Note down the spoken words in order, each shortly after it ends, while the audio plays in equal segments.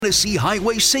Tennessee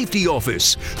Highway Safety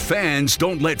Office. Fans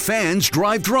don't let fans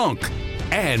drive drunk.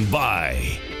 And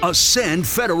by Ascend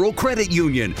Federal Credit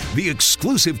Union, the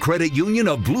exclusive credit union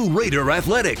of Blue Raider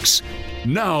Athletics.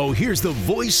 Now, here's the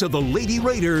voice of the Lady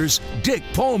Raiders, Dick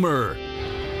Palmer.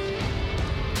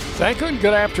 Thank you and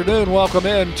good afternoon. Welcome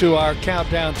in to our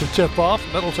countdown to tip-off,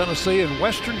 Middle Tennessee and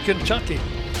Western Kentucky.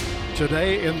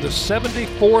 Today in the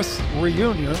 74th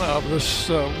reunion of this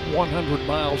 100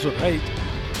 Miles of Hate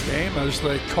game, as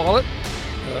they call it.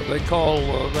 They call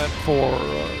that for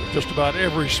just about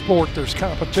every sport there's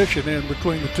competition in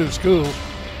between the two schools.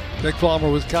 Dick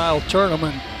Palmer with Kyle Turnham.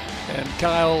 And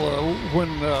Kyle, when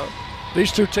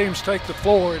these two teams take the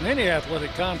floor in any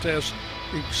athletic contest,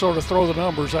 you sort of throw the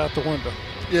numbers out the window.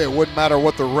 Yeah, it wouldn't matter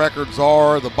what the records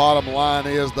are. The bottom line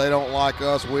is they don't like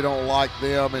us, we don't like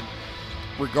them. And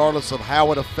regardless of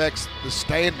how it affects the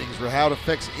standings or how it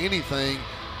affects anything,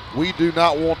 we do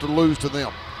not want to lose to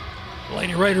them.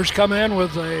 Lady Raiders come in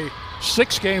with a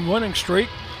 6-game winning streak,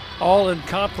 all in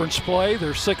conference play.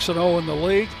 They're 6-0 in the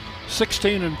league,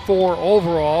 16-4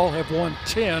 overall, have won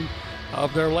 10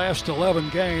 of their last 11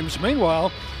 games.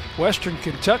 Meanwhile, Western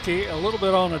Kentucky a little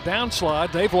bit on a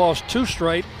downslide. They've lost 2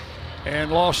 straight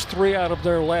and lost 3 out of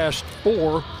their last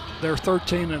 4. They're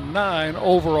 13-9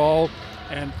 overall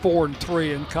and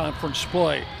 4-3 in conference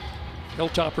play.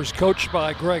 Hilltoppers coached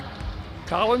by Greg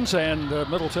Collins and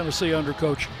Middle Tennessee under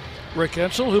coach Rick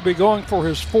Ensel, who'll be going for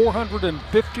his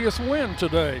 450th win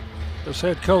today as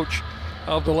head coach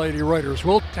of the Lady Raiders.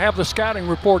 We'll have the scouting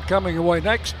report coming your way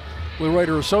next. Blue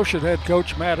Raider associate head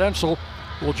coach Matt Ensel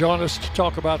will join us to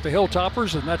talk about the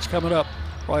Hilltoppers, and that's coming up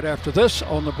right after this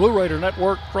on the Blue Raider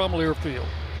Network from Learfield.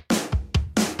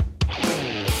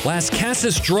 Las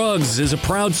Casas Drugs is a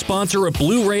proud sponsor of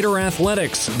Blue Raider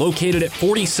Athletics, located at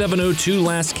 4702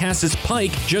 Las Casas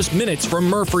Pike, just minutes from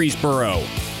Murfreesboro.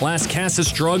 Las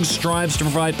Casas Drugs strives to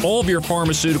provide all of your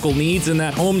pharmaceutical needs in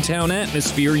that hometown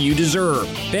atmosphere you deserve.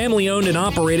 Family-owned and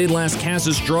operated, Las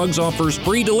Casas Drugs offers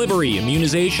free delivery,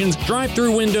 immunizations,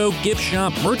 drive-through window, gift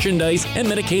shop, merchandise, and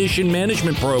medication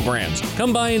management programs.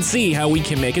 Come by and see how we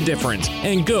can make a difference.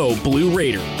 And go Blue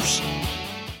Raiders.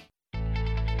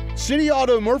 City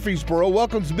Auto Murfreesboro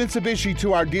welcomes Mitsubishi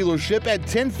to our dealership at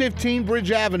 1015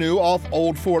 Bridge Avenue off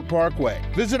Old Fort Parkway.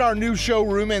 Visit our new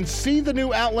showroom and see the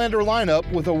new Outlander lineup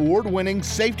with award-winning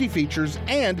safety features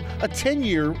and a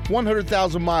 10-year,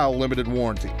 100,000-mile limited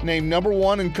warranty. Named number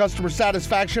 1 in customer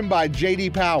satisfaction by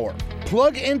J.D. Power.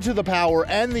 Plug into the Power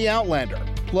and the Outlander.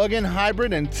 Plug-in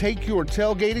hybrid and take your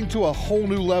tailgating to a whole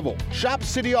new level. Shop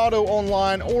City Auto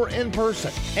online or in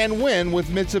person and win with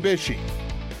Mitsubishi.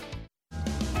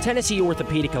 Tennessee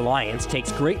Orthopedic Alliance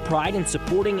takes great pride in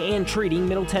supporting and treating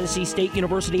Middle Tennessee State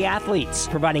University athletes,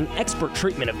 providing expert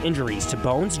treatment of injuries to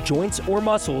bones, joints, or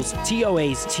muscles.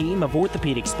 TOA's team of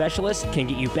orthopedic specialists can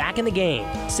get you back in the game.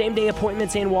 Same-day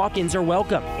appointments and walk-ins are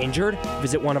welcome. Injured?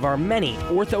 Visit one of our many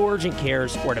ortho urgent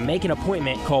cares, or to make an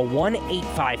appointment, call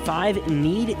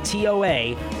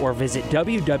 1-855-NEED-TOA or visit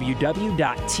www.toa.com.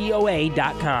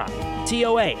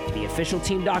 TOA, the official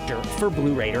team doctor for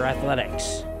Blue Raider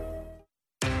Athletics.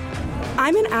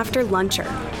 I'm an after-luncher.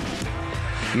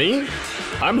 Me?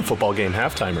 I'm a football game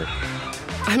half-timer.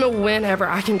 I'm a whenever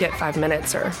I can get 5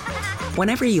 minutes, or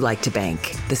whenever you like to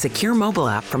bank, the secure mobile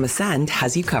app from Ascend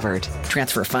has you covered.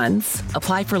 Transfer funds,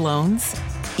 apply for loans,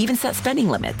 even set spending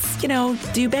limits.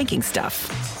 Do banking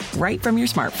stuff right from your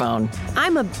smartphone.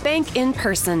 I'm a bank in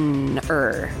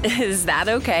person-er. Is that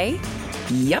okay?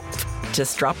 Yep.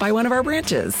 Just drop by one of our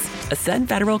branches. Ascend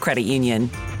Federal Credit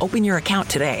Union. Open your account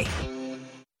today.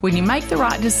 When you make the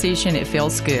right decision, it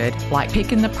feels good, like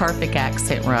picking the perfect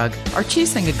accent rug or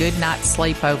choosing a good night's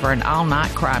sleep over an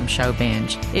all-night crime show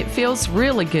binge. It feels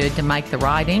really good to make the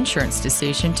right insurance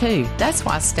decision, too. That's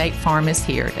why State Farm is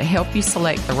here to help you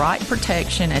select the right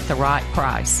protection at the right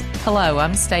price. Hello,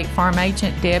 I'm State Farm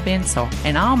Agent Deb Ensel,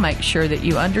 and I'll make sure that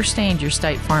you understand your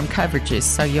State Farm coverages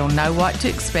so you'll know what to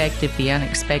expect if the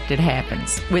unexpected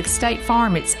happens. With State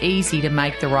Farm, it's easy to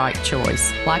make the right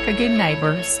choice. Like a good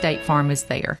neighbor, State Farm is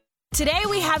there. Today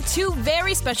we have 2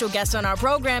 very special guests on our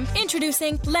program,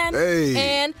 introducing Lem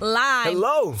and Lime.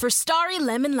 Hello. For Starry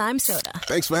Lemon Lime Soda.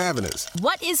 Thanks for having us.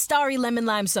 What is Starry Lemon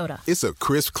Lime Soda? It's a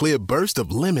crisp, clear burst of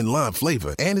lemon lime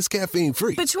flavor, and it's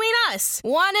caffeine-free. Between us,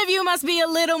 one of you must be a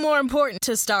little more important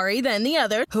to Starry than the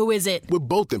other. Who is it? We're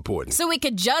both important. So we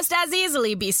could just as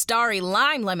easily be Starry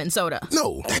Lime Lemon Soda.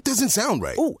 No, that doesn't sound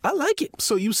right. Oh, I like it.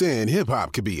 So you saying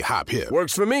hip-hop could be hop-hip?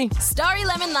 Works for me. Starry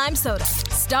Lemon Lime Soda.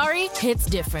 Starry hits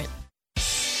different.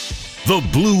 The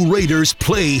Blue Raiders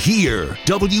play here.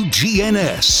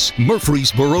 WGNS,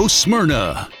 Murfreesboro,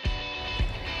 Smyrna.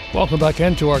 Welcome back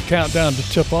into our countdown to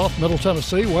tip-off. Middle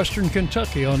Tennessee, Western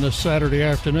Kentucky on this Saturday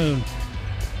afternoon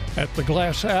at the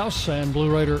Glass House. And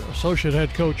Blue Raider Associate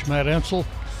Head Coach Matt Ensel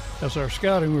has our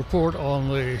scouting report on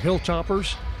the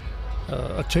Hilltoppers,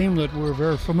 a team that we're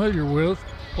very familiar with.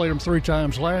 Played them 3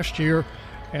 times last year,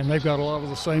 and they've got a lot of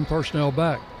the same personnel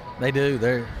back. They do.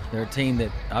 They're a team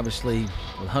that obviously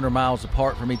 100 miles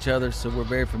apart from each other, so we're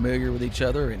very familiar with each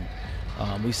other. And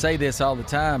we say this all the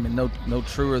time, and no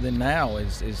truer than now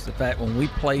is the fact when we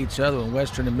play each other, when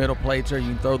Western and Middle play each other, you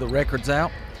can throw the records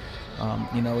out.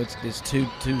 It's two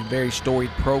very storied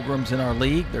programs in our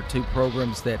league. They're 2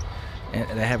 programs that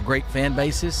have great fan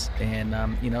bases, and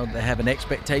they have an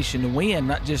expectation to win,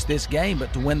 not just this game,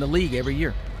 but to win the league every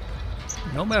year.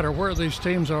 No matter where these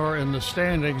teams are in the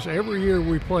standings, every year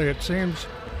we play, it seems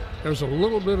there's a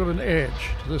little bit of an edge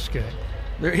to this game.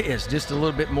 There is just a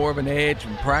little bit more of an edge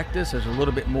in practice. There's a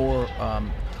little bit more,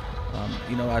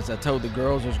 as I told the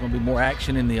girls, there's going to be more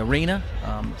action in the arena.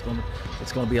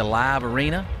 It's going to be a live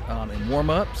arena in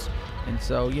warm-ups. And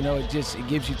so, it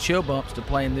gives you chill bumps to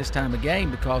play in this time of game,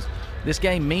 because this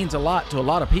game means a lot to a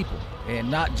lot of people,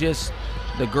 and not just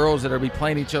the girls that are be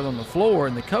playing each other on the floor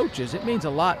and the coaches. It means a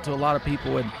lot to a lot of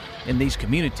people in these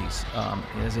communities.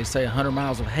 As they say, 100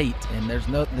 miles of hate, and there's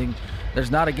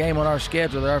not a game on our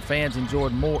schedule that our fans enjoy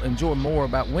more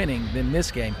about winning than this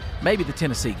game. Maybe the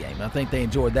Tennessee game. I think they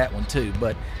enjoyed that one too,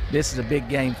 but this is a big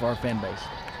game for our fan base.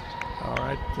 All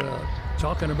right,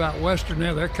 talking about Western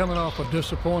now, they're coming off a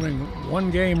disappointing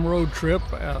 1-game road trip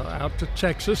out to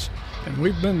Texas, and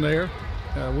we've been there.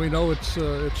 We know it's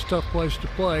a tough place to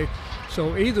play.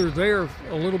 So either they're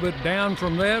a little bit down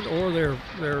from that, or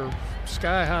they're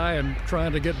sky high and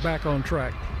trying to get back on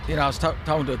track. I was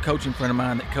talking to a coaching friend of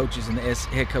mine that coaches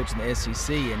head coach in the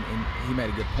SEC, and he made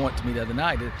a good point to me the other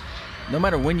night. No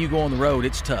matter when you go on the road,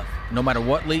 it's tough. No matter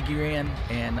what league you're in,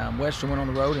 and Western went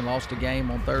on the road and lost a game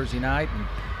on Thursday night,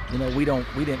 and we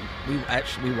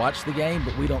watched the game,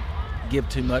 but we don't give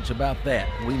too much about that.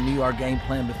 We knew our game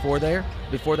plan before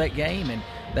that game, and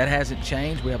that hasn't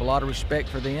changed. We have a lot of respect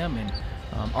for them, and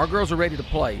our girls are ready to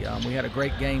play. We had a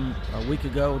great game a week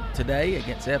ago today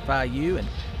against FIU, and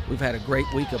we've had a great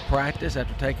week of practice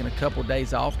after taking a couple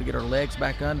days off to get our legs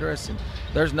back under us. And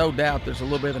there's no doubt there's a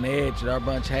little bit of an edge that our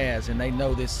bunch has, and they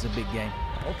know this is a big game.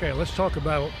 Okay, let's talk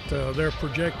about their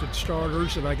projected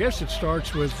starters, and I guess it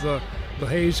starts with the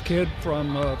Hayes kid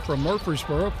from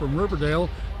Murfreesboro, from Riverdale,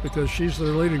 because she's their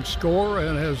leading scorer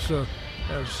and has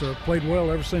played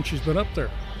well ever since she's been up there.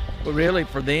 But really,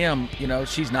 for them,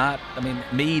 she's not.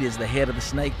 Meade is the head of the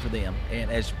snake for them, and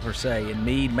as per se, and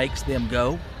Meade makes them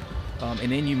go.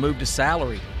 And then you move to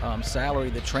Salary.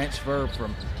 Salary, the transfer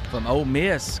from Ole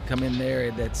Miss, come in there.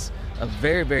 That's a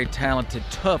very, very talented,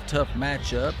 tough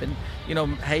matchup. And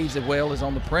Hayes as well is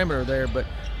on the perimeter there. But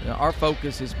our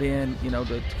focus has been,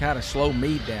 to kind of slow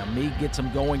Meade down. Meade gets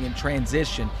them going in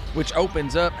transition, which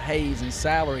opens up Hayes and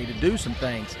Salary to do some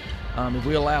things. If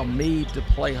we allow Meade to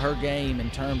play her game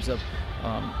in terms of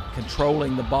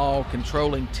controlling the ball,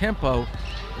 controlling tempo, it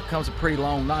becomes a pretty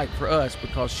long night for us,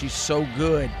 because she's so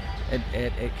good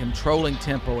at controlling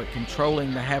tempo, at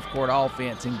controlling the half-court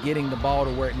offense, and getting the ball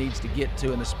to where it needs to get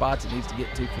to and the spots it needs to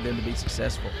get to for them to be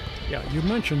successful. Yeah, you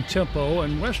mentioned tempo,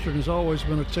 and Western has always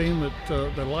been a team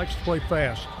that likes to play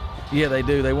fast. Yeah, they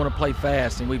do. They want to play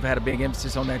fast, and we've had a big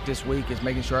emphasis on that this week, is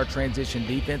making sure our transition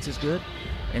defense is good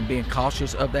and being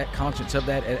conscious of that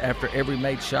after every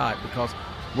made shot, because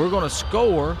we're going to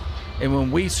score, and when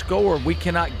we score, we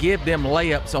cannot give them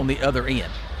layups on the other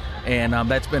end. And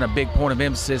that's been a big point of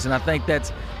emphasis, and I think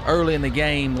that's early in the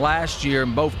game last year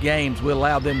in both games we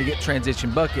allowed them to get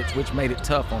transition buckets, which made it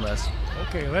tough on us.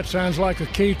 Okay, that sounds like a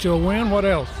key to a win. What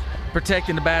else?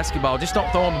 Protecting the basketball. Just don't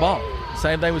throw them the ball.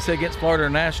 Same thing we said against Florida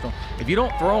International. If you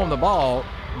don't throw them the ball,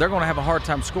 they're going to have a hard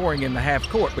time scoring in the half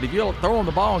court. But if you throw them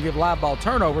the ball and give live ball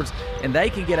turnovers, and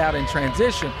they can get out in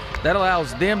transition, that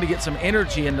allows them to get some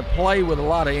energy and to play with a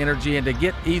lot of energy and to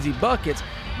get easy buckets.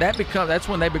 That's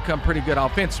when they become pretty good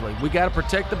offensively. We got to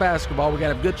protect the basketball. We got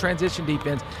to have good transition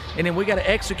defense, and then we got to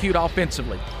execute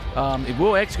offensively. If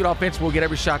we'll execute offensively, we'll get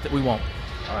every shot that we want.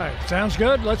 All right, sounds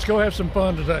good. Let's go have some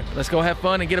fun today. Let's go have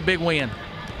fun and get a big win.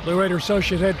 Blue Raider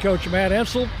Associate Head Coach Matt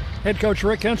Ensel, Head Coach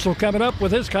Rick Hensel coming up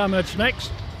with his comments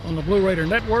next on the Blue Raider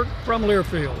Network from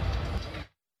Learfield.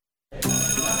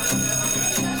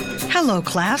 Hello,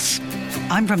 class.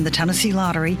 I'm from the Tennessee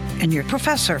Lottery and your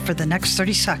professor for the next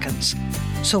 30 seconds.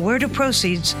 So where do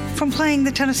proceeds from playing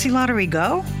the Tennessee Lottery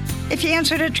go? If you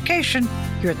answered education,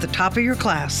 you're at the top of your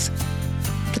class.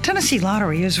 The Tennessee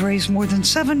Lottery has raised more than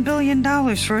 $7 billion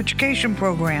for education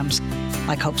programs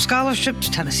like Hope Scholarships,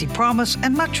 Tennessee Promise,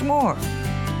 and much more.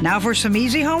 Now for some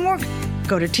easy homework,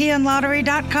 Go to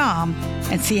tnlottery.com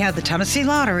and see how the Tennessee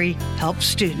Lottery helps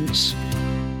students.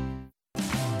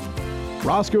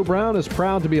 Roscoe Brown is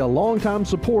proud to be a longtime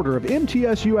supporter of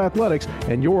MTSU athletics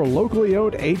and your locally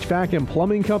owned HVAC and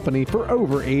plumbing company for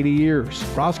over 80 years.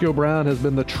 Roscoe Brown has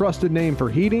been the trusted name for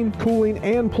heating, cooling,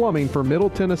 and plumbing for Middle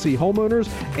Tennessee homeowners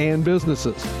and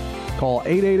businesses. Call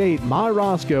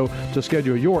 888-MY-ROSCOE to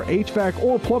schedule your HVAC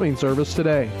or plumbing service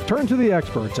today. Turn to the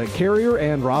experts at Carrier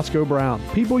and Roscoe Brown.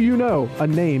 People you know, a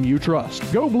name you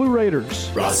trust. Go Blue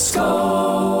Raiders.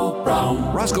 Roscoe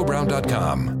Brown.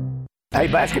 RoscoeBrown.com. Hey,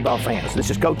 basketball fans, this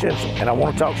is Coach Insel, and I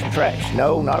want to talk some trash.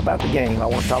 No, not about the game. I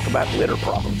want to talk about litter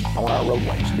problems on our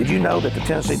roadways. Did you know that the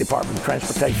Tennessee Department of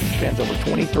Transportation spends over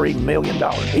 $23 million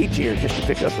each year just to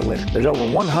pick up the litter? There's over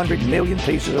 100 million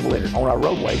pieces of litter on our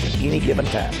roadways at any given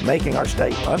time, making our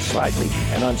state unsightly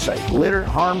and unsafe. Litter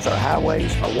harms our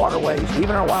highways, our waterways,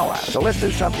 even our wildlife. So let's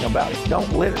do something about it.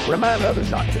 Don't litter. Remind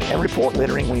others not to. And report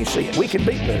littering when you see it. We can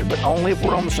beat litter, but only if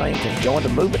we're on the same team. Join the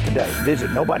movement today.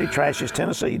 Visit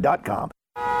NobodyTrashesTennessee.com.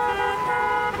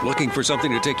 Looking for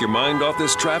something to take your mind off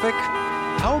this traffic?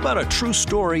 How about a true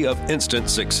story of instant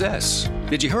success?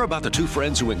 Did you hear about the two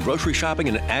friends who went grocery shopping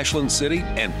in Ashland City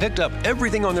and picked up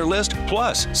everything on their list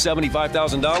plus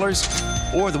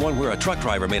 $75,000? Or the one where a truck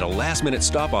driver made a last-minute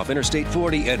stop off Interstate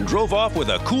 40 and drove off with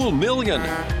a cool $1 million?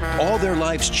 All their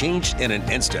lives changed in an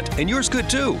instant, and yours could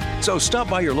too. So stop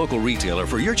by your local retailer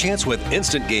for your chance with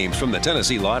instant games from the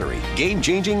Tennessee Lottery.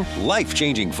 Game-changing,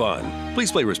 life-changing fun.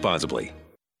 Please play responsibly.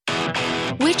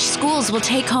 Which schools will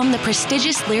take home the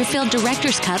prestigious Learfield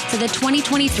Directors Cup for the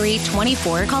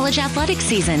 2023-24 college athletics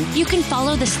season? You can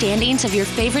follow the standings of your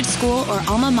favorite school or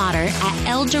alma mater at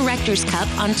L Directors Cup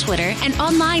on Twitter and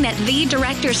online at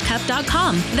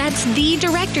thedirectorscup.com. That's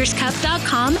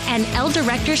thedirectorscup.com and L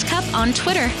Directors Cup on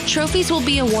Twitter. Trophies will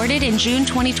be awarded in June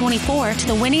 2024 to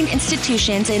the winning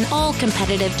institutions in all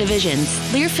competitive divisions.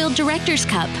 Learfield Directors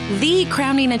Cup, the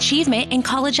crowning achievement in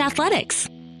college athletics.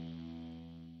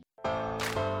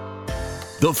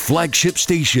 The flagship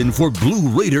station for Blue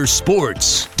Raider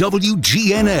sports,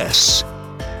 WGNS.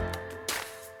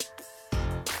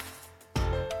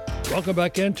 Welcome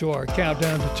back into our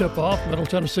countdown to tip-off. Middle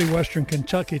Tennessee, Western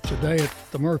Kentucky today at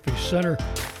the Murphy Center.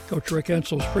 Coach Rick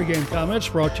Ensel's pregame comments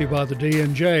brought to you by the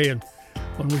D&J. And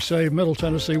when we say Middle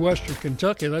Tennessee, Western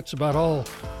Kentucky, that's about all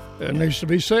that needs to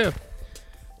be said.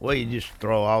 Well, you just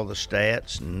throw all the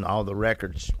stats and all the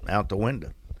records out the window.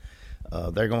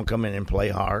 They're going to come in and play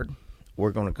hard.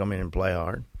 We're going to come in and play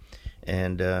hard,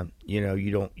 and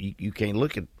you can't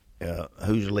look at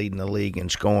who's leading the league in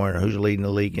scoring or who's leading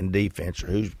the league in defense or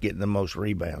who's getting the most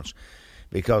rebounds,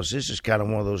 because this is kind of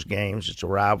one of those games. It's a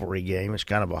rivalry game. It's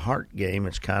kind of a heart game.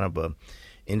 It's kind of a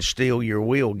instill your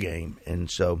will game,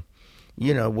 and so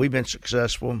we've been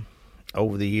successful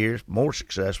over the years, more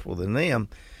successful than them,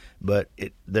 but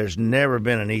there's never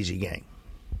been an easy game.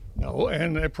 No,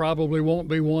 and it probably won't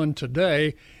be one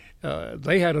today.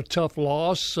 They had a tough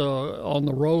loss on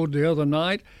the road the other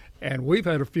night, and we've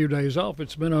had a few days off.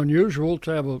 It's been unusual to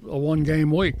have a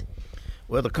one-game week.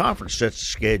 Well, the conference sets the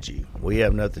schedule. We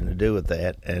have nothing to do with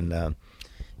that, and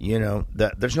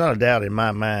there's not a doubt in my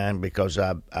mind, because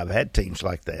I've had teams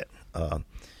like that.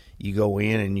 You go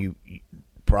in and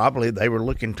probably they were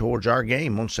looking towards our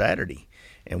game on Saturday,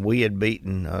 and we had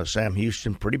beaten Sam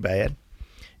Houston pretty bad,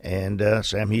 and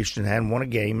Sam Houston hadn't won a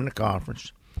game in the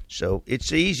conference. So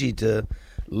it's easy to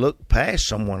look past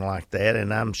someone like that,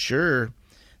 and I'm sure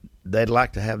they'd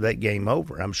like to have that game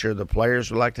over. I'm sure the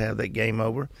players would like to have that game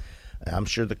over. I'm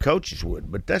sure the coaches would,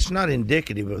 but that's not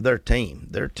indicative of their team.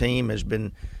 Their team has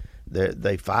been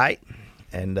they fight,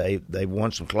 and they've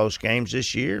won some close games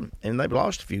this year, and they've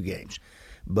lost a few games,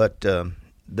 but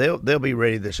they'll be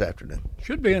ready this afternoon.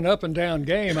 Should be an up and down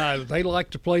game. They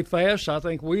like to play fast. I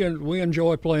think we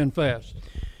enjoy playing fast.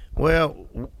 Well,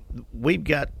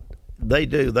 they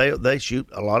do. They shoot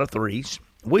a lot of threes.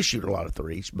 We shoot a lot of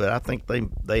threes, but I think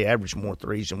they average more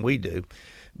threes than we do.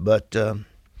 But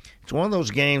it's one of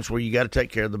those games where you got to take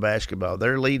care of the basketball.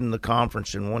 They're leading the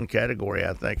conference in one category,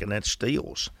 I think, and that's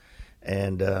steals.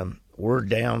 And we're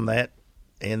down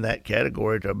in that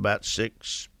category to about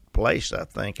sixth place, I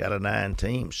think, out of 9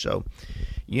 teams. So,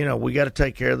 we got to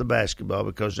take care of the basketball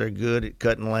because they're good at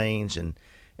cutting lanes, and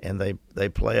they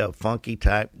play a funky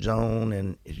type zone,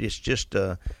 and it's just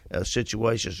a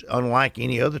situation unlike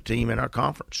any other team in our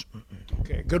conference.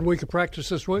 Okay, good week of practice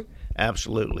this week?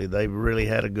 Absolutely. They've really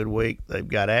had a good week. They've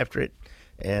got after it.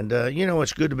 And,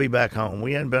 it's good to be back home.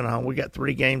 We hadn't been home. We got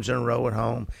 3 games in a row at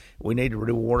home. We need to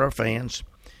reward our fans,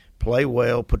 play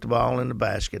well, put the ball in the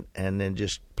basket, and then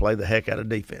just play the heck out of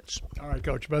defense. All right,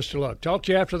 Coach, best of luck. Talk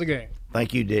to you after the game.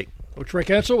 Thank you, Dick. Coach Rick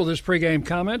Etzel with his pregame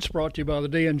comments brought to you by the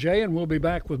D&J, and we'll be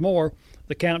back with more.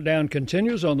 The countdown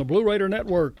continues on the Blue Raider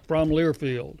Network from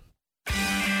Learfield.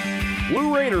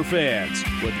 Blue Raider fans,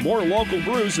 with more local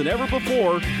brews than ever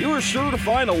before, you are sure to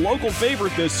find a local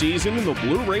favorite this season in the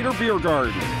Blue Raider Beer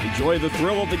Garden. Enjoy the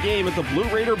thrill of the game at the Blue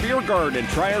Raider Beer Garden and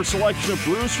try our selection of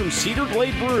brews from Cedar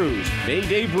Glade Brews,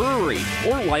 Mayday Brewery,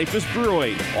 or Life is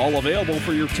Brewing. All available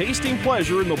for your tasting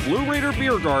pleasure in the Blue Raider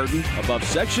Beer Garden above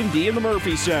Section D in the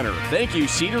Murphy Center. Thank you,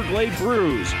 Cedar Glade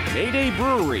Brews, Mayday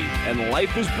Brewery, and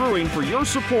Life is Brewing for your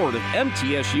support of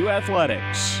MTSU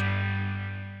Athletics.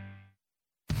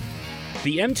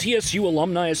 The MTSU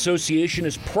Alumni Association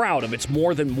is proud of its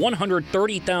more than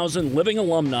 130,000 living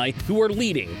alumni who are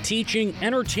leading, teaching,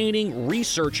 entertaining,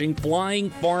 researching,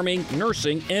 flying, farming,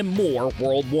 nursing, and more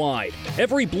worldwide.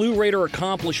 Every Blue Raider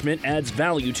accomplishment adds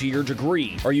value to your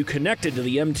degree. Are you connected to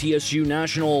the MTSU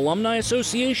National Alumni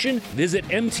Association? Visit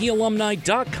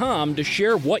mtalumni.com to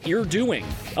share what you're doing.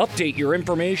 Update your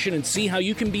information and see how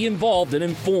you can be involved and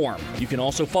informed. You can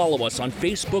also follow us on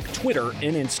Facebook, Twitter,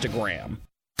 and Instagram.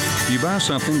 You buy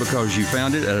something because you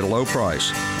found it at a low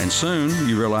price, and soon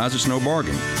you realize it's no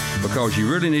bargain because you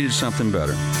really needed something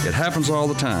better. It happens all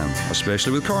the time,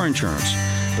 especially with car insurance.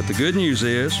 But the good news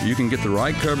is you can get the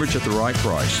right coverage at the right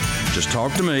price. Just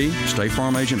talk to me, State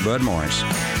Farm Agent Bud Morris.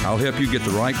 I'll help you get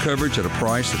the right coverage at a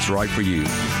price that's right for you.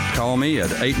 Call me at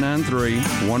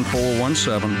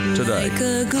 893-1417 today. Like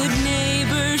a good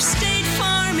neighbor, State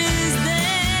Farm is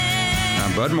there.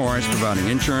 I'm Bud Morris, providing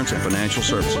insurance and financial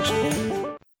services.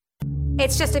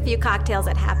 It's just a few cocktails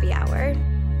at happy hour.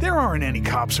 There aren't any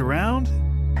cops around.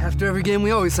 After every game,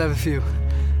 we always have a few.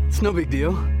 It's no big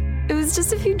deal. It was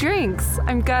just a few drinks.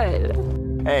 I'm good.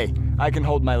 Hey, I can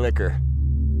hold my liquor.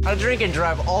 I drink and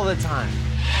drive all the time.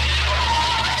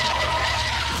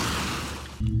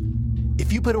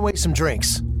 If you put away some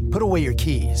drinks, put away your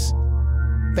keys.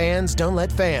 Fans don't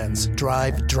let fans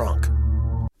drive drunk.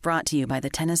 Brought to you by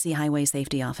the Tennessee Highway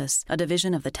Safety Office, a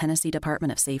division of the Tennessee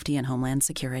Department of Safety and Homeland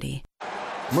Security.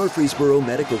 Murfreesboro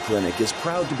Medical Clinic is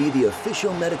proud to be the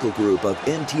official medical group of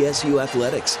MTSU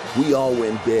Athletics. We all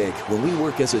win big when we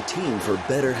work as a team for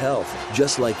better health.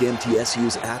 Just like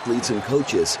MTSU's athletes and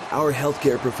coaches, our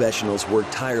healthcare professionals work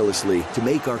tirelessly to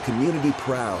make our community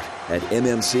proud. At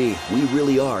MMC, we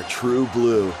really are true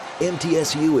blue.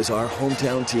 MTSU is our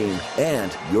hometown team,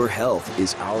 and your health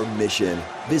is our mission.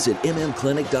 Visit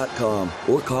mmclinic.com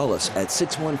or call us at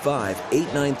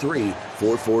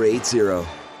 615-893-4480.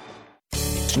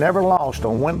 It's never lost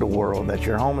on Window World that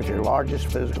your home is your largest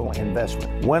physical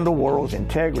investment. Window World's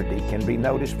integrity can be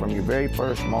noticed from your very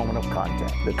first moment of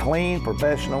contact. The clean,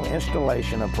 professional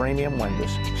installation of premium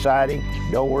windows, siding,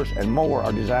 doors, and more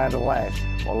are designed to last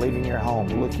while leaving your home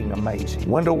looking amazing.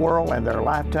 Window World and their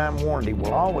lifetime warranty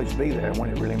will always be there when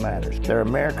it really matters. They're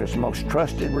America's most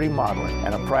trusted remodeler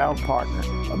and a proud partner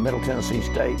of Middle Tennessee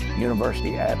State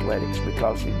University Athletics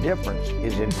because the difference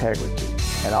is integrity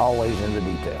and always in the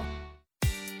detail.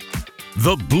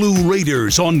 The Blue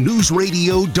Raiders on News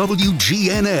Radio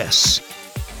WGNS.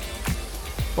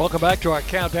 Welcome back to our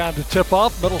countdown to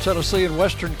tip-off. Middle Tennessee and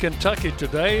Western Kentucky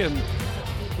today, and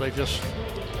they just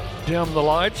dim the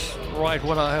lights right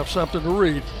when I have something to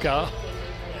read, Kyle.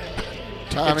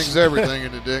 Timing's everything,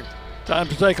 isn't it, Dick? Time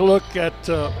to take a look at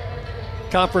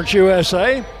Conference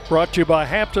USA, brought to you by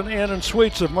Hampton Inn and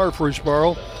Suites of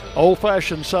Murfreesboro.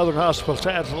 Old-fashioned Southern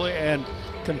hospitality and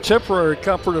contemporary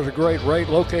comfort at a great rate,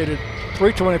 located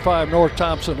 325 North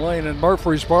Thompson Lane in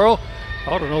Murfreesboro.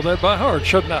 I ought to know that by heart,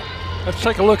 shouldn't I? Let's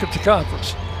take a look at the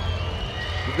conference.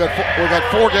 We've got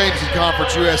 4 games in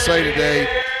Conference USA today.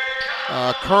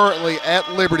 Currently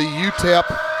at Liberty, UTEP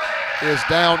is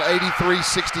down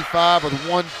 83-65 with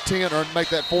 1:10, or make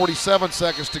that 47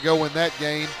 seconds to go in that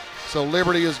game. So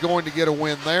Liberty is going to get a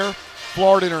win there.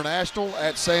 Florida International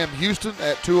at Sam Houston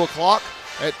at 2 o'clock.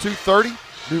 At 2:30,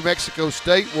 New Mexico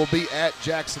State will be at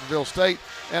Jacksonville State.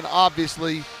 And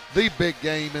obviously the big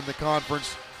game in the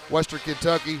conference, Western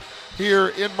Kentucky, here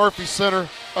in Murphy Center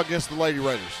against the Lady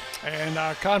Raiders. And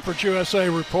our Conference USA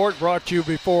report brought to you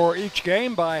before each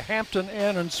game by Hampton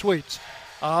Inn and Suites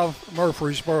of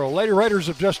Murfreesboro. Lady Raiders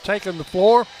have just taken the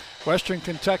floor. Western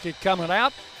Kentucky coming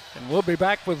out. And we'll be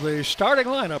back with the starting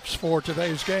lineups for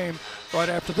today's game right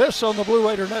after this on the Blue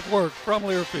Raider Network from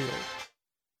Learfield.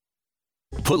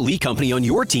 Put Lee Company on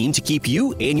your team to keep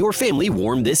you and your family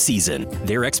warm this season.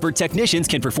 Their expert technicians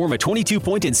can perform a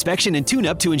 22-point inspection and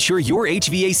tune-up to ensure your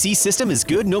HVAC system is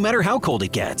good no matter how cold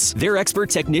it gets. Their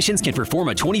expert technicians can perform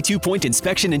a 22-point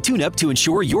inspection and tune-up to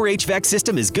ensure your HVAC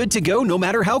system is good to go no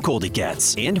matter how cold it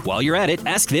gets. And while you're at it,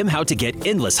 ask them how to get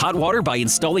endless hot water by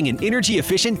installing an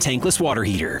energy-efficient tankless water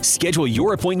heater. Schedule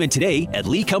your appointment today at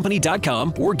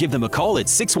leecompany.com or give them a call at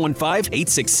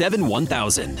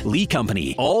 615-867-1000. Lee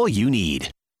Company, all you need.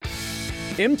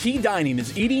 MT Dining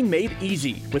is eating made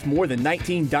easy. With more than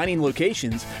 19 dining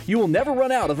locations, you will never run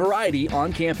out of variety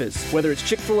on campus. Whether it's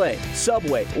Chick-fil-A,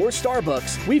 Subway, or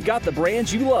Starbucks, we've got the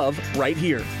brands you love right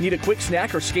here. Need a quick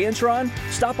snack or Scantron?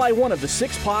 Stop by one of the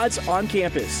 6 pods on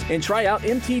campus and try out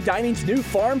MT Dining's new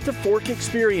Farm to Fork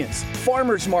experience.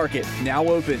 Farmers Market, now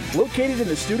open, located in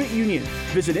the Student Union.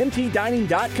 Visit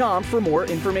mtdining.com for more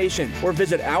information or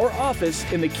visit our office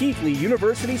in the Keithley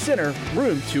University Center,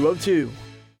 room 202.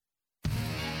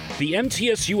 The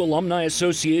MTSU Alumni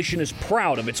Association is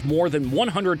proud of its more than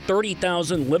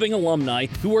 130,000 living alumni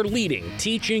who are leading,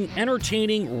 teaching,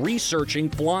 entertaining, researching,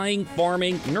 flying,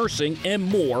 farming, nursing, and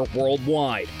more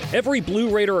worldwide. Every Blue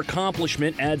Raider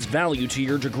accomplishment adds value to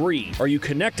your degree. Are you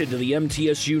connected to the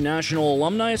MTSU National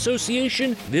Alumni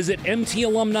Association? Visit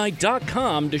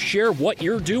mtalumni.com to share what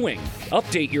you're doing.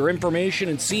 Update your information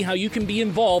and see how you can be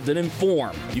involved and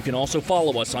informed. You can also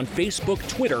follow us on Facebook,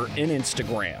 Twitter, and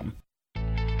Instagram.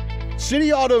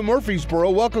 City Auto Murfreesboro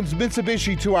welcomes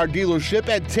Mitsubishi to our dealership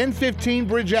at 1015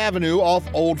 Bridge Avenue off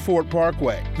Old Fort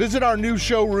Parkway. Visit our new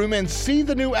showroom and see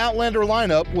the new Outlander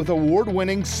lineup with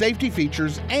award-winning safety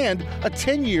features and a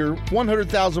 10-year,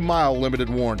 100,000-mile limited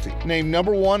warranty. Named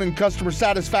 #1 in customer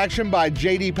satisfaction by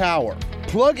J.D. Power.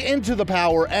 Plug into the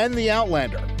Power and the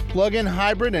Outlander. Plug-in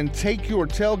hybrid and take your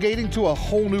tailgating to a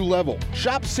whole new level.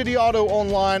 Shop City Auto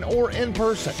online or in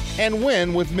person and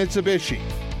win with Mitsubishi.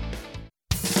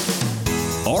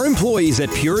 Our employees at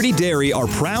Purity Dairy are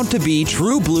proud to be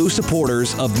true blue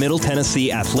supporters of Middle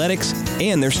Tennessee athletics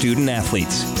and their student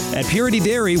athletes. At Purity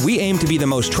Dairy, we aim to be the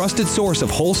most trusted source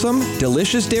of wholesome,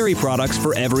 delicious dairy products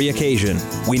for every occasion.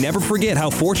 We never forget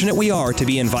how fortunate we are to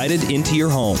be invited into your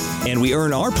home, and we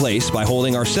earn our place by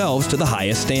holding ourselves to the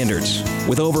highest standards.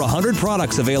 With over 100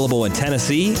 products available in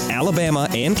Tennessee, Alabama,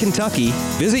 and Kentucky,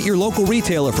 visit your local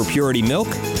retailer for Purity milk,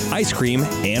 ice cream,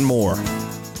 and more.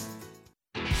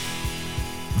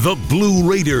 The Blue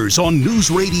Raiders on News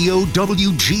Radio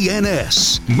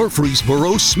WGNS,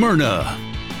 Murfreesboro, Smyrna.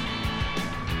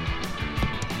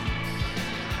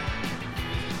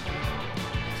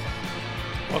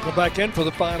 Welcome back in for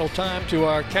the final time to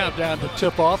our countdown to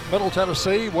tip-off. Middle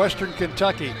Tennessee, Western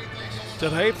Kentucky.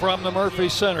 Today from the Murphy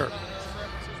Center.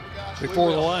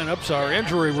 Before the lineups, our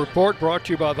injury report brought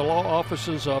to you by the law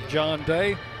offices of John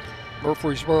Day,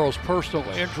 Murfreesboro's personal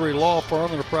injury law firm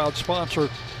and a proud sponsor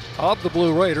of the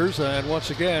Blue Raiders. And once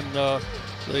again, the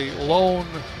lone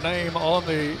name on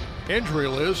the injury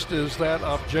list is that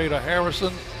of Jada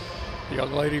Harrison, the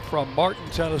young lady from Martin,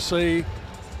 Tennessee,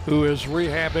 who is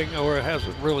rehabbing, or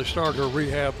hasn't really started her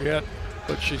rehab yet,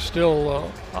 but she's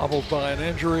still hobbled by an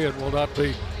injury and will not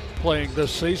be playing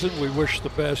this season. We wish the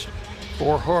best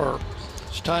for her.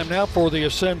 It's time now for the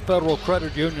Ascend Federal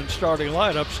Credit Union starting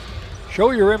lineups.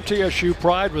 Show your MTSU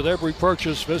pride with every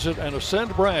purchase. Visit an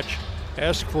Ascend branch.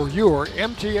 Ask for your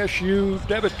MTSU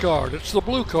debit card. It's the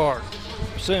blue card.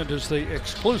 Ascend is the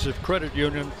exclusive credit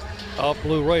union of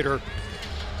Blue Raider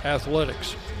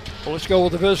Athletics. Well, let's go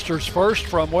with the visitors first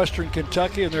from Western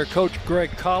Kentucky and their coach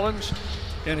Greg Collins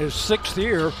in his 6th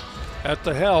year at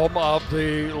the helm of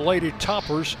the Lady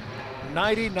Toppers,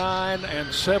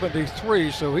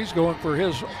 99-73. So he's going for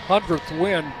his 100th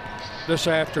win this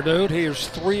afternoon. He is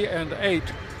 3-8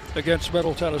 against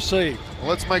Middle Tennessee. Well,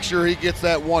 let's make sure he gets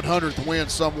that 100th win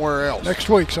somewhere else. Next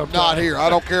week sometime. Not here. I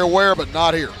don't care where, but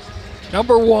not here.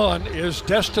 Number 1 is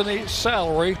Destiny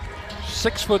Salary,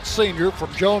 6-foot senior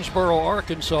from Jonesboro,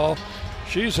 Arkansas.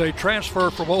 She's a transfer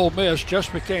from Ole Miss,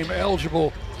 just became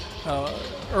eligible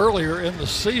earlier in the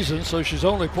season, so she's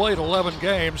only played 11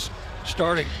 games,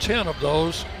 starting 10 of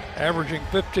those, averaging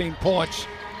 15 points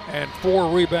and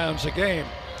 4 rebounds a game.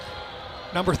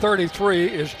 Number 33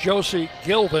 is Josie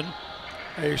Gilvin,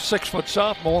 a 6-foot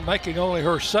sophomore, making only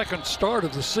her 2nd start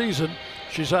of the season.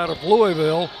 She's out of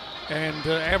Louisville and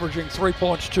averaging 3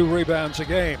 points, 2 rebounds a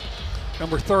game.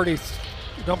 Number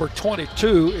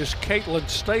 22 is Caitlin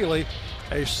Staley,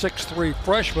 a 6'3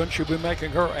 freshman. She'll be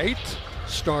making her 8th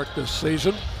start this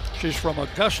season. She's from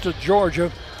Augusta,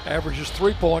 Georgia, averages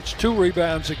 3 points, 2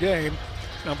 rebounds a game.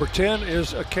 Number 10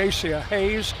 is Acacia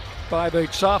Hayes,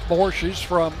 5'8 sophomore. She's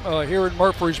from here in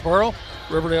Murfreesboro,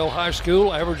 Riverdale High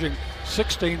School, averaging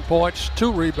 16 points,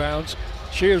 2 rebounds,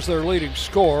 She is their leading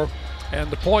scorer. And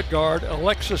the point guard,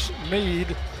 Alexis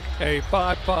Mead, a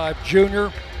 5'5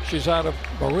 junior. She's out of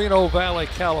Moreno Valley,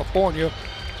 California.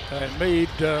 And Mead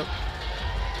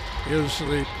is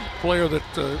the player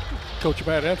that Coach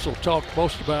Matt Ensel talked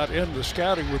most about in the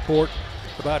scouting report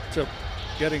about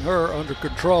getting her under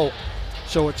control.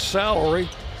 So it's Salary,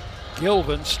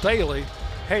 Gilvin, Staley,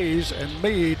 Hayes, and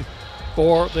Mead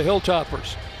for the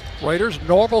Hilltoppers. Raiders,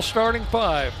 normal starting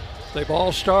five. They've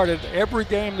all started every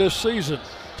game this season.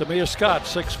 Tamia Scott,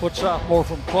 6-foot sophomore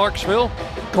from Clarksville.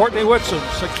 Courtney Whitson,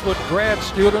 6-foot grad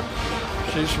student.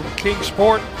 She's from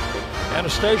Kingsport.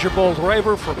 Anastasia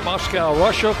Boldraver from Moscow,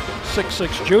 Russia,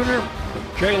 6'6 junior.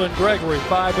 Jalen Gregory,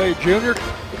 5'8 junior.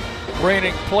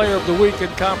 Reigning player of the week in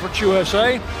Conference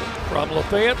USA from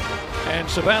Lafayette. And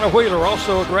Savannah Wheeler,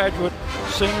 also a graduate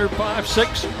senior,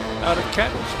 5'6", out of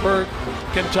Catonsburg,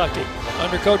 Kentucky.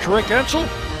 Under Coach Rick Ensel,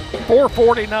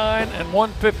 449 and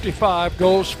 155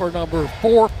 goes for number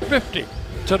 450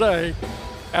 today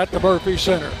at the Murphy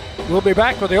Center. We'll be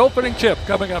back with the opening tip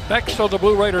coming up next on the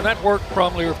Blue Raider Network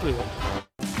from Learfield.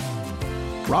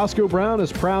 Roscoe Brown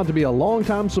is proud to be a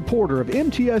longtime supporter of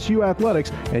MTSU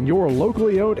athletics and your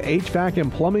locally owned HVAC and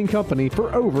plumbing company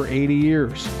for over 80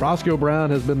 years. Roscoe Brown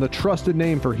has been the trusted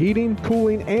name for heating,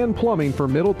 cooling, and plumbing for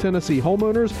Middle Tennessee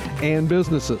homeowners and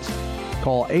businesses.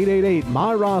 Call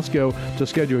 888-MY-ROSCOE to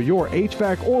schedule your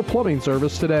HVAC or plumbing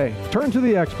service today. Turn to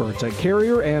the experts at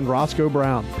Carrier and Roscoe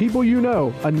Brown. People you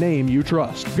know, a name you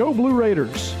trust. Go Blue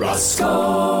Raiders.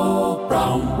 Roscoe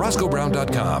Brown.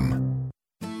 RoscoeBrown.com.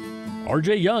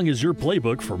 RJ Young is your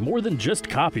playbook for more than just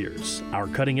copiers. Our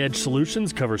cutting-edge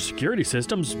solutions cover security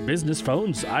systems, business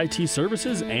phones, IT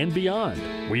services, and beyond.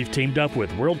 We've teamed up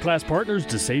with world-class partners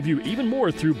to save you even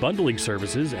more through bundling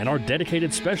services, and our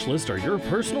dedicated specialists are your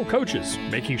personal coaches,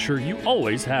 making sure you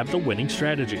always have the winning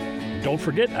strategy. Don't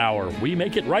forget our We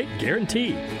Make It Right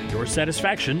guarantee. Your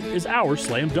satisfaction is our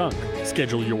slam dunk.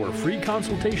 Schedule your free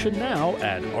consultation now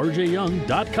at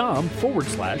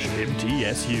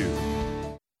rjyoung.com/MTSU.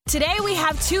 Today we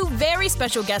have two very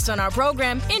special guests on our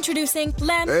program, introducing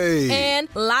Lem and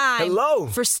Lime. Hello.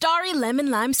 For Starry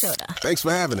Lemon Lime Soda. Thanks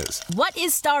for having us. What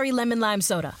is Starry Lemon Lime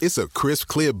Soda? It's a crisp,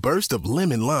 clear burst of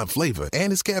lemon lime flavor,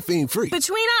 and it's caffeine-free.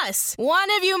 Between us, one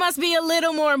of you must be a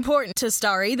little more important to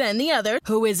Starry than the other.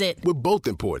 Who is it? We're both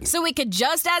important. So it could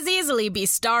just as easily be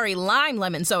Starry Lime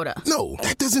Lemon Soda. No,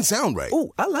 that doesn't sound right.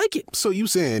 Oh, I like it. So you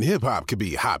saying hip-hop could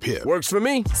be hop-hip. Works for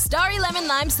me. Starry Lemon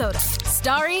Lime Soda.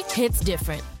 Starry hits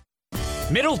different.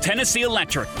 Middle Tennessee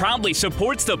Electric proudly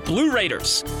supports the Blue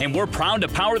Raiders, and we're proud to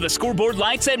power the scoreboard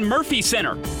lights at Murphy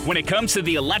Center. When it comes to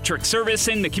the electric service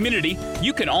in the community,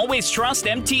 you can always trust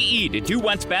MTE to do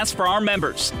what's best for our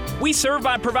members. We serve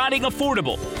by providing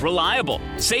affordable, reliable,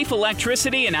 safe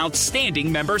electricity and outstanding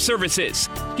member services.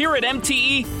 Here at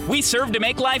MTE, we serve to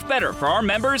make life better for our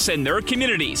members and their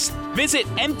communities. Visit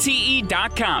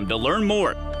MTE.com to learn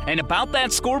more. And about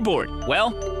that scoreboard,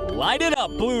 well, light it up,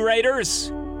 Blue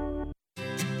Raiders.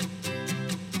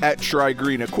 At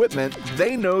Tri-Green Equipment,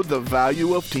 they know the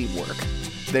value of teamwork.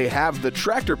 They have the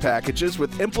tractor packages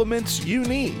with implements you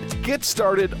need. Get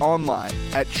started online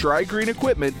at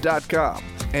TriGreenEquipment.com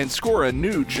and score a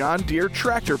new John Deere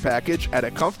tractor package at a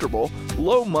comfortable,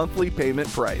 low monthly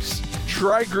payment price.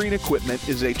 Tri-Green Equipment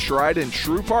is a tried and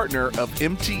true partner of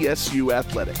MTSU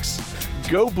Athletics.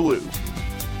 Go Blue!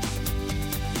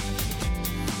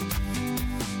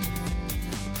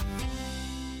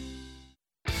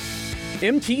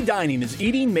 MT Dining is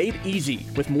eating made easy.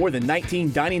 With more than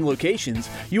 19 dining locations,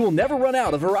 you will never run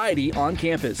out of variety on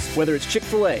campus. Whether it's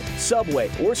Chick-fil-A, Subway,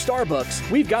 or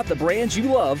Starbucks, we've got the brands you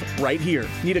love right here.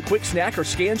 Need a quick snack or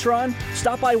Scantron?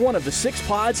 Stop by one of the 6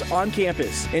 pods on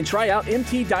campus and try out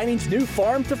MT Dining's new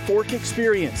Farm to Fork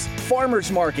experience.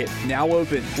 Farmers Market, now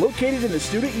open, located in the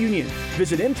Student Union.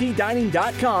 Visit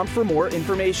mtdining.com for more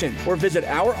information or visit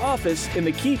our office in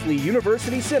the Keithley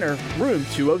University Center, room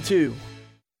 202.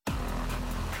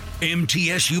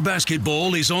 MTSU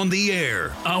basketball is on the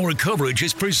air. Our coverage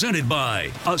is presented by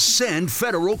Ascend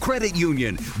Federal Credit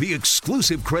Union, the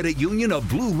exclusive credit union of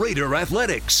Blue Raider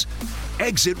Athletics.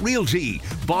 Exit Realty,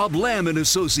 Bob Lamb and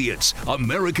Associates,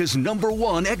 America's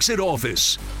 #1 exit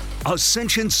office.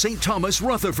 Ascension St. Thomas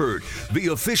Rutherford, the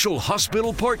official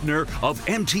hospital partner of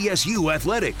MTSU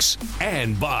Athletics.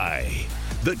 And by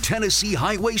the Tennessee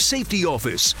Highway Safety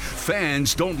Office.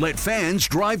 Fans don't let fans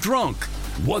drive drunk.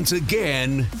 Once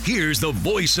again, here's the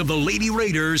voice of the Lady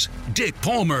Raiders, Dick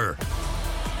Palmer.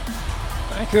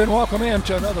 Thank you and welcome in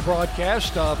to another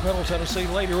broadcast of Middle Tennessee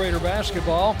Lady Raider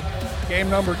basketball. Game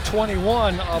number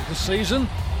 21 of the season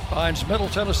finds Middle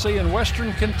Tennessee and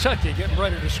Western Kentucky getting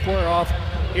ready to square off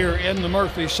here in the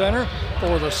Murphy Center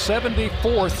for the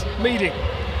 74th meeting.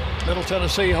 Middle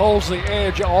Tennessee holds the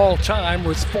edge all time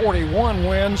with 41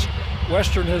 wins.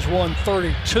 Western has won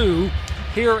 32.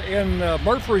 Here in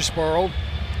Murfreesboro,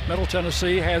 Middle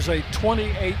Tennessee has a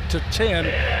 28-10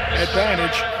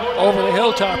 advantage over the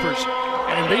Hilltoppers.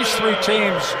 And these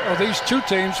two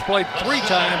teams played 3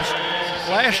 times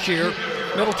last year.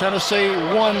 Middle Tennessee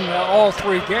won all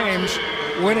 3 games,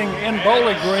 winning in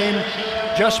Bowling Green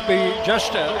just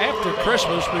after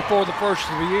Christmas, before the first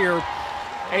of the year,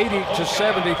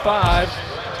 80-75,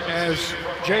 as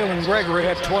Jalen Gregory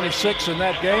had 26 in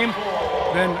that game.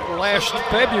 Then last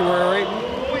February,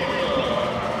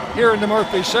 here in the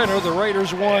Murphy Center, the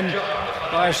Raiders won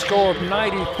by a score of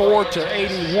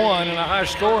 94-81 in a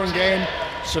high-scoring game.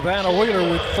 Savannah Wheeler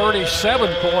with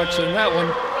 37 points in that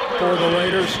one for the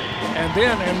Raiders. And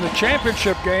then in the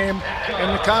championship game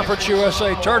in the Conference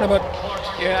USA tournament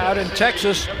out in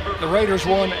Texas, the Raiders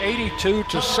won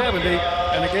 82-70.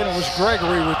 And again, it was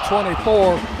Gregory with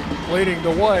 24 leading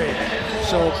the way.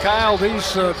 So, Kyle,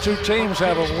 these two teams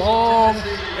have a long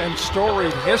and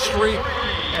storied history,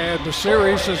 and the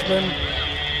series has been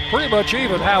pretty much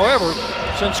even. However,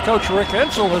 since Coach Rick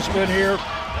Ensel has been here,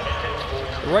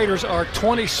 the Raiders are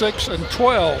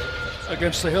 26-12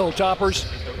 against the Hilltoppers,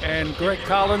 and Greg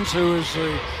Collins, who is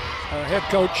the head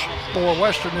coach for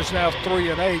Western, is now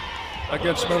 3-8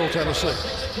 against Middle Tennessee.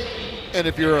 And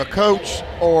if you're a coach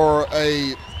or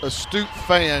a astute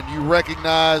fan, you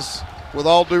recognize, with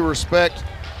all due respect,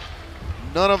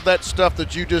 none of that stuff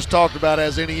that you just talked about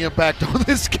has any impact on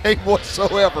this game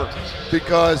whatsoever,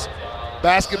 because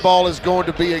basketball is going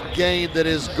to be a game that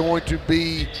is going to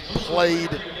be played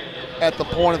at the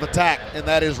point of attack, and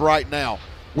that is right now.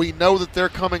 We know that they're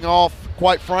coming off,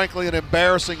 quite frankly, an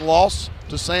embarrassing loss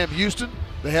to Sam Houston.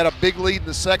 They had a big lead in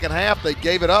the second half. They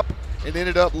gave it up and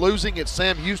ended up losing. It's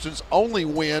Sam Houston's only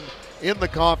win in the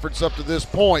conference up to this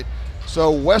point.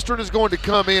 So Western is going to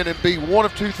come in and be one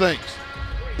of 2 things.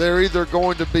 They're either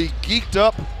going to be geeked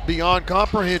up beyond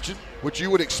comprehension, which you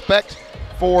would expect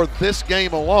for this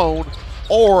game alone,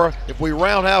 or if we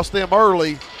roundhouse them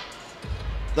early,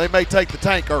 they may take the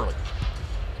tank early.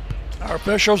 Our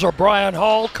officials are Brian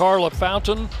Hall, Carla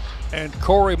Fountain, and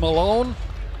Corey Malone.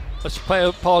 Let's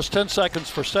pause 10 seconds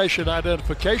for station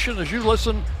identification as you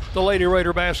listen to Lady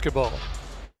Raider basketball.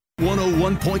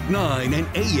 101.9 and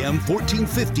AM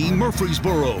 1450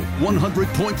 Murfreesboro,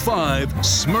 100.5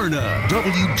 Smyrna,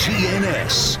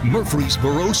 WGNS,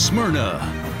 Murfreesboro, Smyrna.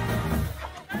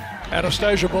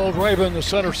 Anastasia Bold-Raven in the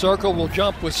center circle will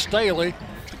jump with Staley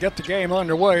to get the game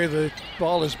underway. The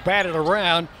ball is batted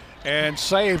around and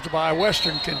saved by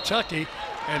Western Kentucky,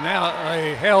 and now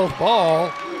a held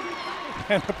ball,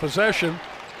 and the possession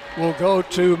will go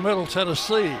to Middle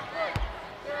Tennessee.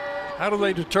 How do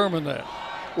they determine that?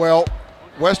 Well,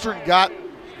 Western got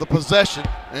the possession,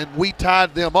 and we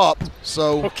tied them up,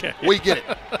 so we get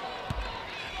it.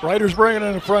 Raiders bringing it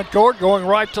in the front court, going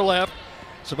right to left.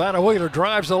 Savannah Wheeler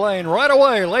drives the lane right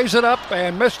away, lays it up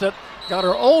and missed it. Got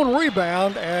her own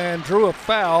rebound and drew a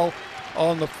foul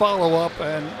on the follow-up,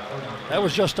 and that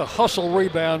was just a hustle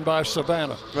rebound by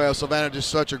Savannah. Well, Savannah just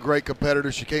such a great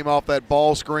competitor. She came off that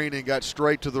ball screen and got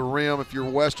straight to the rim. If you're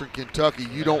Western Kentucky,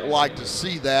 you don't like to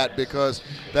see that because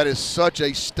that is such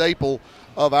a staple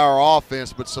of our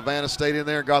offense. But Savannah stayed in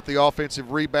there and got the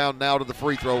offensive rebound now to the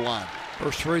free throw line.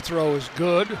 First free throw is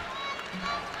good,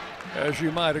 as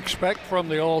you might expect from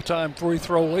the all-time free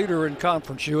throw leader in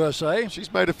Conference USA.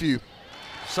 She's made a few.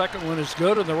 Second one is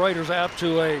good, and the Raiders out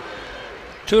to a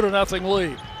 2-0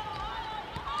 lead.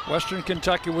 Western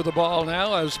Kentucky with the ball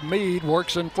now as Meade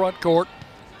works in front court.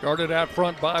 Guarded out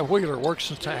front by Wheeler. Works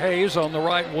to Hayes on the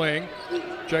right wing.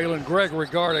 Jalen Gregory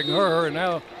guarding her, and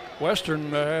now Western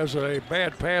has a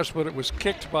bad pass, but it was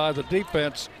kicked by the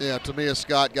defense. Yeah, Tamia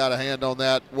Scott got a hand on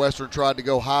that. Western tried to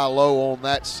go high-low on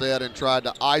that set and tried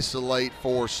to isolate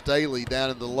for Staley down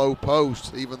in the low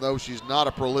post, even though she's not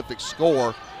a prolific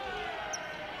scorer.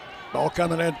 Ball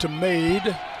coming into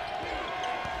Meade.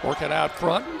 Working out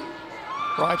front.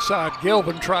 Right side,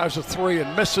 Gilvin tries a 3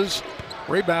 and misses.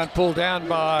 Rebound pulled down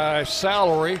by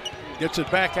Salary. Gets it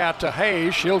back out to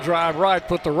Hayes. She'll drive right,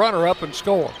 put the runner up and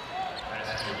score.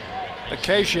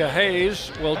 Acacia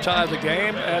Hayes will tie the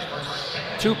game at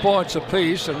 2 points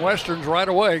apiece, and Western's right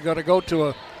away going to go to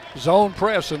a zone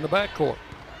press in the backcourt.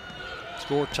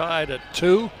 Score tied at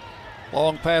 2.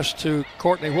 Long pass to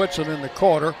Courtney Whitson in the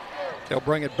corner. They'll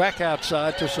bring it back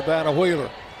outside to Savannah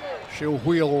Wheeler. She'll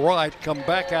wheel right, come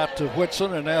back out to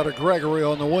Whitson, and now to Gregory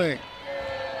on the wing.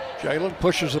 Jalen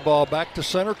pushes the ball back to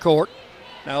center court.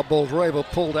 Now Bold-Raven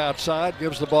pulled outside,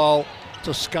 gives the ball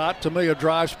to Scott. Tamia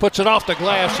drives, puts it off the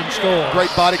glass and scores.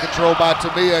 Great body control by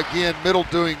Tamia. Again, Middle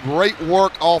doing great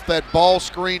work off that ball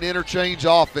screen interchange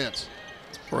offense.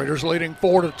 Raiders leading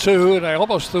 4-2, and they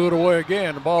almost threw it away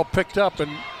again. The ball picked up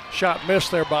and shot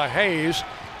missed there by Hayes.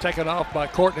 Taken off by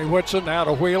Courtney Whitson, now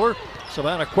to Wheeler.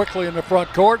 Savannah quickly in the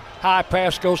front court. High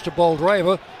pass goes to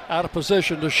Boldreva. Out of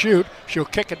position to shoot. She'll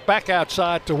kick it back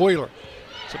outside to Wheeler.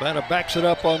 Savannah backs it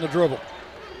up on the dribble.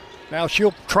 Now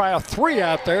she'll try a three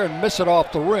out there and miss it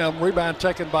off the rim. Rebound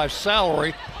taken by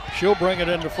Salary. She'll bring it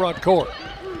into front court.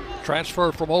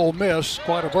 Transfer from Ole Miss,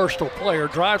 quite a versatile player.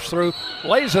 Drives through,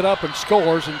 lays it up and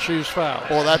scores, and she's fouled.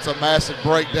 Well, that's a massive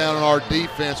breakdown in our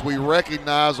defense. We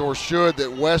recognize, or should,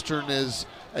 that Western is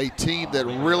a team that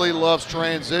really loves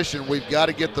transition. We've got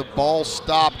to get the ball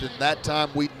stopped, and that time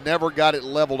we never got it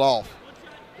leveled off.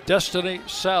 Destiny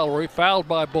Salary, fouled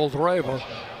by Boldreva,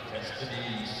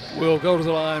 will go to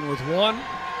the line with one.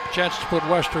 Chance to put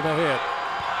Western ahead.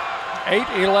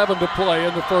 8:11 to play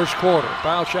in the first quarter.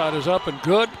 Foul shot is up and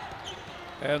good,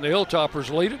 and the Hilltoppers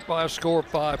lead it by a score of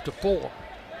 5-4.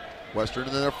 Western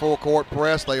in their full court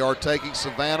press. They are taking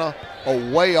Savannah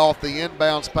away off the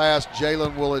inbounds pass.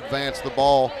 Jalen will advance the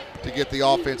ball to get the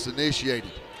offense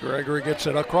initiated. Gregory gets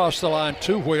it across the line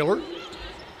to Wheeler.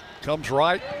 Comes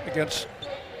right against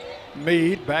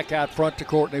Meade, back out front to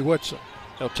Courtney Whitson.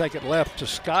 They'll take it left to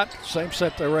Scott. Same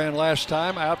set they ran last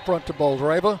time, out front to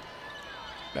Boldreva.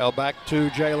 Now back to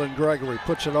Jalen Gregory.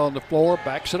 Puts it on the floor,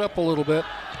 backs it up a little bit.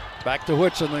 Back to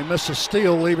Whitson. They miss a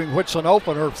steal, leaving Whitson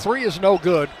open. Her three is no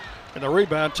good. And the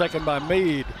rebound taken by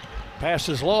Meade. Pass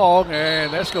is long,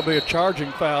 and that's going to be a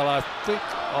charging foul, I think,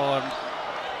 on.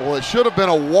 Well, it should have been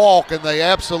a walk, and they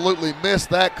absolutely missed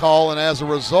that call. And as a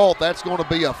result, that's going to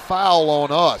be a foul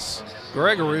on us.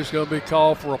 Gregory's going to be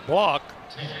called for a block.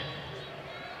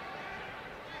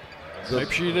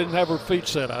 Maybe she didn't have her feet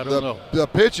set. I don't know. The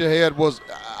pitch ahead was,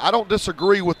 I don't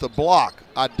disagree with the block.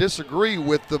 I disagree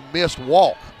with the missed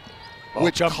walk,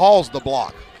 which caused the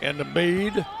block. And to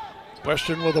Meade,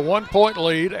 Western with a 1-point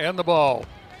lead and the ball.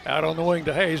 Out on the wing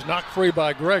to Hayes, knocked free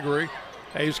by Gregory.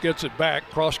 Hayes gets it back,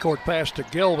 cross-court pass to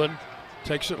Gilvin.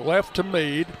 Takes it left to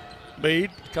Meade.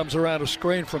 Meade comes around a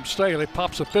screen from Staley,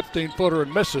 pops a 15-footer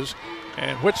and misses,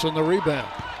 and Whitson the rebound.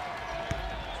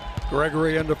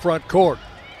 Gregory into front court.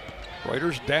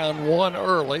 Raiders down one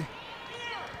early.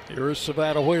 Here is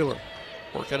Savannah Wheeler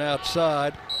working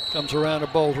outside. Comes around a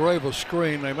Boldreva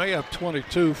screen. They may have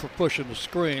 22 for pushing the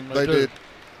screen. They did.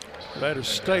 That is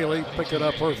Staley picking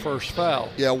up her first foul.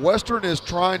 Yeah, Western is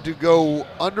trying to go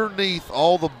underneath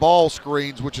all the ball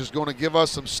screens, which is going to give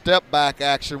us some step-back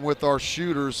action with our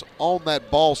shooters on that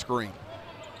ball screen.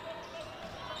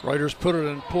 Raiders put it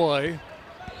in play.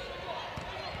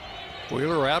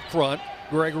 Wheeler out front.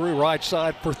 Gregory right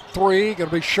side for three. Going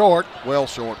to be short. Well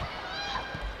short.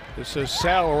 This is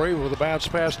Salary with a bounce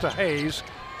pass to Hayes.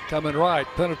 Coming right.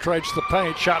 Penetrates the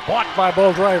paint. Shot blocked by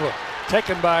Boldreva.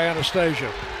 Taken by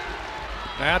Anastasia.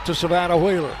 Now to Savannah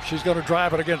Wheeler. She's going to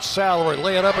drive it against Salary.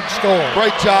 Lay it up and score.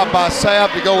 Great job by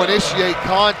Sav to go initiate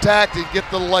contact and get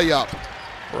the layup.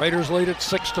 Raiders lead it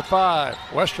 6-5.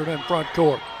 Western in front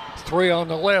court. Three on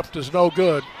the left is no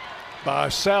good by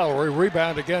Salary.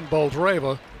 Rebound again,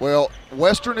 Boldreva. Well,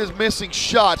 Western is missing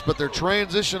shots, but their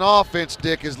transition offense,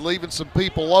 Dick, is leaving some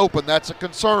people open. That's a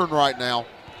concern right now.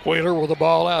 Wheeler with the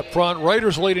ball out front.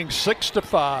 Raiders leading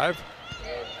 6-5.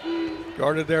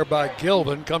 Guarded there by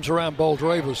Gilvin. Comes around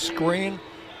Boldreva's screen.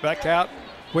 Back out.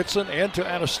 Whitson into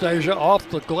Anastasia off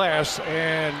the glass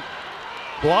and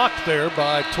blocked there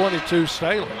by 22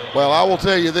 Staley. Well, I will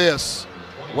tell you this.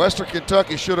 Western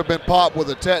Kentucky should have been popped with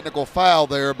a technical foul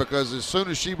there, because as soon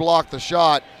as she blocked the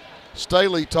shot,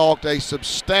 Staley talked a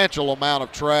substantial amount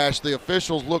of trash. The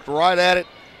officials looked right at it,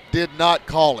 did not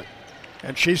call it.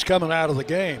 And she's coming out of the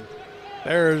game.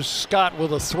 There's Scott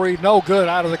with a three, no good,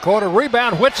 out of the corner.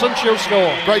 Rebound, Whitson, she'll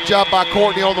score. Great job by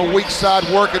Courtney on the weak side,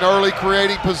 working early,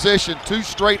 creating position. 2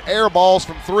 straight air balls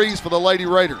from threes for the Lady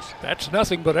Raiders. That's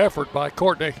nothing but effort by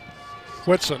Courtney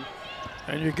Whitson.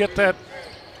 And you get that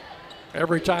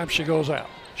every time she goes out.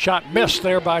 Shot missed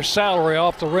there by Salary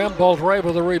off the rim.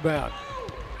 Boldreva the rebound.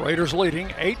 Raiders leading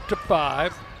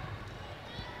 8-5.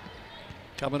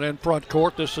 Coming in front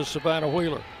court, this is Savannah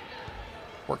Wheeler.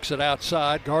 Works it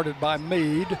outside, guarded by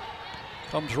Meade.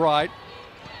 Comes right.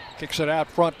 Kicks it out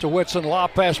front to Whitson.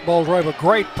 Lob pass Boldreva.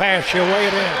 Great pass. She'll lay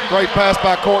it in. Great pass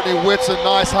by Courtney Whitson.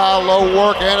 Nice high-low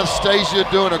work. Anastasia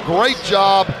doing a great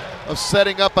job of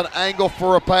setting up an angle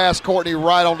for a pass. Courtney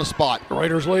right on the spot.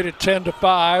 Raiders lead at 10-5.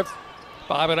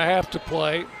 5.5 to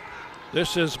play.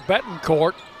 This is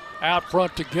Betancourt out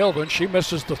front to Gilvin. She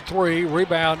misses the three.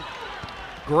 Rebound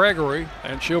Gregory,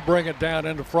 and she'll bring it down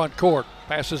into front court.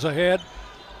 Passes ahead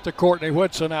to Courtney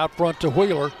Whitson, out front to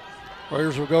Wheeler.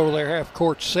 Raiders will go to their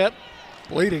half-court set,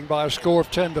 leading by a score of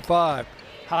 10-5.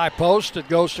 High post, it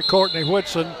goes to Courtney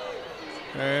Whitson,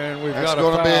 and we've got a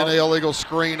foul. That's going to be an illegal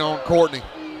screen on Courtney.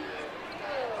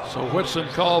 So Whitson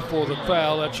called for the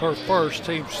foul. That's her first,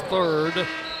 team's third.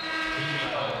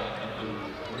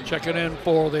 Checking in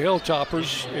for the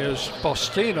Hilltoppers is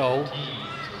Faustino.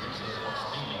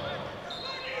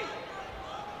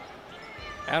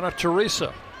 Anna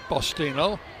Teresa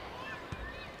Faustino.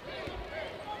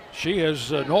 She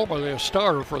is normally a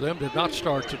starter for them, did not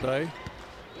start today.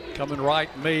 Coming right,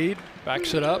 Meade,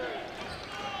 backs it up.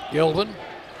 Gilvin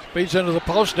speeds into the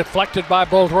post, deflected by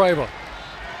Boldreva.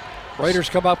 Raiders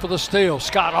come up with a steal.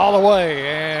 Scott all the way,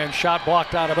 and shot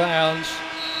blocked out of bounds.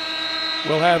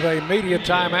 We'll have a media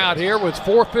timeout here with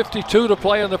 4:52 to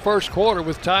play in the first quarter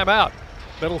with timeout.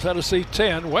 Middle Tennessee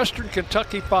 10, Western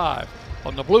Kentucky 5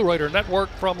 on the Blue Raider Network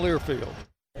from Learfield.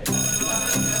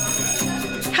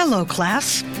 Hello,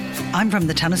 class. I'm from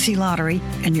the Tennessee Lottery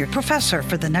and your professor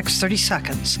for the next 30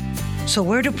 seconds. So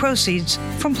where do proceeds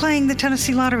from playing the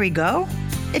Tennessee Lottery go?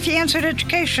 If you answered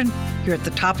education, you're at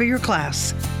the top of your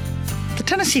class. The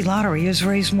Tennessee Lottery has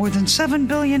raised more than $7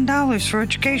 billion for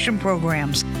education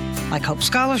programs like Hope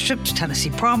Scholarships,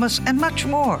 Tennessee Promise, and much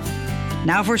more.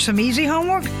 Now for some easy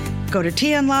homework, go to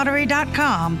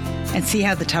tnlottery.com and see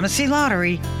how the Tennessee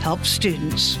Lottery helps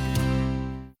students.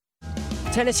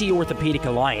 Tennessee Orthopedic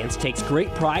Alliance takes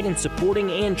great pride in supporting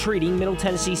and treating Middle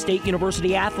Tennessee State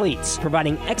University athletes,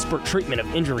 providing expert treatment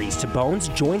of injuries to bones,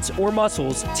 joints, or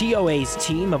muscles. TOA's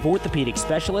team of orthopedic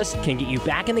specialists can get you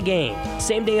back in the game.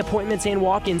 Same-day appointments and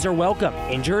walk-ins are welcome.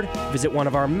 Injured? Visit one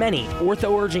of our many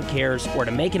ortho urgent cares, or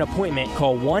to make an appointment,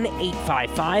 call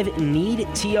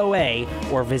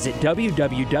 1-855-NEED-TOA or visit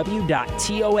www.toa.com.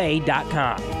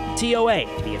 TOA,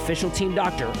 the official team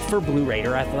doctor for Blue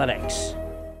Raider Athletics.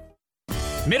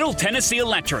 Middle Tennessee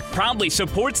Electric proudly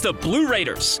supports the Blue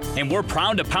Raiders, and we're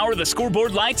proud to power the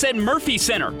scoreboard lights at Murphy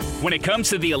Center. When it comes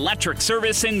to the electric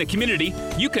service in the community,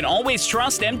 you can always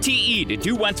trust MTE to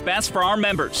do what's best for our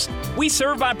members. We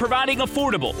serve by providing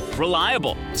affordable,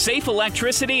 reliable, safe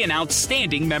electricity and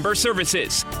outstanding member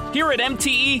services. Here at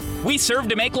MTE, we serve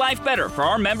to make life better for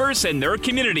our members and their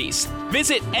communities.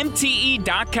 Visit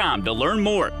MTE.com to learn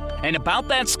more. And about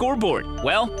that scoreboard,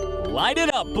 well, light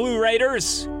it up, Blue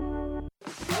Raiders.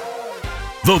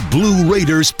 The Blue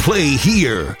Raiders play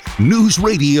here. News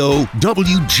Radio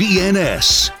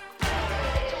WGNS.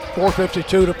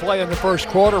 4:52 to play in the first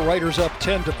quarter. Raiders up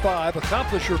 10-5.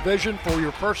 Accomplish your vision for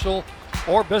your personal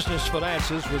or business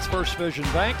finances with First Vision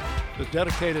Bank, with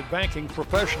dedicated banking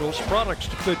professionals, products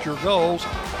to fit your goals,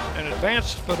 and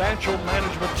advanced financial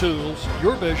management tools.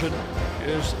 Your vision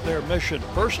is their mission.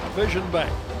 First Vision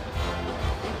Bank.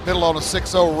 Middle on a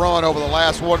 6-0 run over the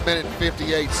last 1 minute and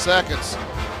 58 seconds.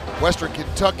 Western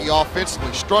Kentucky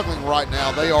offensively struggling right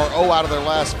now. They are 0 out of their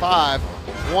last 5,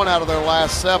 1 out of their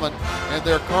last 7, and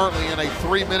they're currently in a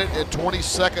 3-minute and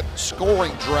 20-second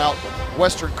scoring drought.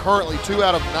 Western currently 2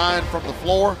 out of 9 from the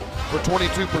floor for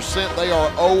 22%. They are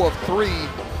 0 of 3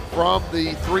 from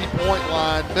the three-point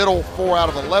line. Middle 4 out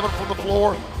of 11 from the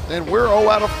floor, and we're 0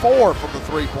 out of 4 from the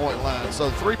three-point line. So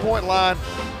the three-point line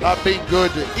not being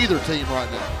good to either team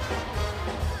right now.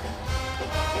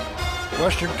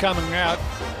 Western coming out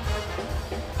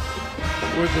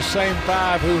with the same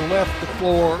 5 who left the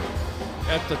floor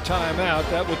at the timeout.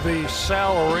 That would be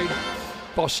Salary,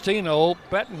 Faustino,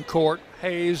 Betancourt,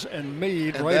 Hayes, and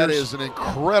Meade. And Raiders, that is an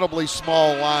incredibly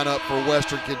small lineup for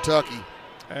Western Kentucky.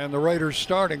 And the Raiders'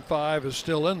 starting 5 is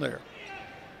still in there,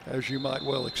 as you might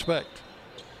well expect.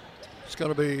 It's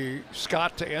going to be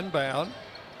Scott to inbound.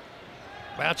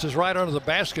 Bounces right under the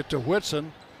basket to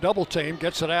Whitson. Double team,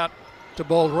 gets it out to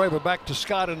Boldreva, back to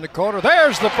Scott in the corner.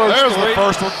 There's the first There's three. The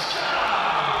first one.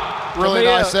 Really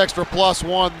nice extra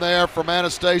 +1 there from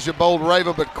Anastasia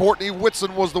Boldreva, but Courtney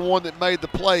Whitson was the one that made the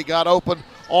play, got open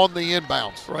on the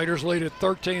inbounds. Raiders lead at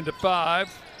 13-5.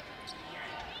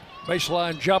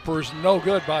 Baseline jumper is no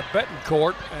good by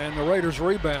Betancourt, and the Raiders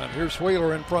rebound. Here's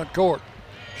Wheeler in front court.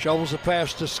 Shovels a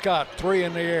pass to Scott. 3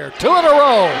 in the air. 2 in a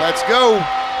row. Let's go.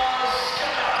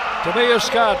 Tamia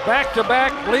Scott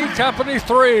back-to-back lead company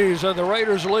threes, and the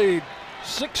Raiders lead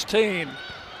 16-5.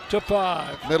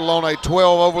 Middle on a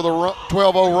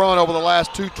 12-0 run over the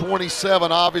last 2:27.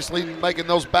 Obviously, making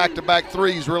those back-to-back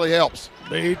threes really helps.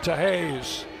 Lead to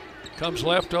Hayes. Comes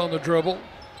left on the dribble.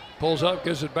 Pulls up,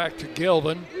 gives it back to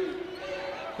Gilvin.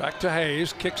 Back to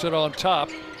Hayes. Kicks it on top.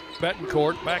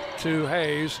 Betancourt back to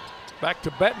Hayes. Back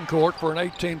to Betancourt for an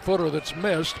 18-footer that's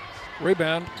missed.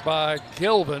 Rebound by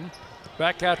Gilvin.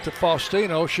 Back out to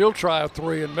Faustino. She'll try a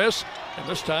three and miss. And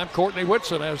this time Courtney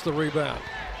Whitson has the rebound.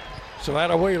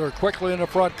 Savannah Wheeler quickly in the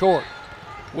front court.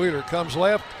 Wheeler comes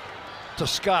left to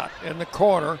Scott in the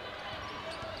corner.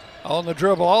 On the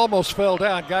dribble, almost fell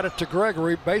down, got it to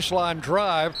Gregory. Baseline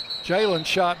drive. Jalen's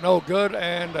shot no good,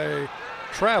 and a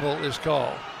travel is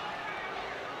called.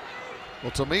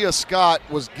 Well, Tamia Scott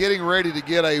was getting ready to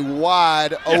get a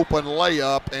wide open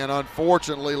layup and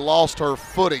unfortunately lost her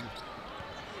footing.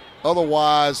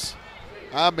 Otherwise,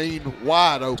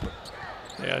 wide open.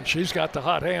 Yeah, and she's got the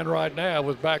hot hand right now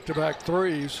with back-to-back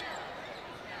threes.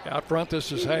 Out front,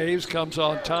 this is Hayes. Comes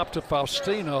on top to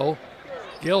Faustino.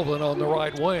 Gilvin on the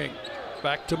right wing.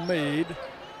 Back to Meade.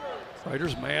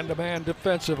 Raiders man-to-man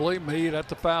defensively. Meade at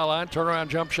the foul line. Turnaround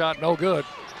jump shot, no good.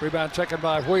 Rebound taken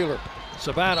by Wheeler.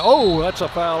 Savannah, that's a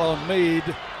foul on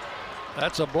Meade.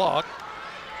 That's a block.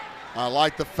 I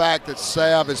like the fact that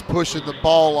Sav is pushing the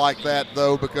ball like that,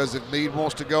 though, because if Meade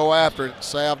wants to go after it,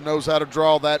 Sav knows how to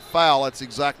draw that foul. That's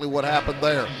exactly what happened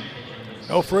there.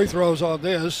 No free throws on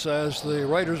this, as the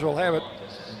Raiders will have it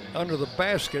under the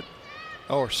basket,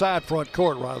 or side front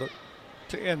court, rather,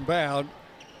 to inbound.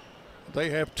 They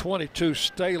have 22.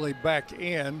 Staley back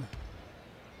in,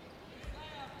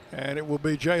 and it will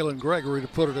be Jalen Gregory to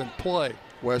put it in play.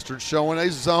 Western showing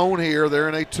a zone here. They're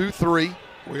in a 2-3.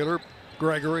 Wheeler,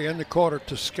 Gregory in the corner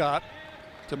to Scott.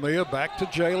 Tamia back to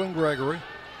Jalen Gregory.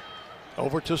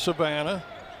 Over to Savannah.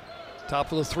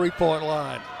 Top of the three-point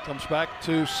line. Comes back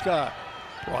to Scott.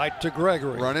 Right to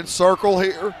Gregory. Running circle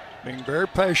here. Being very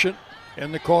patient.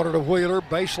 In the corner to Wheeler.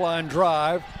 Baseline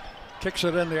drive. Kicks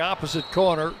it in the opposite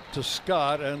corner to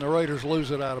Scott, and the Raiders lose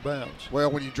it out of bounds.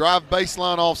 Well, when you drive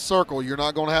baseline off circle, you're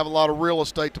not going to have a lot of real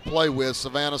estate to play with.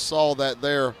 Savannah saw that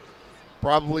there.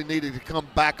 Probably needed to come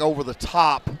back over the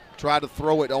top, try to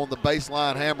throw it on the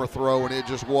baseline hammer throw, and it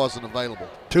just wasn't available.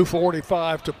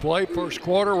 2:45 to play, first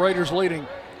quarter. Raiders leading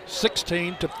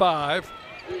 16-5.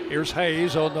 Here's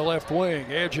Hayes on the left wing.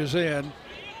 Edges in.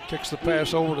 Kicks the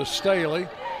pass over to Staley.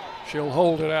 She'll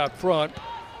hold it out front.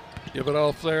 Give it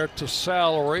off there to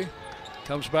Salary.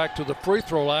 Comes back to the free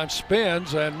throw line,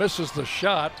 spins and misses the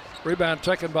shot. Rebound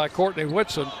taken by Courtney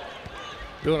Whitson.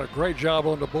 Doing a great job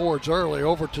on the boards early.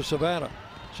 Over to Savannah.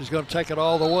 She's going to take it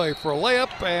all the way for a layup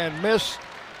and miss.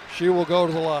 She will go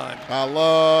to the line. I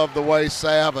love the way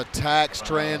Sav attacks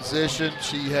transition.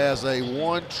 She has a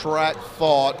one-track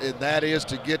thought, and that is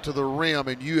to get to the rim,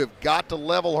 and you have got to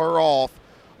level her off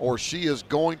or she is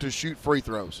going to shoot free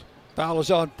throws. Foul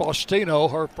is on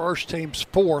Faustino, her first, team's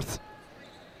fourth.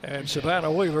 And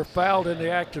Savannah Wheeler, fouled in the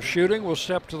act of shooting, will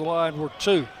step to the line for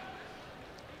two.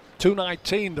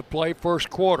 2:19 to play,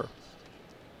 first quarter.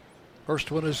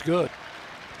 First one is good.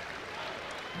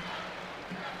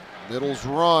 Middle's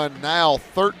run now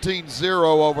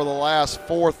 13-0 over the last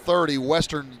 4:30.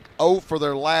 Western 0 for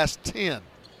their last 10.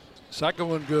 Second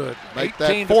one good. Make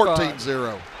that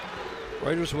 14-0.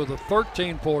 Raiders with a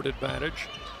 13-point advantage.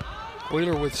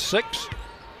 Wheeler with 6.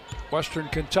 Western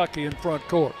Kentucky in front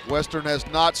court. Western has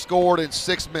not scored in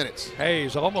 6 minutes.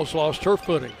 Hayes almost lost her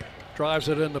footing. Drives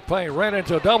it in the paint. Ran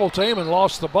into a double team and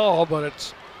lost the ball, but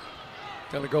it's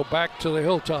going to go back to the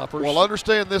Hilltoppers. Well,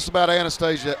 understand this about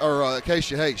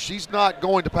Acacia Hayes. She's not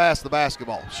going to pass the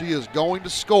basketball. She is going to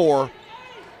score.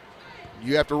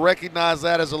 You have to recognize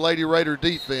that as a Lady Raider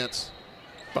defense.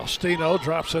 Faustino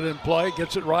drops it in play,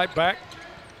 gets it right back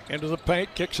into the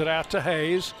paint, kicks it out to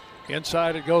Hayes.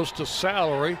 Inside it goes to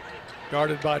Salary,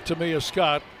 guarded by Tamia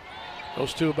Scott.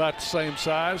 Those two about the same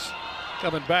size.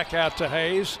 Coming back out to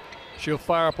Hayes. She'll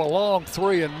fire up a long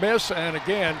three and miss, and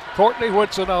again, Courtney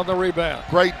Whitson on the rebound.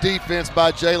 Great defense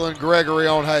by Jalen Gregory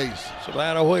on Hayes.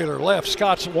 Savannah Wheeler left.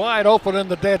 Scott's wide open in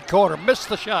the dead corner. Missed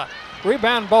the shot.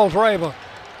 Rebound Boldreva.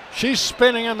 She's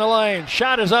spinning in the lane.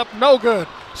 Shot is up, no good.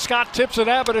 Scott tips it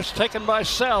out, but it's taken by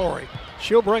Salary.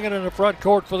 She'll bring it in the front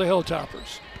court for the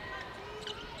Hilltoppers.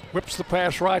 Whips the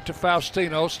pass right to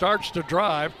Faustino. Starts to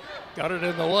drive. Got it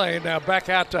in the lane. Now back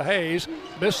out to Hayes.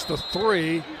 Missed the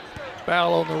three.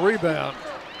 Foul on the rebound.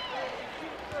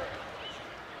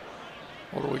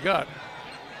 What do we got?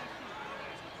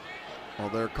 Well,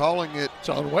 they're calling it. It's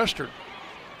on Western.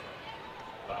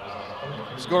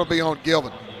 It's going to be on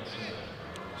Gilvin.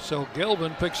 So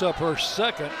Gilvin picks up her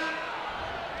second.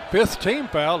 5th team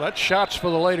foul. That's shots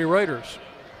for the Lady Raiders.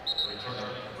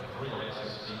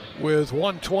 With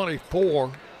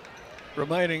 1:24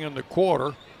 remaining in the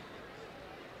quarter.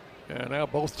 And now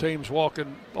both teams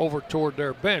walking over toward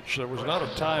their bench. There was not a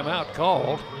timeout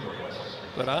called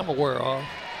that I'm aware of.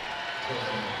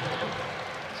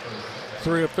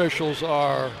 3 officials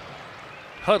are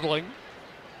huddling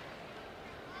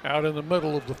out in the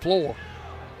middle of the floor.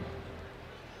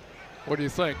 What do you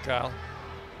think, Kyle?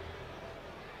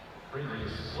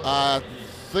 I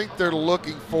think they're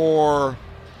looking for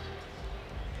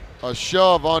a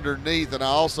shove underneath, and I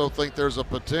also think there's a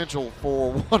potential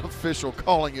for one official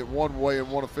calling it one way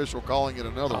and one official calling it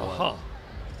another way.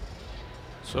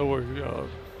 So we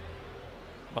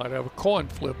might have a coin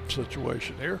flip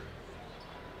situation here.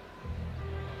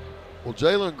 Well,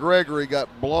 Jalen Gregory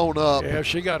got blown up. Yeah,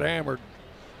 she got hammered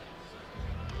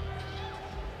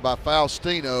by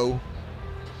Faustino.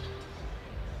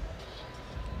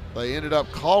 They ended up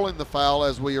calling the foul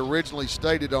as we originally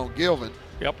stated on Gilvin.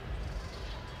 Yep.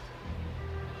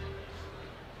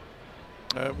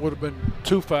 It would have been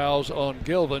 2 fouls on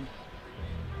Gilvin.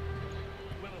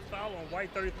 When a foul on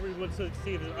white 33 would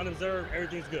succeed as unobserved,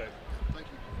 everything's good. Thank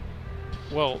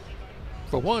you. Well,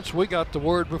 for once, we got the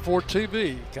word before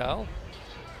TV, Kyle.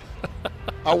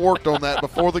 I worked on that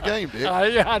before the game, Dick.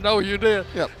 Yeah, I know you did.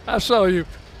 Yep. I saw you.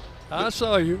 Did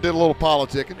a little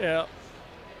politicking. Yeah.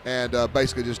 And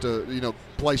basically just,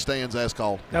 play stands as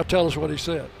called. Now tell us what he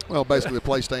said. Well, basically the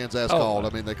play stands as called. I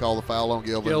mean, they call the foul on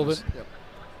Gilvin. Yep.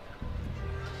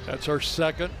 That's her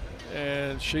second,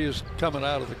 and she is coming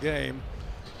out of the game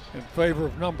in favor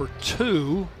of number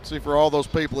 2. See, for all those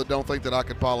people that don't think that I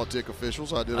could politic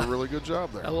officials, I did a really good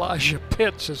job there. Elijah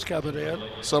Pitts is coming in.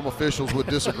 Some officials would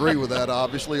disagree with that,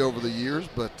 obviously, over the years,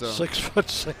 but 6-foot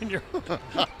senior.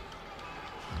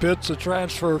 Pitts, a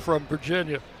transfer from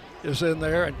Virginia, is in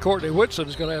there, and Courtney Whitson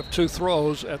is going to have 2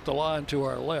 throws at the line to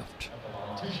our left.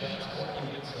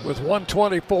 With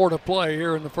 1:24 to play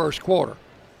here in the first quarter.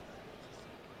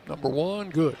 Number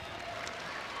 1, good.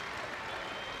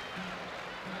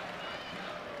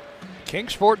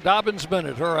 Kingsport Dobbins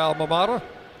Bennett, her alma mater.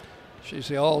 She's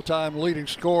the all-time leading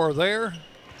scorer there.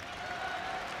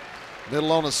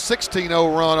 Middle on a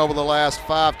 16-0 run over the last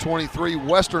 5:23.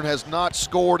 Western has not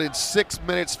scored in 6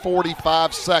 minutes,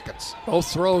 45 seconds.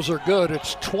 Both throws are good.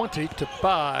 It's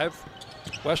 20-5.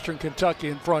 Western Kentucky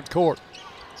in front court.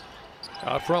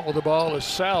 Out front with the ball is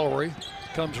Salary.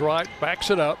 Comes right, backs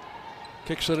it up,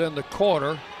 kicks it in the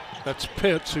corner. That's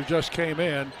Pitts, who just came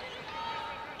in.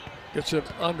 Gets it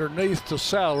underneath to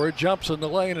Salary, jumps in the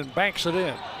lane and banks it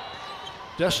in.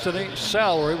 Destiny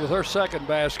Salary with her second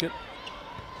basket.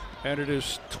 And it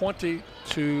is 20-7.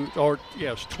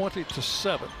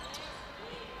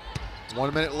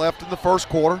 1 minute left in the first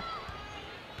quarter.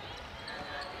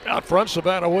 Out front,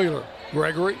 Savannah Wheeler.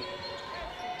 Gregory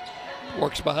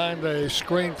works behind a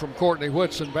screen from Courtney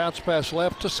Whitson. Bounce pass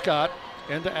left to Scott.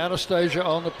 Into Anastasia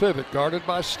on the pivot, guarded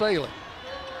by Staley.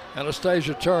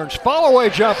 Anastasia turns.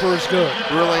 Fall-away jumper is good.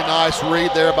 Really nice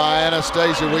read there by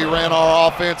Anastasia. We ran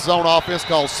our zone offense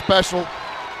called special,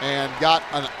 and got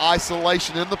an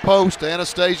isolation in the post.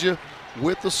 Anastasia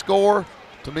with the score.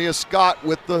 Tamia Scott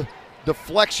with the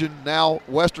deflection. Now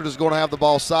Western is going to have the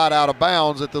ball side out of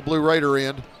bounds at the Blue Raider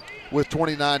end with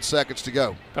 29 seconds to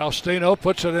go. Faustino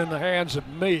puts it in the hands of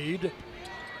Meade.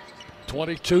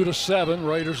 22-7,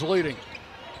 Raiders leading.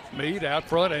 Meade out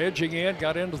front, edging in,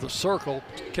 got into the circle,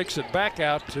 kicks it back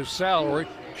out to Salary.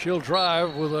 She'll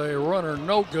drive with a runner,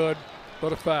 no good,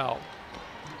 but a foul.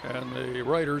 And the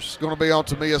Raiders. Going to be on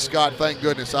Tamia Scott, thank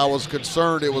goodness. I was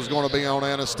concerned it was going to be on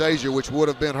Anastasia, which would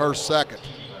have been her second.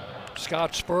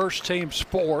 Scott's first, team's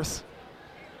fourth.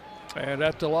 And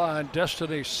at the line,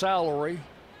 Destiny Salary.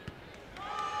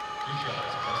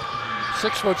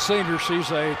 6-foot senior,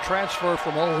 she's a transfer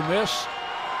from Ole Miss.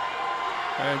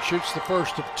 And shoots the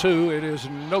first of 2. It is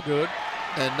no good.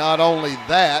 And not only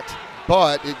that,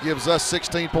 but it gives us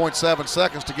 16.7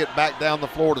 seconds to get back down the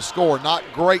floor to score. Not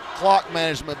great clock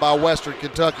management by Western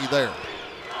Kentucky there.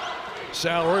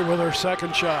 Salary with her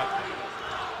second shot.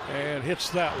 And hits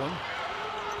that one.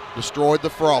 Destroyed the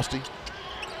Frosty.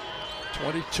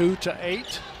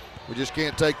 22-8. We just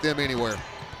can't take them anywhere.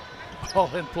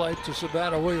 Ball in play to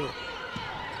Savannah Wheeler.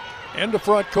 Into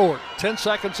front court. 10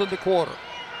 seconds in the quarter.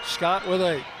 Scott with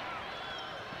 8.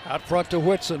 Out front to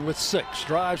Whitson with 6.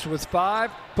 Drives with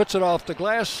 5. Puts it off the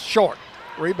glass. Short.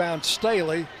 Rebound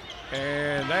Staley.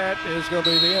 And that is going to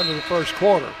be the end of the first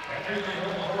quarter.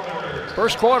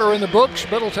 First quarter in the books.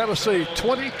 Middle Tennessee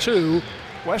 22.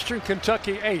 Western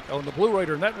Kentucky 8 on the Blue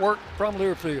Raider Network from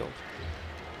Learfield.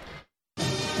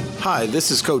 Hi, this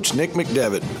is Coach Nick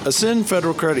McDevitt. Ascend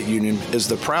Federal Credit Union is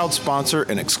the proud sponsor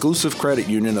and exclusive credit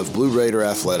union of Blue Raider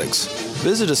Athletics.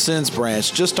 Visit Ascend's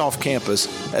branch just off campus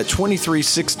at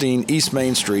 2316 East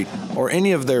Main Street or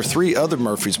any of their 3 other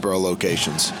Murfreesboro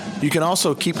locations. You can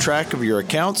also keep track of your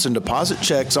accounts and deposit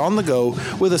checks on the go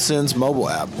with Ascend's mobile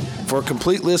app. For a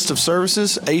complete list of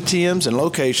services, ATMs, and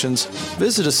locations,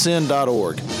 visit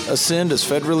ascend.org. Ascend is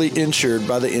federally insured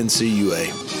by the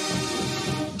NCUA.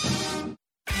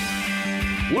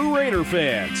 Blue Raider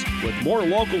fans. With more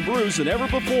local brews than ever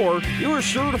before, you are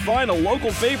sure to find a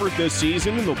local favorite this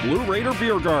season in the Blue Raider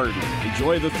Beer Garden.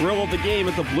 Enjoy the thrill of the game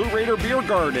at the Blue Raider Beer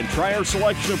Garden and try our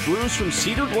selection of brews from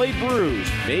Cedar Glade Brews,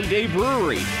 Mayday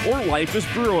Brewery, or Life is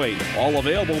Brewing. All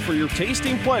available for your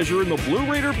tasting pleasure in the Blue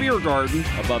Raider Beer Garden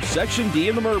above Section D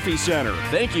in the Murphy Center.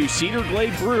 Thank you, Cedar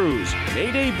Glade Brews,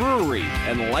 Mayday Brewery,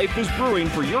 and Life is Brewing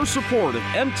for your support of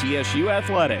MTSU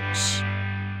Athletics.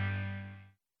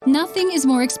 Nothing is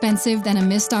more expensive than a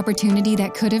missed opportunity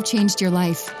that could have changed your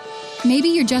life. Maybe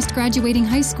you're just graduating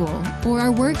high school, or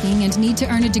are working and need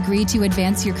to earn a degree to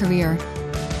advance your career.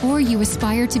 Or you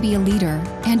aspire to be a leader,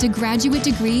 and a graduate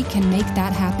degree can make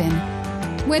that happen.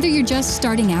 Whether you're just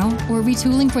starting out or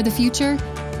retooling for the future,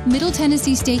 Middle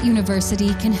Tennessee State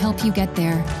University can help you get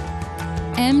there.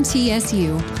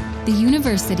 MTSU, the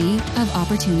University of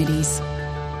Opportunities.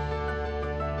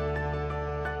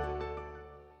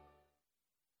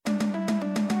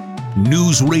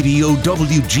 News Radio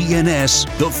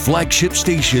WGNS, the flagship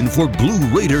station for Blue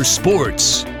Raider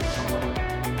sports.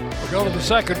 We go to the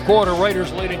second quarter,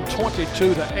 Raiders leading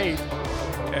 22-8.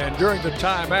 And during the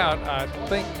timeout, I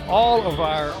think all of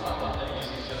our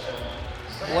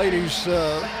ladies'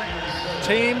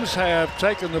 teams have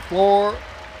taken the floor.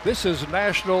 This is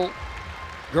National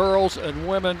Girls and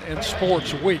Women in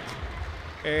Sports Week.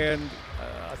 And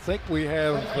I think we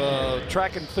have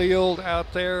track and field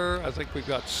out there. I think we've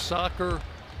got soccer,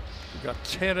 we've got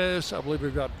tennis, I believe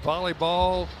we've got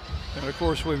volleyball, and of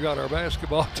course we've got our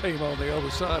basketball team on the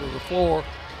other side of the floor.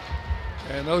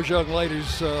 And those young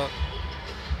ladies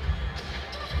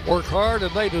work hard,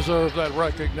 and they deserve that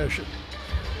recognition.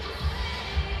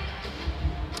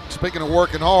 Speaking of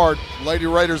working hard, Lady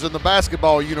Raiders in the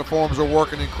basketball uniforms are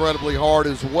working incredibly hard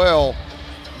as well.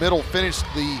 Middle finished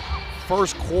the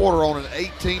first quarter on an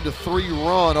 18-3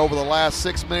 run over the last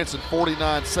 6 minutes and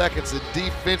 49 seconds, and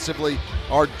defensively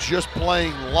are just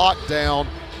playing lockdown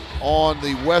on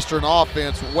the Western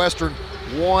offense. Western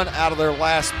 1 out of their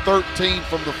last 13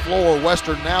 from the floor.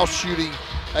 Western now shooting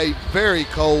a very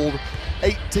cold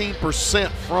 18%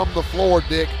 from the floor,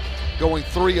 Dick, going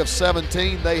 3 of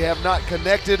 17. They have not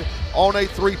connected on a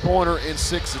three-pointer in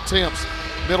 6 attempts.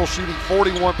 Middle shooting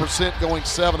 41%, going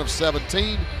 7 of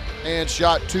 17. And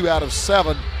shot 2 out of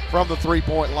 7 from the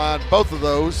three-point line. Both of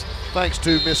those thanks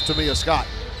to Miss Tamia Scott.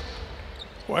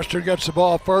 Western gets the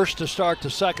ball first to start the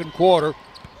second quarter.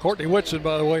 Courtney Whitson,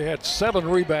 by the way, had 7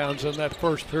 rebounds in that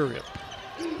first period.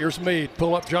 Here's Meade,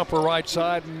 pull-up jumper right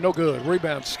side, no good.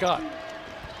 Rebound Scott.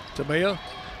 Tamia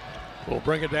will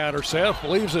bring it down herself,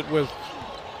 leaves it with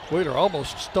Wheeler,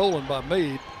 almost stolen by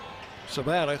Meade.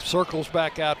 Savannah circles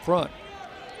back out front.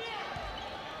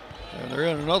 And they're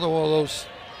in another one of those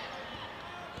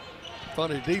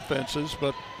funny defenses,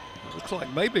 but it looks like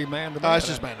maybe man-to-man. It's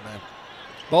just man-to-man.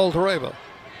 Boldreva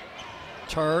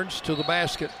turns to the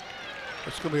basket.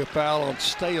 It's going to be a foul on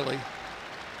Staley.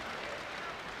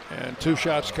 And 2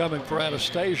 shots coming for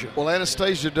Anastasia. Well,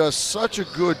 Anastasia does such a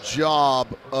good job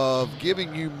of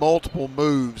giving you multiple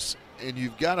moves, and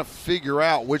you've got to figure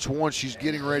out which one she's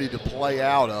getting ready to play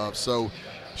out of. So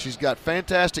she's got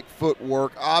fantastic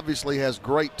footwork, obviously has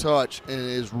great touch, and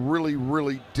is really,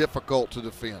 really difficult to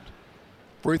defend.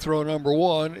 Free throw number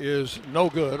 1 is no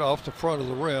good, off the front of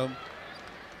the rim.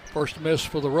 First miss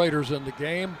for the Raiders in the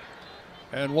game.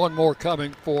 And 1 more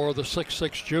coming for the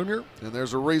 6'6 junior. And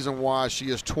there's a reason why she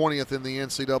is 20th in the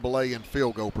NCAA in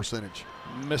field goal percentage.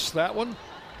 Missed that one.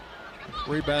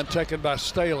 Rebound taken by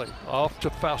Staley. Off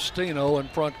to Faustino in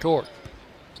front court.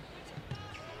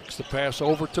 It's the pass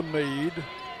over to Meade.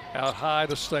 Out high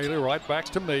to Staley, right back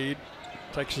to Meade.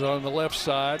 Takes it on the left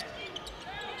side.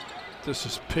 This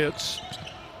is Pitts.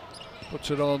 Puts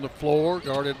it on the floor,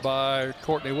 guarded by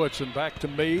Courtney Woodson. Back to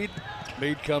Meade.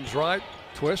 Meade comes right,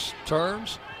 twists,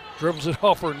 turns, dribbles it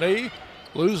off her knee,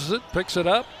 loses it, picks it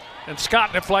up, and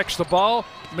Scott deflects the ball.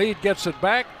 Meade gets it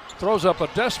back, throws up a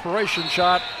desperation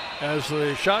shot as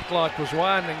the shot clock was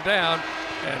winding down,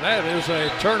 and that is a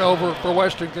turnover for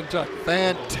Western Kentucky.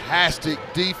 Fantastic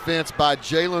defense by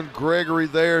Jalen Gregory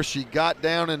there. She got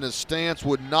down in the stance,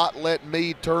 would not let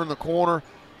Meade turn the corner.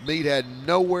 Meade had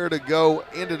nowhere to go,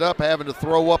 ended up having to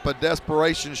throw up a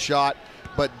desperation shot,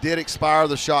 but did expire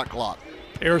the shot clock.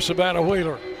 Here's Savannah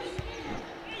Wheeler,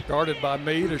 guarded by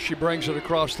Meade as she brings it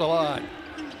across the line.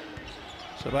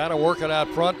 Savannah working out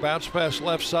front, bounce pass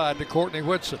left side to Courtney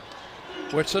Whitson.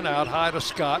 Whitson out high to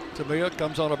Scott. Tamia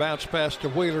comes on a bounce pass to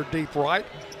Wheeler deep right.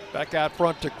 Back out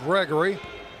front to Gregory.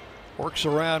 Works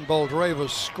around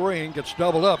Boldreva's screen, gets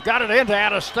doubled up. Got it into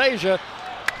Anastasia.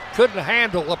 Couldn't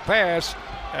handle the pass,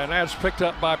 and that's picked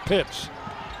up by Pitts.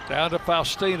 Down to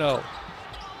Faustino.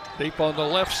 Deep on the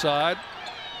left side.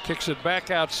 Kicks it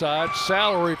back outside.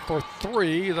 Salary for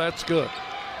 3. That's good.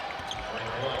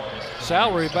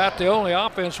 Salary about the only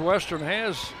offense Western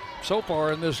has so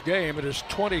far in this game. It is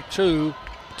 22-11.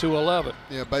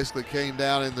 Yeah, basically came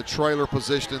down in the trailer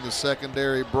position in the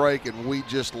secondary break, and we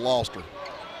just lost her.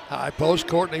 High post,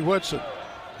 Courtney Whitson.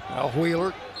 Now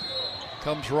Wheeler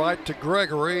comes right to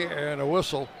Gregory, and a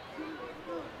whistle.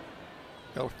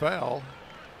 No foul.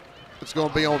 It's going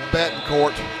to be on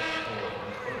Betancourt.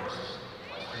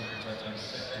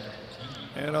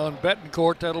 And on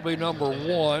Betancourt, that'll be number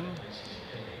 1.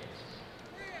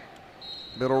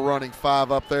 Middle running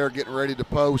 5 up there, getting ready to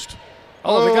post.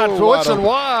 Oh, they got Whitson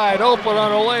wide open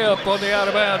on a layup on the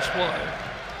out-of-bounds play.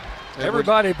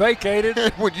 Everybody vacated.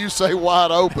 When you say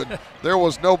wide open, there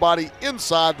was nobody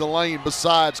inside the lane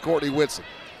besides Courtney Whitson.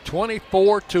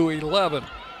 24-11.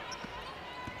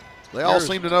 They all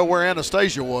seem to know where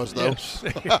Anastasia was, though. Yes.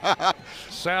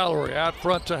 Salary out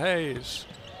front to Hayes.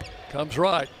 Comes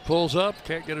right, pulls up,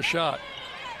 can't get a shot.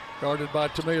 Guarded by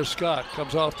Tamia Scott.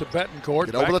 Comes off to Betancourt.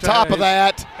 Get over the top Hayes, of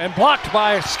that. And blocked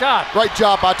by Scott. Great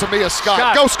job by Tamia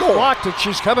Scott. Go score. Blocked it.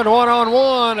 She's coming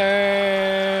one-on-one,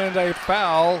 and a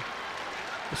foul.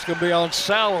 It's going to be on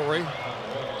Salary.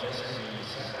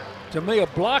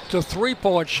 Tamia blocked a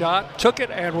three-point shot, took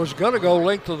it, and was going to go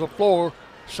length of the floor.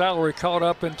 Salary caught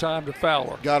up in time to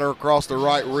foul her. Got her across the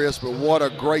right wrist, but what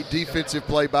a great defensive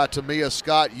play by Tamia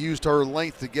Scott. Used her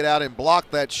length to get out and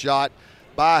block that shot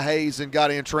by Hayes and got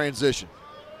in transition.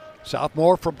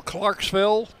 Sophomore from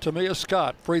Clarksville, Tamia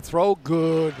Scott. Free throw,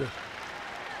 good.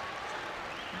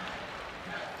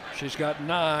 She's got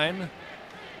 9,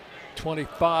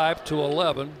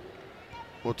 25-11.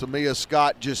 Well, Tamia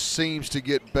Scott just seems to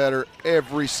get better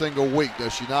every single week,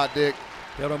 does she not, Dick?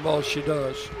 Get them both, she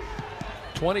does.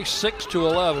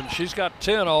 26-11. She's got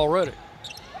 10 already.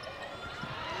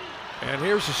 And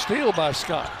here's a steal by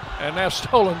Scott. And that's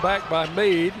stolen back by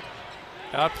Meade.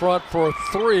 Out front for a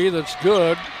 3 that's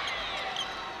good.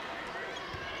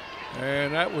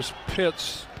 And that was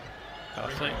Pitts, I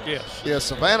think, yes. Yeah,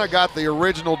 Savannah got the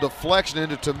original deflection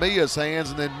into Tamia's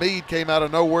hands, and then Meade came out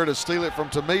of nowhere to steal it from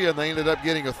Tamia, and they ended up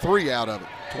getting a 3 out of it.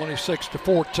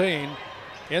 26-14.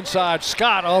 Inside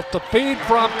Scott off the feed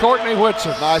from Courtney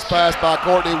Whitson. Nice pass by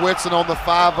Courtney Whitson on the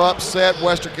 5-up set.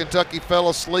 Western Kentucky fell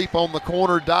asleep on the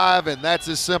corner dive, and that's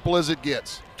as simple as it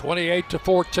gets.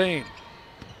 28-14.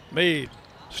 Meade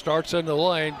starts in the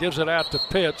lane, gives it out to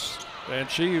Pitts, and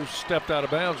she stepped out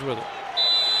of bounds with it.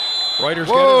 Raiders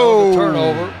get it on the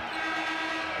turnover.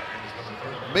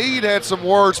 Meade had some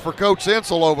words for Coach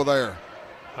Insel over there.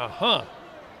 Uh-huh.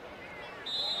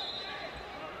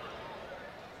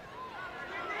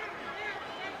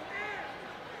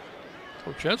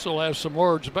 Coach Insel has some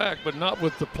words back, but not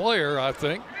with the player, I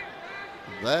think.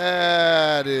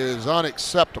 That is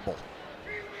unacceptable.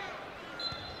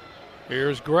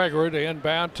 Here's Gregory to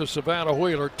inbound to Savannah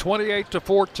Wheeler,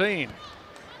 28-14.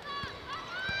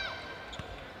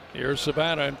 Here's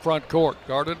Savannah in front court,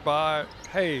 guarded by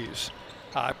Hayes.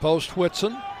 High post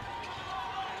Whitson.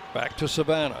 Back to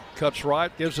Savannah. Cuts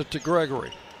right, gives it to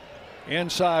Gregory.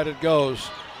 Inside it goes.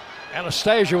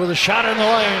 Anastasia with a shot in the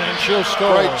lane, and she'll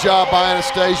score. Great job by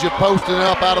Anastasia posting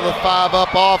up out of the 5-up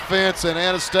offense, and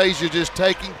Anastasia just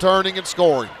taking, turning, and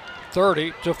scoring.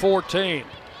 30-14.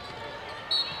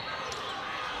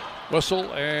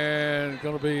 Whistle, and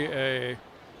going to be a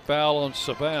foul on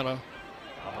Savannah.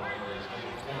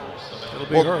 It'll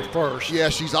be her first. Yeah,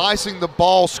 she's icing the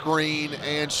ball screen,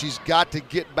 and she's got to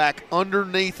get back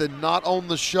underneath and not on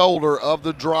the shoulder of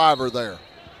the driver there.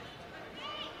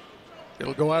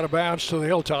 It'll go out of bounds to the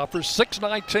Hilltoppers.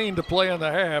 6:19 to play in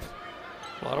the half.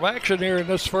 A lot of action here in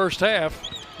this first half.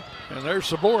 And there's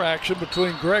some more action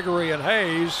between Gregory and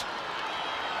Hayes.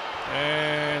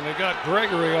 And they got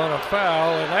Gregory on a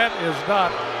foul, and that is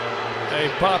not a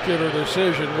popular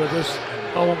decision with this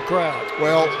home crowd.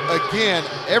 Well, again,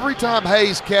 every time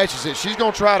Hayes catches it, she's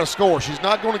going to try to score. She's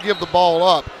not going to give the ball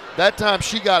up. That time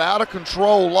she got out of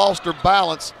control, lost her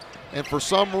balance, and for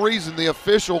some reason the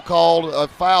official called a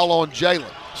foul on Jalen.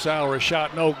 Salary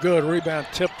shot no good. Rebound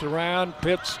tipped around.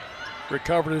 Pitts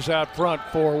recovered his out front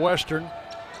for Western.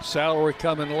 Salary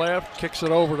coming left, kicks it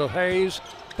over to Hayes,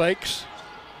 fakes,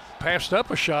 passed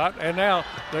up a shot, and now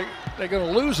they're going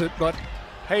to lose it, but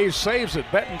Hayes saves it.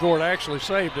 Betancourt actually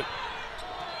saved it.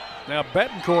 Now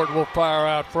Betancourt will fire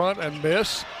out front and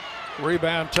miss.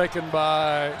 Rebound taken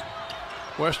by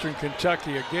Western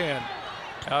Kentucky again.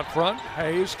 Out front,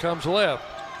 Hayes comes left.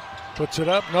 Puts it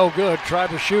up, no good.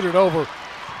 Tried to shoot it over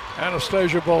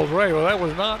Anastasia Boldre. Well, that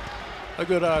was not a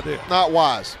good idea. Not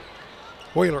wise.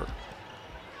 Wheeler.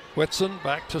 Whitson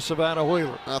back to Savannah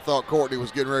Wheeler. I thought Courtney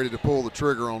was getting ready to pull the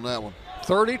trigger on that one.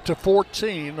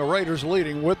 30-14, the Raiders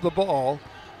leading with the ball.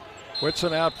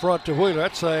 Whitson out front to Wheeler.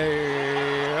 That's oh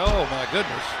my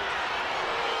goodness.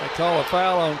 They call a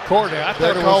foul on Courtney.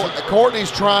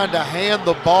 Courtney's trying to hand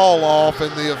the ball off,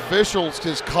 and the officials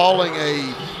is calling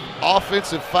a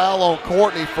offensive foul on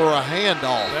Courtney for a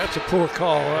handoff. That's a poor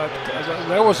call.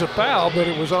 There was a foul, but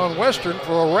it was on Western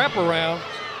for a wraparound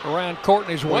around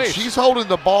Courtney's waist. When she's holding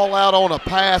the ball out on a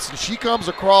pass and she comes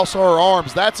across her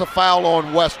arms, that's a foul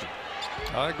on Western.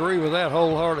 I agree with that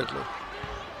wholeheartedly.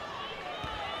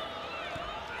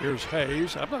 Here's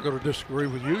Hayes. I'm not going to disagree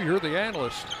with you. You're the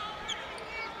analyst.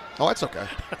 Oh, that's okay.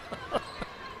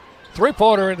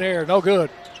 Three-pointer in there, no good.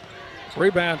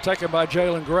 Rebound taken by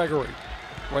Jalen Gregory.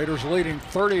 Raiders leading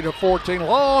 30-14.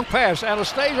 Long pass.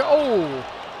 Anastasia,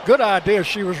 good idea.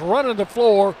 She was running the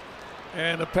floor,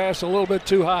 and the pass a little bit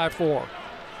too high for her.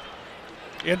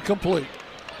 Incomplete.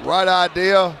 Right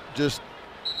idea, just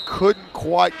couldn't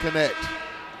quite connect.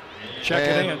 Check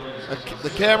it in. The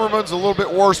cameraman's a little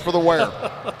bit worse for the wear.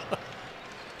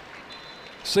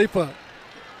 Sifa.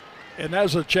 And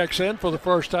Nezza checks in for the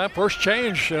first time. First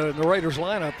change in the Raiders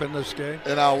lineup in this game.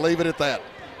 And I'll leave it at that.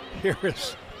 Here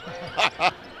is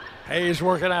Hayes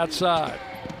working outside.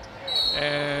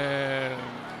 And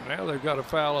now they've got a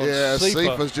foul on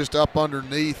Sifa's just up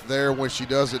underneath there when she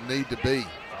doesn't need to be.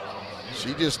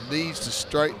 She just needs to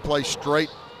play straight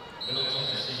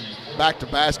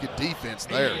back-to-basket defense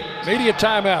there. Media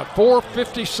timeout,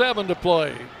 4:57 to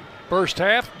play. First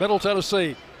half, Middle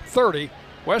Tennessee 30,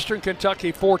 Western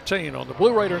Kentucky 14 on the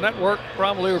Blue Raider Network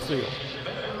from Learfield.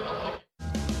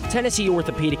 Tennessee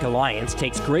Orthopedic Alliance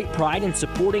takes great pride in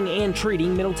supporting and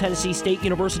treating Middle Tennessee State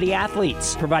University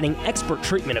athletes, providing expert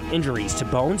treatment of injuries to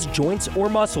bones, joints, or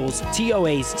muscles.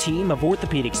 TOA's team of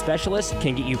orthopedic specialists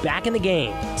can get you back in the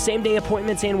game. Same-day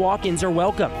appointments and walk-ins are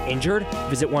welcome. Injured?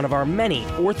 Visit one of our many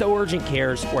ortho urgent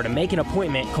cares, or to make an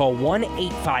appointment, call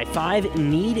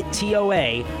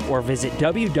 1-855-NEED-TOA or visit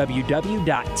www.toa.com.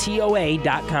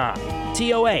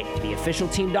 TOA, the official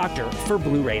team doctor for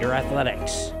Blue Raider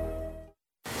Athletics.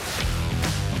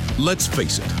 Let's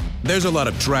face it, there's a lot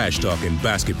of trash talk in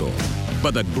basketball,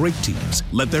 but the great teams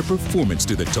let their performance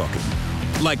do the talking.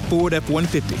 Like Ford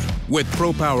F-150 with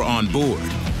Pro Power on board,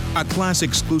 a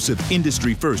class-exclusive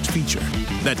industry-first feature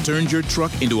that turns your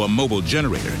truck into a mobile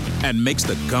generator and makes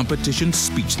the competition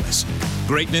speechless.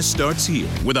 Greatness starts here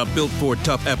with a built Ford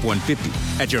Tough F-150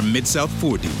 at your Mid-South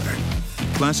Ford dealer.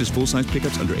 Class is full-size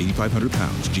pickups under 8,500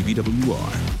 pounds,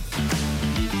 GVWR.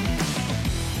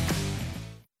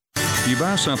 You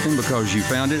buy something because you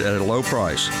found it at a low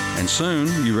price, and soon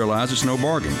you realize it's no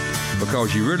bargain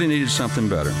because you really needed something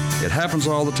better. It happens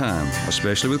all the time,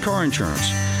 especially with car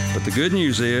insurance. But the good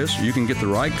news is you can get the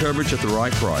right coverage at the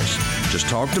right price. Just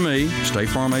talk to me, State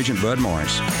Farm Agent Bud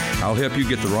Morris. I'll help you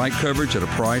get the right coverage at a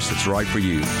price that's right for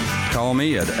you. Call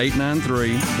me at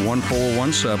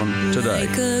 893-1417 today.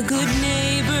 Like a good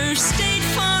neighbor, State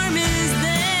Farm is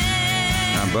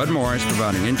there. I'm Bud Morris,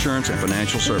 providing insurance and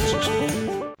financial services.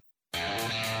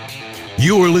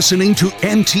 You're listening to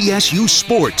MTSU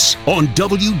Sports on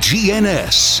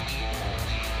WGNS.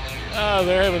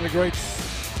 They're having a great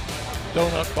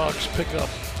donut box pickup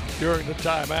during the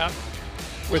timeout.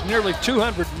 With nearly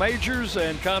 200 majors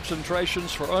and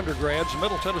concentrations for undergrads,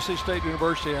 Middle Tennessee State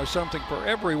University has something for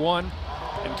everyone,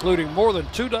 including more than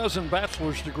 24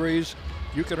 bachelor's degrees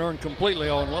you can earn completely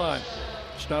online.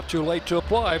 It's not too late to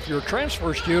apply. If you're a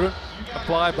transfer student,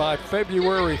 apply by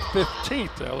February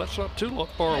 15th. Now, that's not too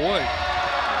far away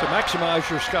to maximize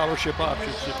your scholarship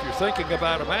options. If you're thinking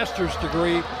about a master's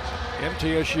degree,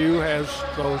 MTSU has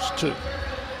those too.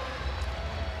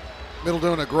 Middle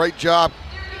doing a great job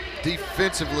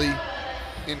defensively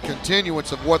in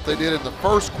continuance of what they did in the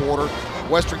first quarter.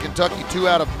 Western Kentucky 2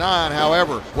 out of 9.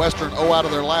 However, Western 0 out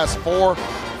of their last 4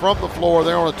 from the floor.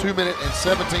 They're on a 2-minute and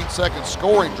 17-second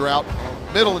scoring drought.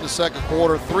 Middle in the second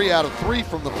quarter, 3 out of 3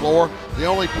 from the floor. The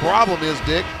only problem is,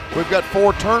 Dick, we've got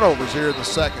 4 turnovers here in the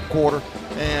second quarter.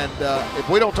 And if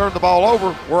we don't turn the ball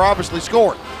over, we're obviously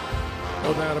scoring.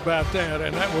 No doubt about that.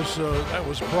 And that was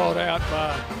brought out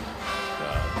by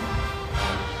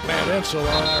Matt Ensel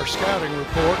on our scouting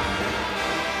report.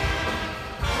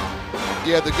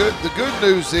 Yeah, the good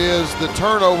news is the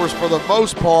turnovers for the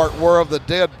most part were of the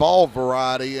dead ball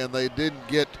variety, and they didn't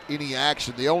get any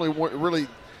action. The only one really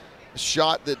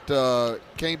shot that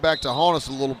came back to haunt us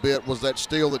a little bit was that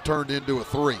steal that turned into a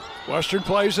 3. Western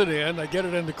plays it in. They get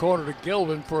it in the corner to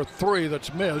Gilvin for a 3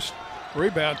 that's missed.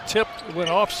 Rebound tipped, went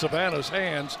off Savannah's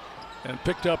hands and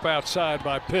picked up outside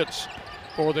by Pitts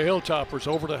for the Hilltoppers.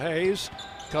 Over to Hayes.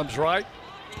 Comes right,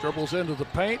 dribbles into the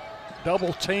paint,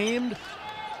 double teamed.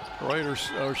 Raiders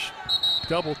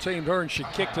double-teamed her, and she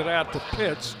kicked it out to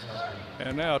Pitts.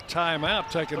 And now a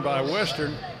timeout taken by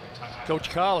Western. Coach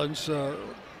Collins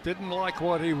didn't like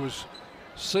what he was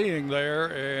seeing there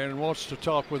and wants to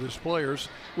talk with his players.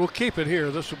 We'll keep it here.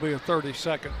 This will be a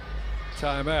 30-second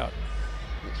timeout.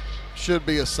 Should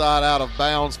be a side out of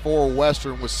bounds for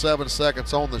Western with 7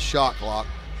 seconds on the shot clock.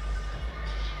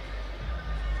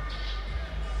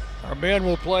 Our men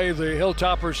will play the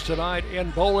Hilltoppers tonight in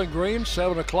Bowling Green,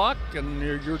 7 o'clock, and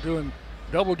you're doing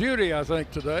double duty, I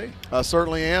think, today. I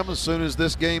certainly am. As soon as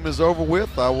this game is over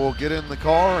with, I will get in the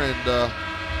car and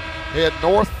head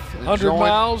north. 100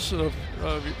 miles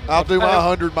I'll do my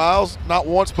 100 miles, not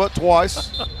once but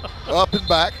twice, up and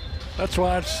back. That's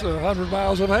why it's 100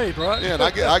 miles of hate, right? Yeah, and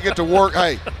I get to work.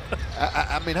 Hey,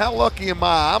 I mean, how lucky am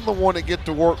I? I'm the one that get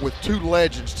to work with two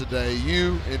legends today,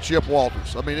 you and Chip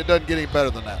Walters. I mean, it doesn't get any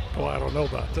better than that. Oh, I don't know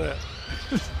about that.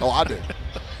 Oh, I do.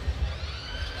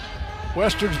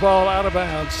 Western's ball out of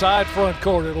bounds, side front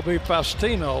court. It'll be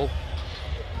Faustino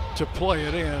to play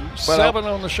it in. But 7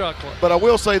 on the shot clock. But I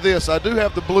will say this. I do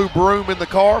have the blue broom in the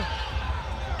car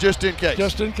just in case.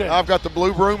 Just in case. I've got the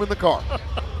blue broom in the car.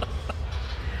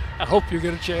 I hope you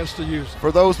get a chance to use it.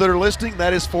 For those that are listening,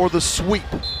 that is for the sweep.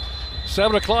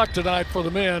 7 o'clock tonight for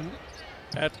the men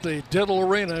at the Diddle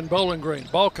Arena in Bowling Green.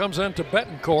 Ball comes into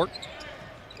Betancourt.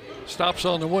 Stops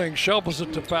on the wing, shovels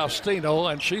it to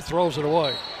Faustino, and she throws it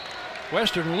away.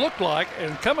 Western looked like,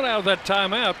 and coming out of that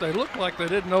timeout, they looked like they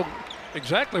didn't know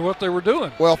exactly what they were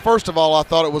doing. Well, first of all, I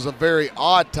thought it was a very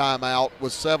odd timeout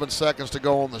with 7 seconds to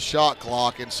go on the shot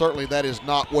clock, and certainly that is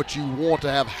not what you want to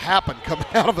have happen coming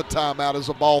out of a timeout as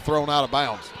a ball thrown out of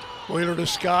bounds. Wheeler to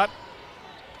Scott.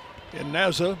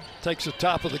 Ineza takes the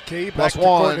top of the key. Plus back to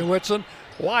one. Courtney Whitson.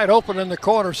 Wide open in the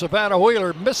corner. Savannah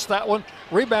Wheeler missed that one.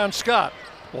 Rebound Scott.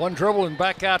 One dribble and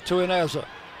back out to Ineza.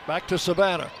 Back to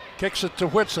Savannah. Kicks it to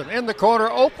Whitson. In the corner,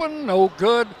 open, no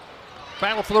good.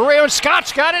 Battle for the rim.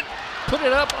 Scott's got it. Put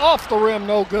it up off the rim,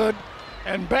 no good.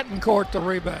 And Betancourt the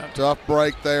rebound. Tough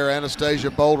break there. Anastasia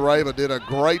Boldreva did a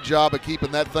great job of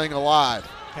keeping that thing alive.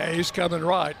 Hayes coming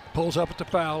right. Pulls up at the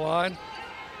foul line.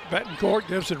 Betancourt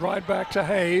gives it right back to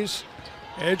Hayes.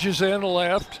 Edges in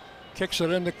left. Kicks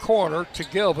it in the corner to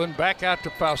Gilvin. Back out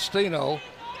to Faustino.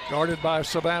 Guarded by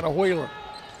Savannah Wheeler.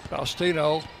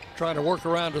 Faustino trying to work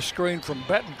around a screen from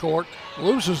Betancourt.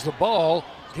 Loses the ball.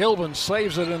 Gilvin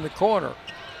saves it in the corner.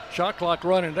 Shot clock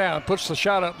running down. Puts the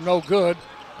shot up, no good.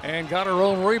 And got her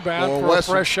own rebound for a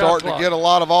fresh shot starting clock. to get a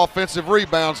lot of offensive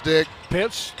rebounds, Dick.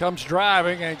 Pitts comes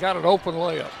driving and got an open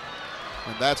layup.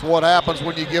 And that's what happens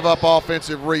when you give up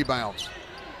offensive rebounds.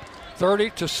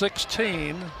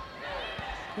 30-16.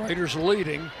 Raiders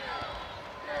leading.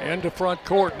 Into front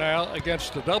court now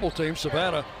against the double team.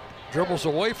 Savannah dribbles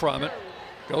away from it.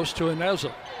 Goes to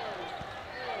Ineza.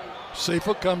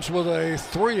 Sifa comes with a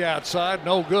 3 outside,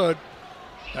 no good.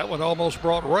 That one almost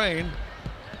brought rain.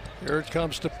 Here it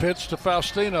comes to Pitts to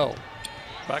Faustino.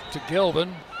 Back to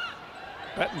Gilvin.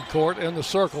 Betancourt in the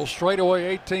circle.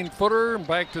 Straightaway 18-footer and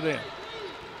backed it in.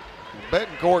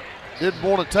 Betancourt didn't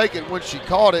want to take it when she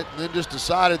caught it and then just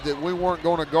decided that we weren't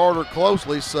going to guard her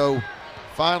closely, so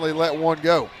finally let one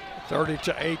go.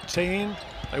 30-18.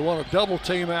 They want a double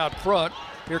team out front.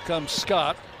 Here comes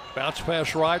Scott. Bounce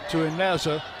pass right to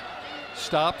Ineza.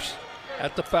 Stops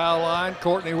at the foul line.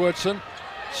 Courtney Woodson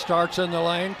starts in the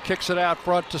lane, kicks it out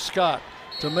front to Scott.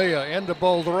 To Mia, into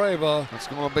Boldreva. It's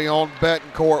going to be on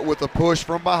Betancourt with a push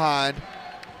from behind.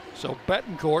 So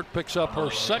Betancourt picks up her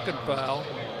second foul.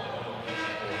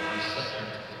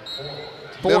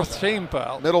 Fourth team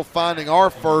foul. Middle finding our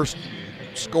first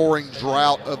scoring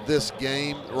drought of this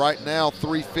game. Right now,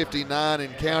 3:59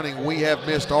 and counting. We have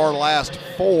missed our last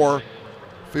 4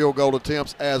 field goal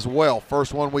attempts as well.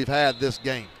 First one we've had this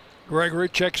game. Gregory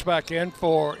checks back in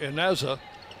for Ineza.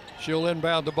 She'll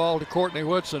inbound the ball to Courtney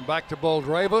Woodson. Back to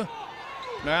Boldreva.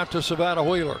 Now to Savannah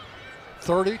Wheeler.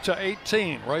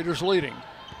 30-18. Raiders leading.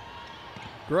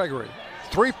 Gregory.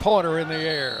 3-pointer in the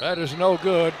air. That is no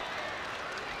good.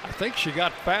 I think she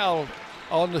got fouled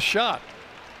on the shot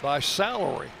by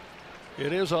Salary.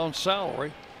 It is on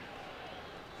Salary.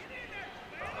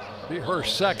 Be her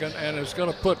second, and it's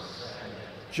going to put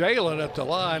Jalen at the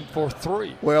line for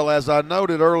 3. Well, as I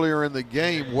noted earlier in the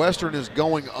game, Western is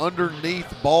going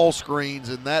underneath ball screens,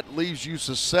 and that leaves you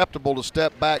susceptible to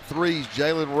step back threes.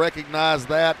 Jalen recognized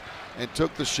that and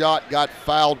took the shot, got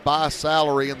fouled by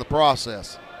Salary in the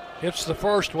process. Hits the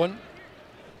first one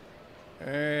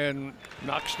and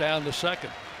knocks down the second.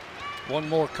 One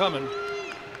more coming.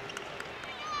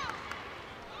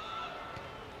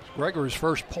 Gregory's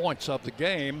first points of the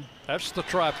game. That's the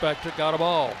trifecta, got them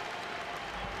all.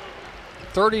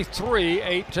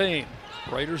 33-18.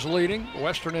 Raiders leading,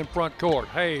 Western in front court.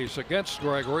 Hayes against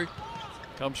Gregory.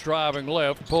 Comes driving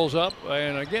left, pulls up,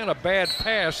 and again a bad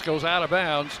pass goes out of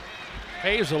bounds.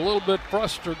 Hayes a little bit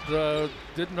frustrated,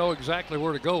 didn't know exactly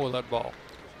where to go with that ball.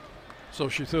 So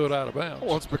she threw it out of bounds.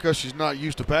 Well, it's because she's not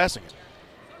used to passing it.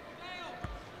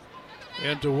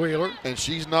 Into Wheeler. And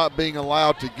she's not being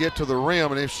allowed to get to the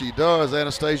rim, and if she does,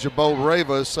 Anastasia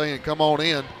Boldreva is saying, come on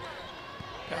in.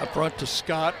 Out front to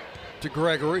Scott, to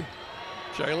Gregory.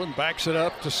 Jalen backs it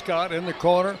up to Scott in the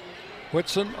corner.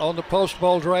 Whitson on the post,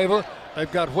 Boldreva. They've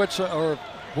got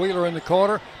Wheeler in the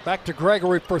corner. Back to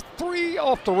Gregory for three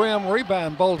off the rim.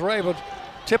 Rebound, Boldreva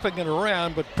tipping it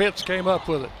around, but Pitts came up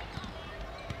with it.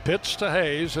 Pitts to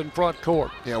Hayes in front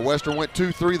court. Yeah, Western went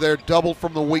 2-3 there, doubled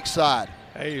from the weak side.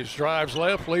 Hayes drives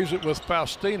left, leaves it with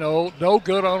Faustino. No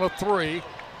good on a three.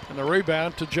 And the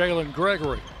rebound to Jalen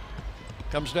Gregory.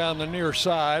 Comes down the near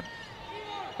side.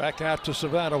 Back out to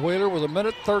Savannah Wheeler with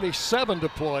 1:37 to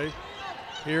play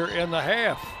here in the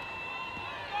half.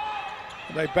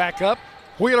 They back up.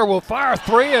 Wheeler will fire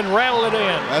three and rattle it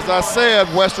in. As I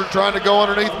said, Western trying to go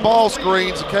underneath ball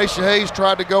screens. Acacia Hayes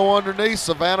tried to go underneath.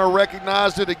 Savannah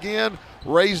recognized it again,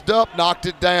 raised up, knocked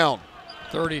it down.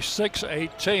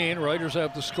 36-18. Raiders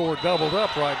have the score doubled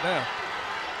up right now.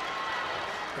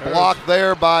 Blocked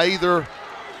there by either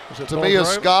Tamia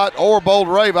Scott or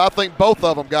Boldreva. I think both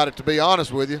of them got it, to be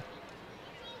honest with you.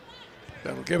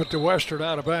 That'll give it to Western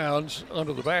out of bounds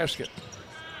under the basket.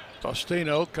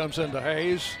 Faustino comes into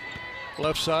Hayes.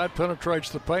 Left side, penetrates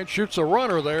the paint, shoots a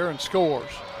runner there and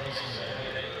scores.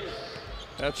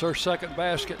 That's her second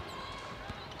basket.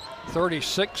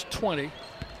 36-20.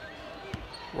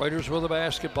 Raiders with the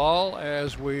basketball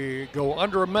as we go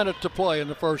under a minute to play in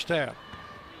the first half.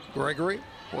 Gregory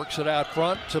works it out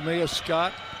front. Tamia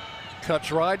Scott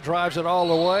cuts right, drives it all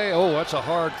the way. Oh, that's a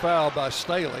hard foul by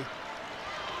Staley.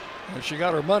 And she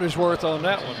got her money's worth on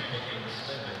that one.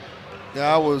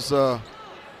 Yeah, I was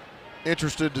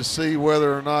interested to see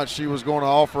whether or not she was going to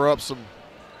offer up some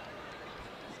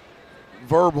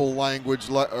verbal language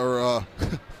or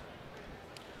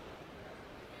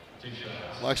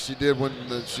like she did when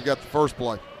she got the first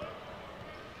play.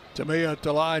 Tamia at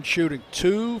the line shooting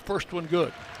two. First one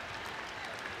good.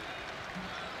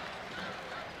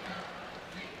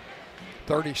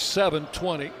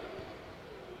 37-20.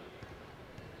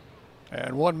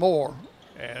 And one more,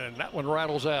 and that one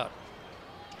rattles out.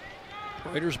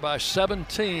 Raiders by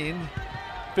 17.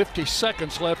 50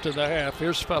 seconds left in the half.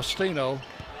 Here's Faustino.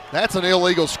 That's an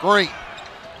illegal screen.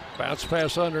 Bounce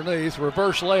pass underneath.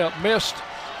 Reverse layup missed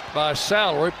by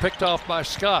Salary. Picked off by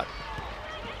Scott.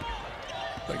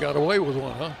 They got away with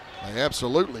one, huh? They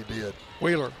absolutely did.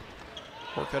 Wheeler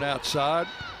working outside.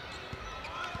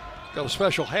 Got a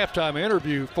special halftime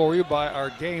interview for you by our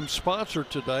game sponsor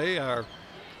today, our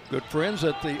good friends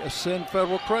at the Ascend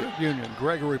Federal Credit Union.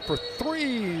 Gregory for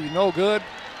three, no good.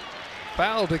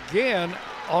 Fouled again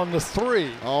on the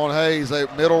three. On Hayes, a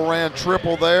middle ran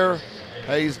triple there.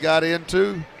 Hayes got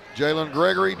into Jalen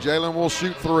Gregory. Jalen will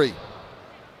shoot three.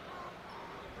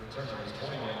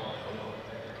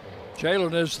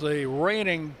 Jalen is the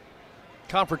reigning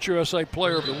Conference USA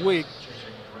Player of the Week,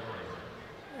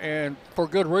 and for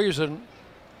good reason.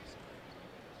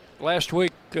 Last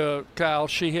week, Kyle,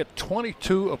 she hit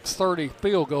 22 of 30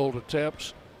 field goal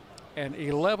attempts and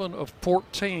 11 of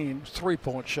 14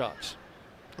 three-point shots.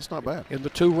 That's not bad. In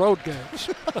the two road games.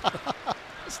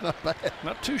 That's not bad.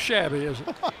 Not too shabby, is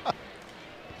it?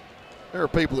 There are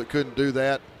people that couldn't do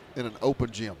that in an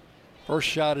open gym. First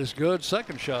shot is good.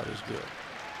 Second shot is good.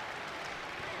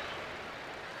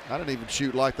 I didn't even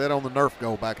shoot like that on the Nerf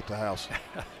goal back at the house.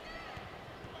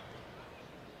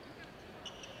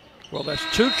 Well, that's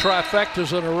two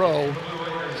trifectas in a row,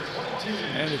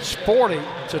 and it's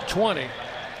 40-20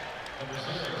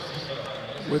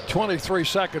 with 23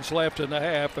 seconds left in the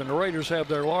half, and the Raiders have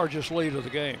their largest lead of the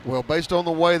game. Well, based on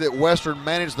the way that Western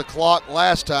managed the clock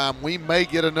last time, we may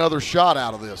get another shot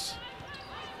out of this.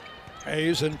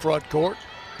 Hayes in front court.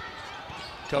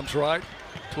 Comes right,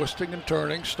 twisting and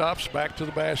turning, stops back to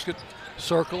the basket,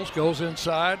 circles, goes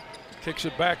inside, kicks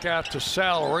it back out to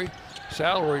Salary.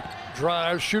 Salary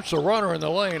drives, shoots a runner in the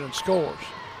lane, and scores.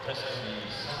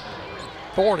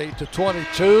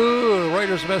 40-22. The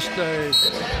Raiders missed a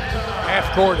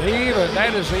half-court heave, and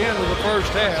that is the end of the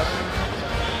first half.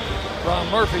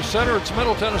 From Murphy Center, it's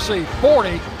Middle Tennessee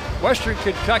 40, Western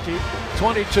Kentucky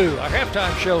 22. A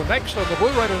halftime show next on the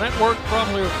Blue Raider Network from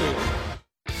Learfield.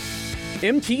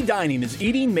 MT Dining is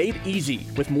eating made easy.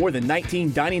 With more than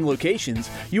 19 dining locations,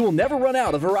 you will never run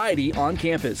out of variety on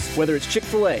campus. Whether it's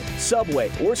Chick-fil-A, Subway,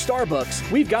 or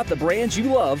Starbucks, we've got the brands you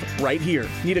love right here.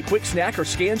 Need a quick snack or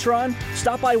Scantron?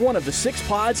 Stop by one of the 6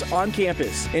 pods on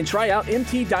campus and try out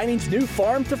MT Dining's new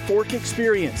Farm to Fork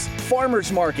experience.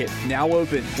 Farmers Market, now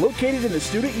open, located in the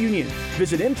Student Union.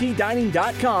 Visit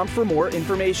mtdining.com for more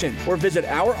information or visit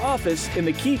our office in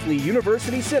the Keithley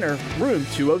University Center, room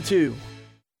 202.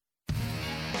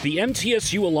 The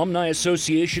MTSU Alumni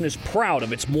Association is proud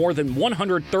of its more than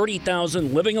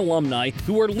 130,000 living alumni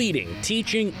who are leading,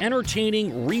 teaching,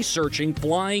 entertaining, researching,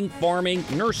 flying, farming,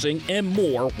 nursing, and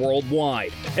more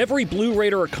worldwide. Every Blue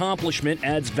Raider accomplishment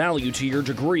adds value to your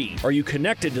degree. Are you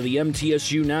connected to the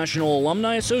MTSU National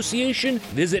Alumni Association?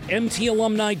 Visit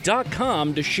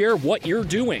mtalumni.com to share what you're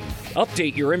doing.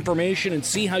 Update your information and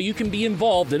see how you can be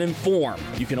involved and informed.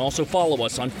 You can also follow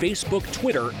us on Facebook,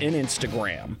 Twitter, and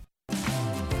Instagram.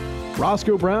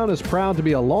 Roscoe Brown is proud to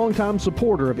be a longtime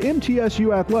supporter of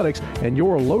MTSU athletics and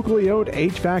your locally owned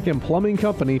HVAC and plumbing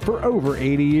company for over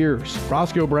 80 years.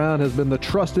 Roscoe Brown has been the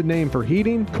trusted name for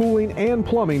heating, cooling, and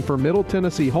plumbing for Middle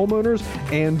Tennessee homeowners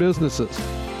and businesses.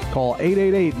 Call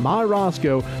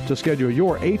 888-MY-ROSCOE to schedule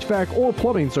your HVAC or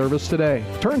plumbing service today.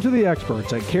 Turn to the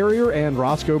experts at Carrier and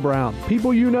Roscoe Brown.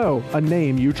 People you know, a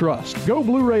name you trust. Go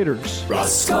Blue Raiders.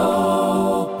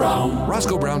 Roscoe Brown.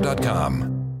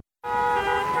 RoscoeBrown.com.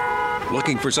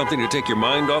 Looking for something to take your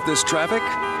mind off this traffic?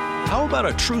 How about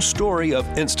a true story of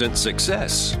instant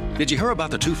success? Did you hear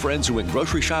about the 2 friends who went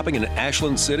grocery shopping in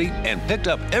Ashland City and picked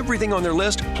up everything on their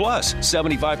list plus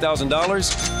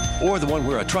 $75,000? Or the one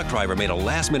where a truck driver made a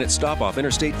last-minute stop off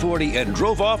Interstate 40 and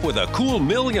drove off with a cool $1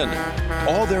 million?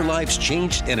 All their lives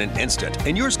changed in an instant,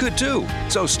 and yours could too.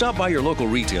 So stop by your local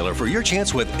retailer for your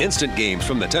chance with instant games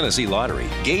from the Tennessee Lottery.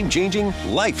 Game-changing,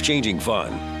 life-changing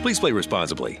fun. Please play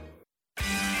responsibly.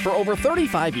 For over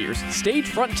 35 years,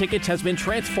 Stagefront Tickets has been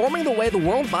transforming the way the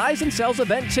world buys and sells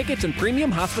event tickets and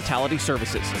premium hospitality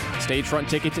services. Stagefront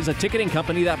Tickets is a ticketing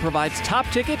company that provides top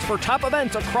tickets for top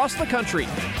events across the country.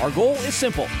 Our goal is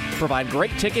simple: provide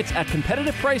great tickets at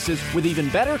competitive prices with even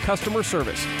better customer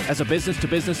service. As a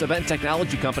business-to-business event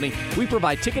technology company, we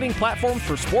provide ticketing platforms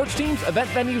for sports teams, event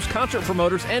venues, concert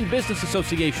promoters, and business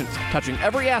associations, touching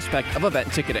every aspect of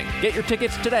event ticketing. Get your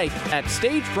tickets today at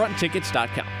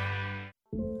stagefronttickets.com.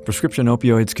 Prescription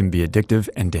opioids can be addictive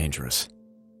and dangerous.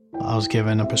 I was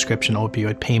given a prescription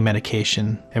opioid pain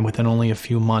medication, and within only a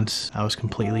few months, I was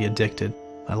completely addicted.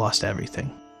 I lost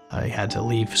everything. I had to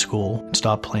leave school and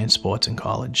stop playing sports in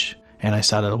college, and I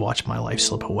started to watch my life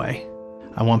slip away.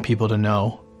 I want people to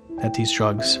know that these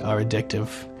drugs are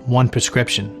addictive. One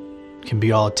prescription can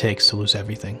be all it takes to lose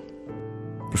everything.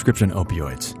 Prescription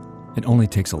opioids. It only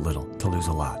takes a little to lose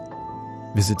a lot.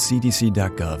 Visit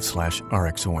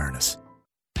cdc.gov/RxAwareness.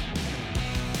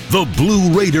 The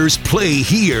Blue Raiders play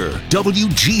here.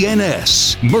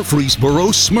 WGNS,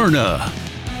 Murfreesboro, Smyrna.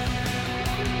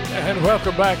 And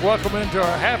welcome back. Welcome into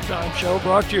our halftime show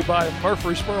brought to you by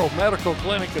Murfreesboro Medical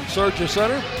Clinic and Surgery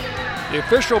Center, the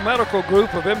official medical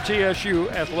group of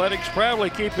MTSU Athletics, proudly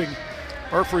keeping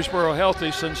Murfreesboro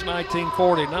healthy since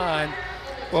 1949.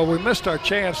 Well, we missed our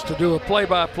chance to do a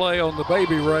play-by-play on the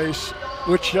baby race,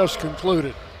 which just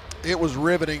concluded. It was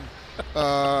riveting,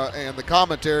 and the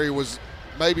commentary was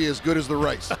maybe as good as the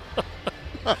race.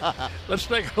 Let's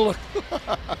take a look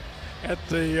at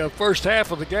the first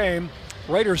half of the game.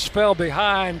 Raiders fell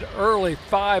behind early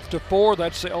 5-4.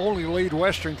 That's the only lead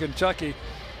Western Kentucky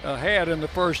had in the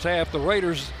first half. The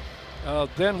Raiders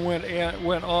then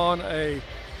went on a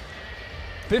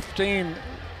 15-0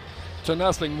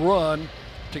 run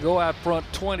to go out front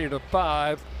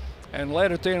 20-5 and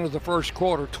led at the end of the first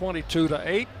quarter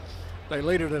 22-8. They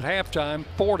lead it at halftime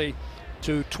 40-22.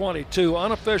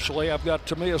 Unofficially, I've got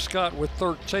Tamia Scott with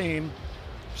 13,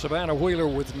 Savannah Wheeler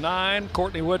with 9,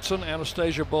 Courtney Whitson,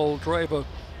 Anastasia Boldreva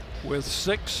with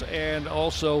 6, and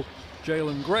also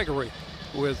Jalen Gregory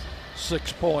with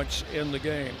 6 points in the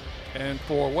game. And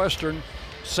for Western,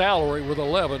 Salary with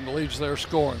 11 leads their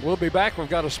scoring. We'll be back. We've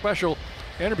got a special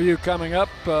interview coming up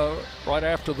right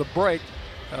after the break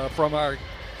from our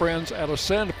friends at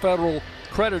Ascend Federal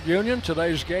Credit Union,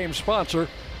 today's game sponsor.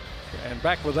 And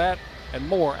back with that and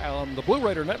more on the Blue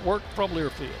Raider Network from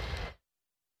Learfield.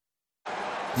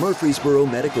 Murfreesboro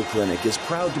Medical Clinic is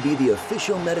proud to be the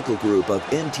official medical group of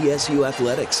MTSU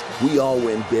Athletics. We all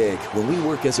win big when we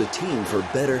work as a team for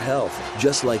better health.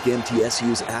 Just like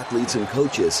MTSU's athletes and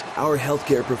coaches, our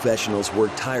healthcare professionals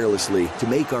work tirelessly to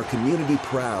make our community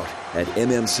proud. At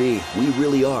MMC, we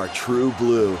really are true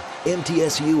blue.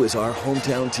 MTSU is our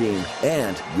hometown team,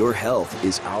 and your health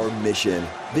is our mission.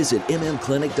 Visit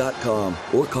mmclinic.com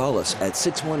or call us at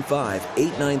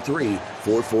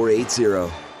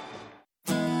 615-893-4480.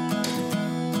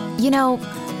 You know,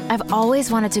 I've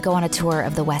always wanted to go on a tour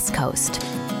of the West Coast.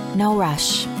 No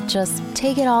rush, just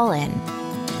take it all in,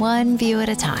 one view at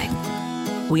a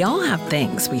time. We all have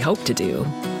things we hope to do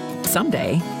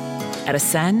someday. At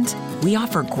Ascend, we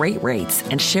offer great rates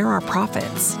and share our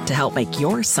profits to help make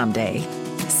your someday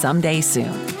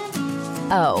soon.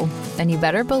 Oh, and you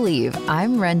better believe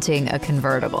I'm renting a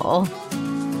convertible.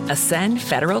 Ascend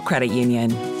Federal Credit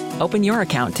Union. Open your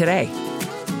account today.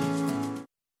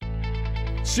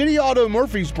 City Auto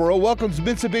Murfreesboro welcomes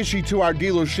Mitsubishi to our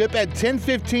dealership at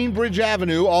 1015 Bridge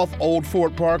Avenue off Old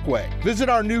Fort Parkway. Visit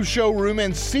our new showroom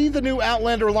and see the new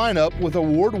Outlander lineup with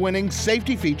award-winning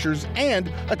safety features and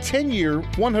a 10-year,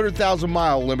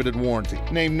 100,000-mile limited warranty.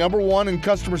 Named #1 in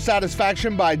customer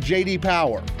satisfaction by J.D.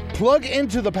 Power. Plug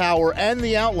into the Power and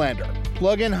the Outlander.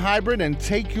 Plug-in hybrid and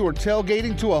take your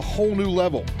tailgating to a whole new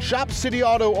level. Shop City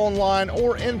Auto online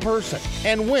or in person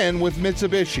and win with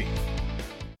Mitsubishi.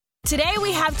 Today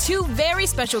we have two very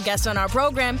special guests on our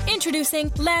program,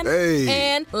 introducing Lem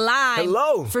and Lime.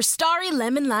 Hello. For Starry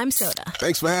Lemon Lime Soda.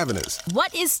 Thanks for having us.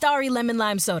 What is Starry Lemon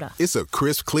Lime Soda? It's a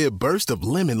crisp, clear burst of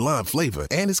lemon lime flavor,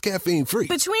 and it's caffeine-free.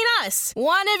 Between us,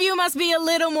 one of you must be a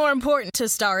little more important to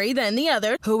Starry than the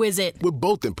other. Who is it? We're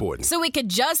both important. So it could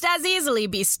just as easily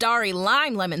be Starry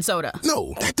Lime Lemon Soda.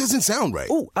 No, that doesn't sound right.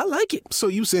 Oh, I like it. So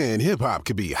you saying hip-hop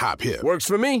could be hop-hip? Works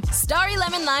for me. Starry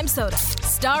Lemon Lime Soda.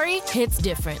 Starry hits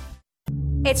different.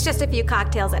 It's just a few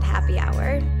cocktails at happy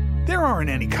hour. There aren't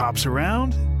any cops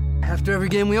around. After every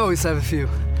game, we always have a few.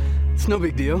 It's no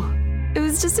big deal. It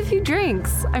was just a few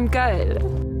drinks. I'm good.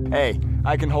 Hey,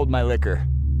 I can hold my liquor.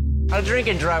 I drink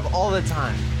and drive all the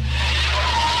time.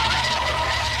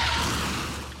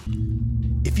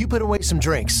 If you put away some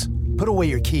drinks, put away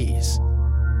your keys.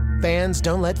 Fans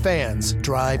don't let fans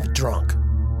drive drunk.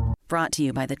 Brought to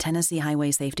you by the Tennessee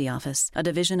Highway Safety Office, a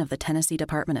division of the Tennessee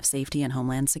Department of Safety and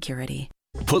Homeland Security.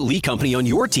 Put Lee Company on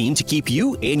your team to keep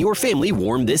you and your family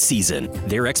warm this season.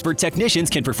 Their expert technicians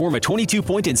can perform a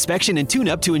 22-point inspection and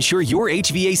tune-up to ensure your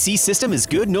HVAC system is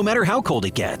good no matter how cold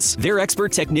it gets. Their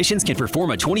expert technicians can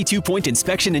perform a 22-point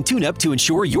inspection and tune-up to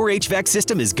ensure your HVAC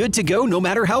system is good to go no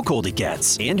matter how cold it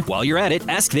gets. And while you're at it,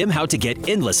 ask them how to get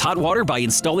endless hot water by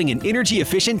installing an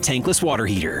energy-efficient tankless water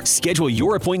heater. Schedule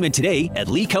your appointment today at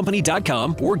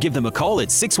leecompany.com or give them a call at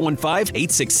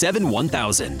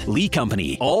 615-867-1000. Lee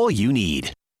Company, all you need.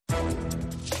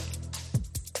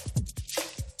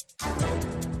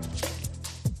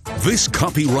 This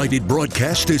copyrighted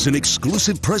broadcast is an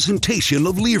exclusive presentation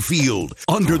of Learfield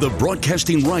under the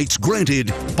broadcasting rights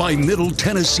granted by Middle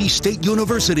Tennessee State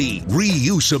University.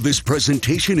 Reuse of this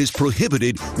presentation is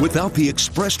prohibited without the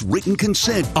expressed written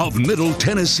consent of Middle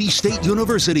Tennessee State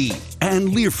University and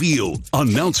Learfield.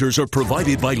 Announcers are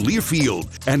provided by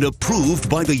Learfield and approved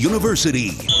by the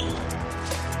university.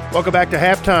 Welcome back to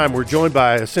Halftime. We're joined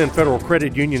by Ascend Federal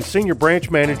Credit Union Senior Branch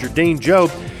Manager Dean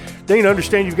Jobe. Dean, I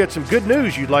understand you've got some good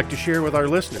news you'd like to share with our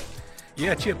listeners.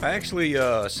 Yeah, Chip, actually,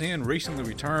 Ascend recently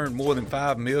returned more than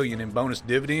 $5 million in bonus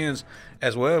dividends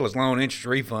as well as loan interest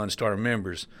refunds to our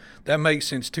members. That makes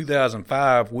since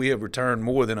 2005, we have returned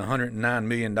more than $109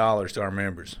 million to our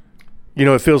members. You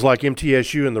know, it feels like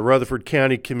MTSU and the Rutherford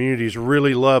County communities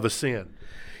really love Ascend.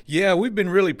 Yeah, we've been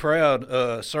really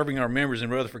proud serving our members in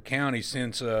Rutherford County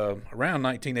since around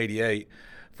 1988.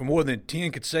 For more than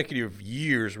 10 consecutive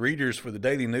years, readers for the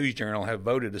Daily News Journal have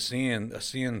voted Ascend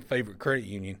Favorite Credit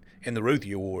Union in the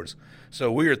Ruthie Awards.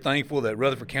 So we are thankful that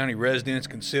Rutherford County residents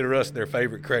consider us their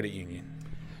favorite credit union.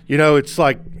 You know, it's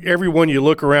like everyone you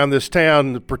look around this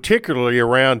town, particularly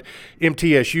around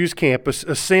MTSU's campus,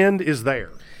 Ascend is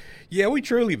there. Yeah, we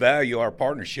truly value our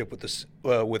partnership with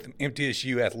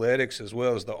MTSU Athletics as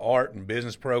well as the art and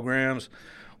business programs.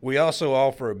 We also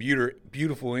offer a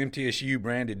beautiful MTSU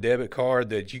branded debit card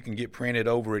that you can get printed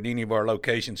over at any of our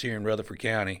locations here in Rutherford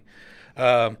County.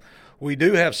 We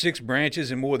do have 6 branches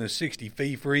and more than 60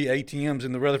 fee-free ATMs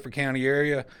in the Rutherford County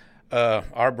area.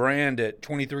 Our brand at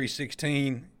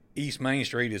 2316 East Main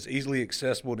Street is easily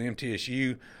accessible to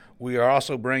MTSU. We are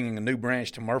also bringing a new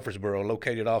branch to Murfreesboro,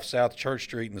 located off South Church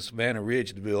Street in the Savannah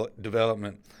Ridge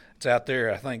development. It's out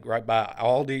there, I think, right by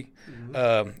Aldi,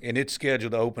 and it's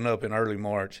scheduled to open up in early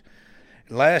March.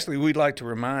 Lastly, we'd like to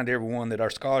remind everyone that our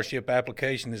scholarship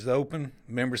application is open.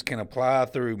 Members can apply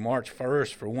through March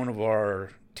 1st for one of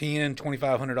our 10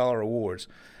 $2,500 awards.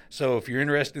 So if you're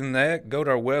interested in that, go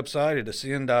to our website at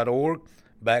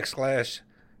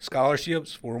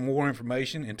ascend.org/scholarships for more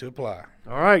information and to apply.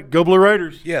 All right, go Blue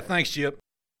Raiders. Yeah, thanks, Chip.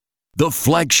 The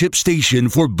flagship station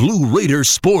for Blue Raider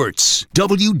sports,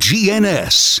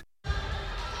 WGNS.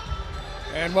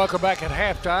 And welcome back at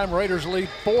halftime. Raiders lead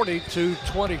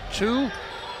 40-22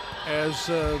 as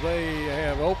they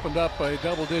have opened up a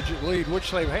double-digit lead,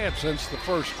 which they've had since the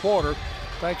first quarter.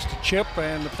 Thanks to Chip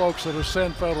and the folks at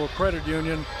Ascend Federal Credit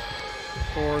Union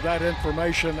for that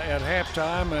information at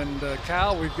halftime. And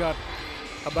Kyle, we've got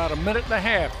about a minute and a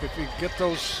half if you get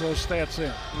those stats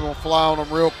in. We're going to fly on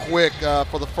them real quick.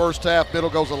 For the first half,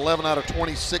 Middle goes 11 out of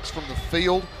 26 from the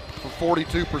field for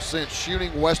 42%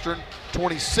 shooting. Western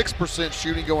 26%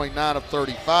 shooting, going 9 of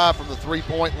 35 from the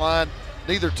three-point line.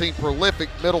 Neither team prolific.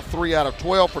 Middle 3 out of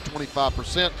 12 for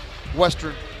 25%.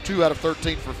 Western 2 out of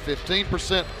 13 for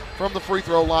 15%. From the free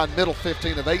throw line, Middle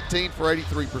 15 of 18 for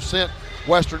 83%.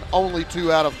 Western only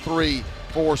 2 out of 3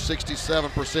 for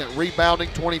 67%. Rebounding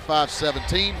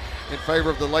 25-17 in favor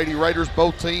of the Lady Raiders.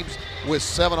 Both teams with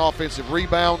 7 offensive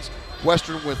rebounds.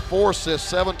 Western with 4 assists,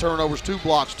 7 turnovers, 2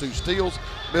 blocks, 2 steals.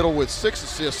 Middle with 6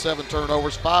 assists, 7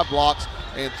 turnovers, 5 blocks,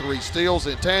 and 3 steals.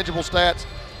 Intangible stats,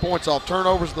 points off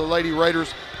turnovers, the Lady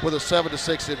Raiders with a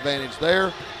 7-6 advantage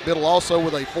there. Middle also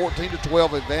with a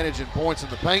 14-12 advantage in points in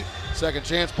the paint. Second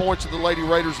chance points to the Lady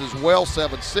Raiders as well,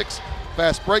 7-6.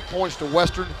 Fast break points to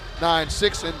Western,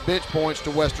 9-6, and bench points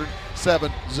to Western,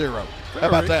 7-0. How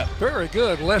about that? Very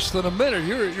good. Less than a minute.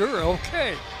 You're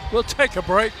okay. We'll take a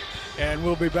break, and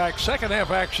we'll be back. Second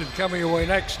half action coming away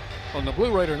next on the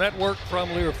Blue Raider Network from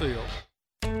Learfield.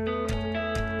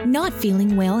 Not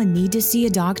feeling well and need to see a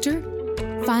doctor?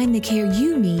 Find the care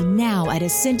you need now at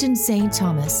Ascension St.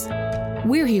 Thomas.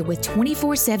 We're here with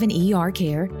 24/7 ER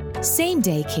care,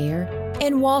 same-day care,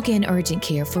 and walk-in urgent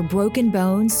care for broken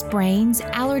bones, sprains,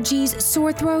 allergies,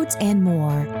 sore throats, and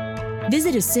more.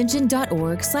 Visit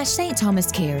ascension.org/St.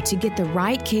 Thomas Care to get the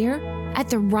right care at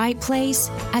the right place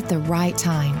at the right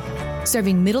time.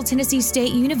 Serving Middle Tennessee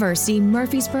State University,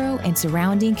 Murfreesboro, and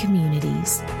surrounding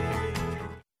communities.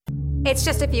 It's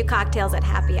just a few cocktails at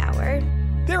happy hour.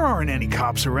 There aren't any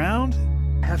cops around.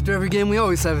 After every game, we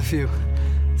always have a few.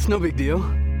 It's no big deal.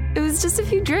 It was just a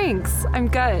few drinks. I'm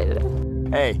good.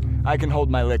 Hey, I can hold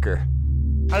my liquor.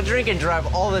 I drink and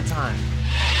drive all the time.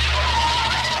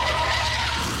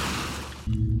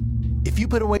 If you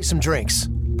put away some drinks,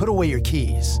 put away your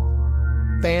keys.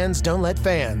 Fans don't let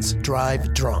fans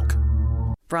drive drunk.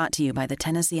 Brought to you by the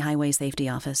Tennessee Highway Safety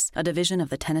Office, a division of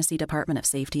the Tennessee Department of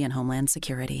Safety and Homeland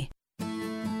Security.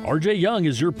 RJ Young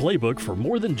is your playbook for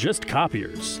more than just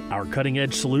copiers. Our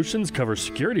cutting-edge solutions cover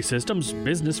security systems,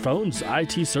 business phones,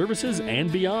 IT services,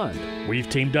 and beyond. We've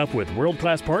teamed up with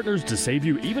world-class partners to save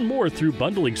you even more through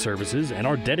bundling services, and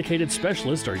our dedicated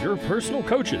specialists are your personal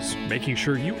coaches, making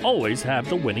sure you always have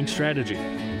the winning strategy.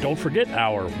 Don't forget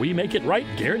our We Make It Right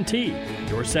guarantee.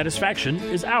 Your satisfaction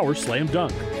is our slam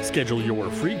dunk. Schedule your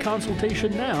free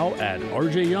consultation now at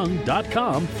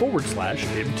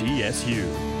rjyoung.com/MTSU.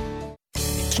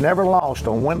 It's never lost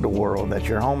on Window World that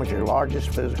your home is your largest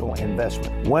physical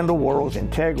investment. Window World's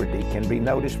integrity can be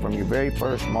noticed from your very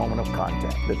first moment of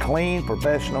contact. The clean,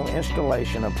 professional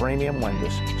installation of premium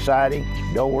windows, siding,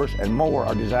 doors, and more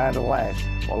are designed to last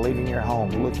while leaving your home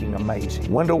looking amazing.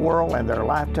 Window World and their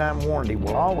lifetime warranty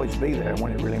will always be there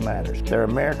when it really matters. They're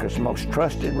America's most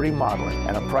trusted remodeler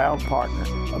and a proud partner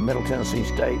of Middle Tennessee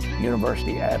State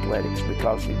University Athletics,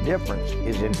 because the difference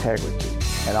is integrity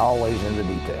and always in the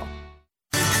detail.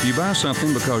 You buy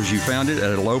something because you found it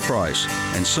at a low price,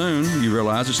 and soon you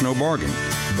realize it's no bargain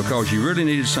because you really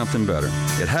needed something better.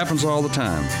 It happens all the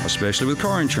time, especially with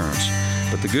car insurance.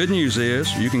 But the good news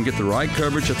is you can get the right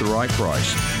coverage at the right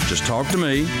price. Just talk to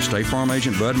me, State Farm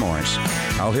Agent Bud Morris.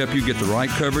 I'll help you get the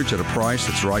right coverage at a price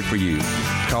that's right for you.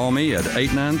 Call me at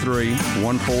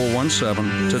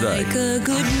 893-1417 today. Like a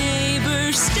good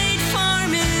neighbor, State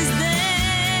Farm is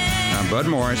there. I'm Bud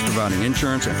Morris, providing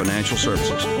insurance and financial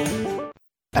services.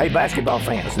 Hey, basketball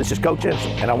fans, this is Coach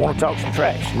Ensign, and I want to talk some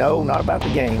trash. No, not about the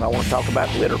game. I want to talk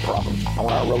about litter problems on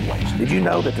our roadways. Did you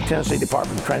know that the Tennessee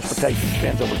Department of Transportation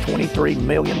spends over $23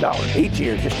 million each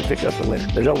year just to pick up the litter?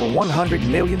 There's over 100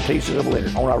 million pieces of litter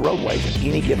on our roadways at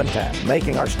any given time,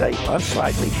 making our state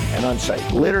unsightly and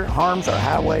unsafe. Litter harms our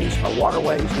highways, our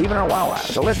waterways, even our wildlife.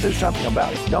 So let's do something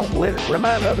about it. Don't litter.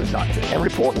 Remind others not to. And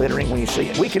report littering when you see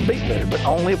it. We can beat litter, but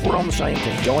only if we're on the same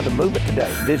team. Join the movement today.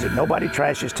 Visit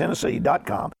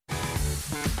NobodyTrashesTennessee.com.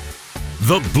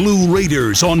 The Blue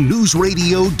Raiders on News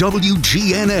Radio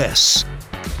WGNS.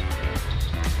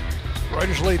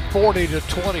 Raiders lead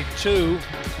 40-22.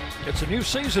 It's a new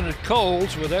season at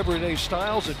Kohl's with everyday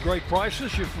styles at great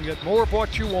prices. You can get more of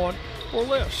what you want or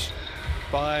less.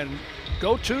 Find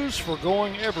go-tos for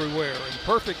going everywhere and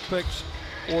perfect picks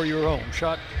for your home.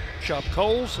 Shop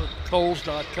Kohl's at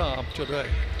Kohls.com today.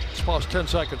 Let's pause 10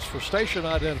 seconds for station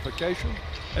identification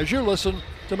as you listen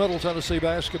to Middle Tennessee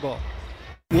basketball.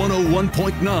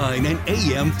 101.9 and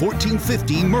AM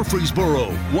 1450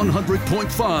 Murfreesboro,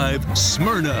 100.5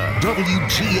 Smyrna,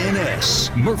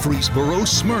 WGNS, Murfreesboro,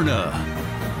 Smyrna.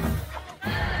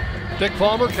 Dick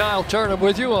Palmer, Kyle Turnham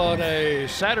with you on a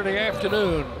Saturday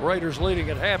afternoon. Raiders leading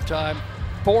at halftime,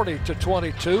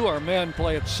 40-22. Our men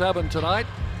play at 7 tonight.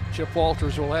 Chip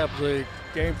Walters will have the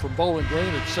game from Bowling Green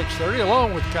at 6:30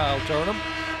 along with Kyle Turnham.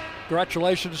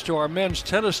 Congratulations to our men's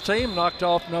tennis team, knocked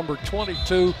off number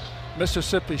 22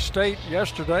 Mississippi State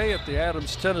yesterday at the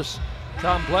Adams Tennis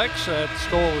Complex. That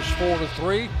score was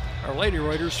 4-3. Our Lady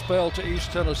Raiders fell to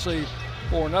East Tennessee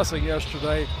 4-0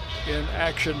 yesterday in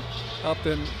action up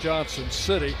in Johnson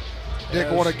City. Dick,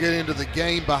 want to get into the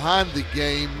game behind the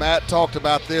game. Matt talked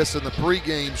about this in the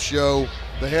pregame show.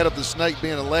 The head of the Snake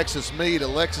being Alexis Mead.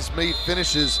 Alexis Mead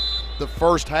finishes the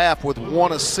first half with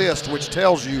 1 assist, which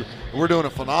tells you we're doing a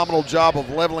phenomenal job of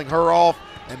leveling her off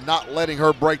and not letting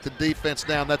her break the defense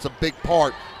down. That's a big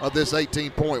part of this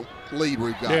 18-point lead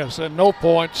we've got. Yes, and no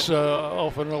points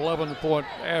off an 11-point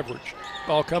average.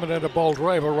 Ball coming into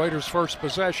Boldreva, Raiders' first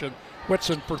possession.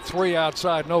 Whitson for 3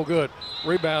 outside, no good.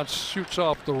 Rebound shoots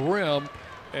off the rim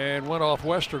and went off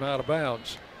Western out of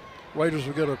bounds. Raiders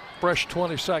will get a fresh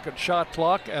 20-second shot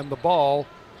clock and the ball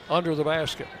under the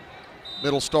basket.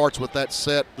 Middle starts with that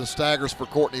set. The staggers for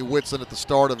Courtney Whitson at the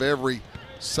start of every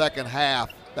second half.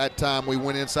 That time we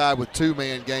went inside with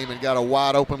 2-man game and got a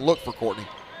wide open look for Courtney.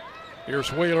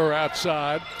 Here's Wheeler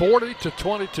outside,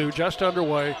 40-22, just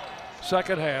underway,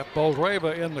 second half.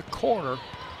 Boldreva in the corner,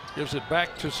 gives it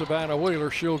back to Savannah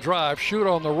Wheeler. She'll drive, shoot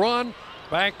on the run,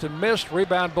 banked and missed,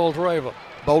 rebound Boldreva.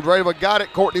 Boldreva got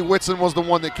it. Courtney Whitson was the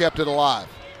one that kept it alive.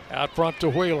 Out front to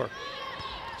Wheeler.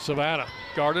 Savannah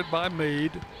guarded by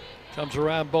Meade. Comes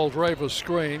around Boldreva's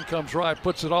screen, comes right,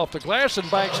 puts it off the glass and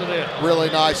banks it in. Really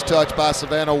nice touch by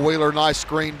Savannah Wheeler. Nice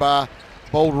screen by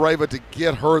Boldreva to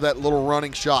get her that little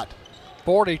running shot.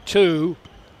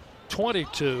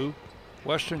 42-22,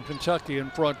 Western Kentucky in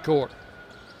front court.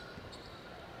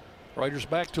 Raiders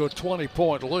back to a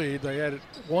 20-point lead. They had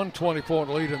one 20-point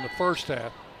lead in the first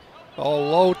half. All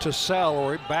low to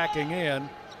Salary, backing in.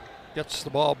 Gets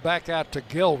the ball back out to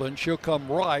Gilden. She'll come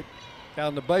right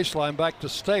down the baseline back to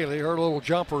Staley. Her little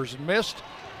jumper's missed,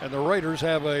 and the Raiders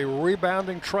have a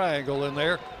rebounding triangle in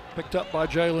there, picked up by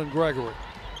Jalen Gregory.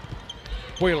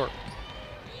 Wheeler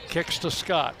kicks to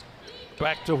Scott.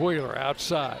 Back to Wheeler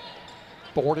outside.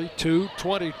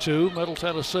 42-22, Middle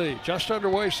Tennessee. Just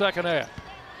underway second half.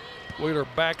 Wheeler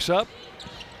backs up.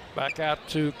 Back out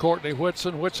to Courtney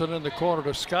Whitson. Whitson in the corner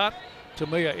to Scott.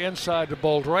 Tamia inside to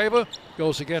Boldreva.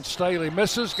 Goes against Staley,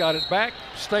 misses, got it back.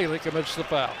 Staley commits the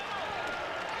foul.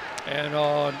 And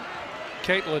on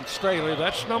Caitlin Staley,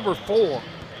 that's number 4.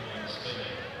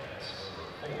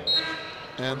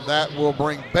 And that will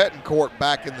bring Betancourt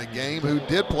back in the game, who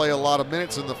did play a lot of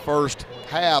minutes in the first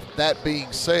half. That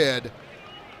being said,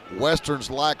 Western's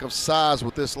lack of size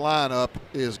with this lineup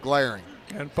is glaring.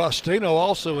 And Faustino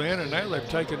also in, and now they've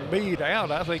taken Meade out.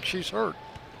 I think she's hurt.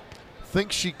 I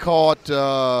think she caught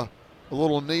a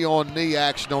little knee-on-knee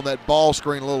action on that ball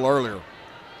screen a little earlier.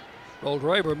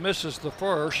 Boldreva misses the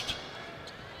first.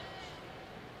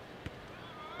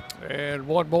 And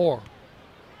one more.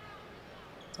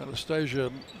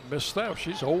 Anastasia missed that.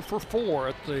 She's 0 for 4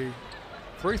 at the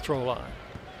free throw line.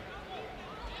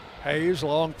 Hayes,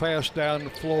 long pass down the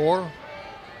floor.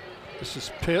 This is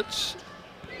Pitts,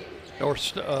 or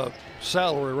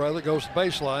Salary rather, goes to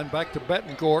baseline, back to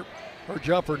Betancourt. Her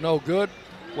jumper no good.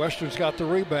 Western's got the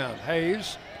rebound.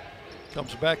 Hayes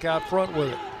comes back out front with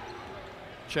it.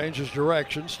 Changes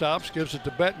direction, stops, gives it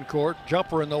to Betancourt.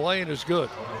 Jumper in the lane is good.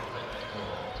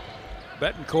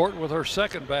 Betancourt with her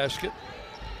second basket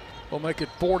will make it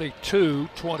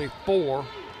 42-24.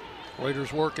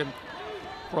 Raiders working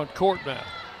front court now.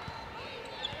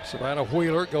 Savannah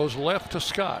Wheeler goes left to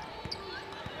Scott.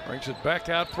 Brings it back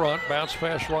out front, bounce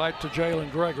pass right to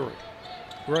Jalen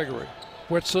Gregory.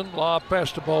 Whitson, lob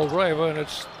pass to Boldreva, and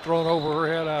it's thrown over her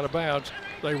head out of bounds.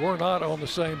 They were not on the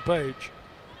same page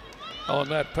on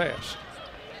that pass.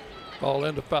 Ball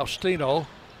into Faustino.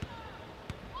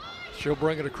 She'll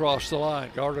bring it across the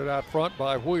line, guarded out front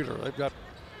by Wheeler. They've got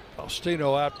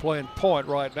Faustino out playing point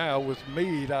right now with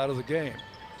Meade out of the game.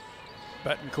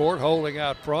 Betancourt holding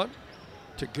out front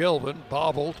to Gilvin.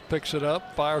 Bobbled, picks it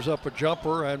up, fires up a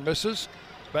jumper and misses.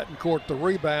 Betancourt the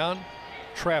rebound,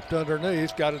 trapped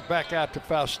underneath, got it back out to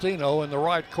Faustino in the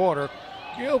right corner.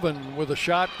 Gilvin with a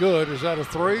shot, good. Is that a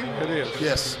three? It is.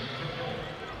 Yes.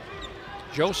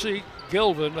 Josie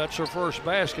Gilvin, that's her first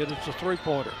basket. It's a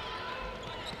three-pointer.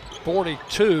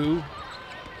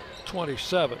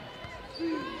 42-27.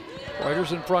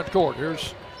 Raiders in front court.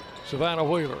 Here's Savannah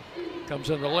Wheeler. Comes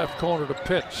in the left corner to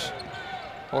Pitts,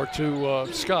 or to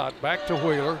Scott. Back to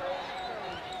Wheeler.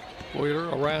 Wheeler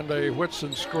around a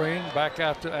Whitson screen. Back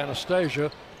out to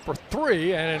Anastasia for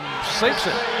three and sinks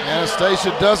it.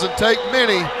 Anastasia doesn't take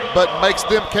many, but makes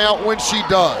them count when she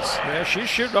does. Yeah, she's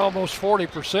shooting almost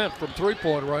 40% from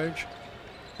three-point range.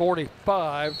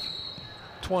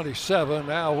 45-27.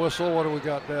 Now whistle. What do we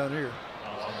got down here?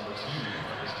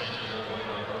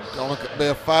 Going to be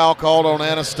a foul called on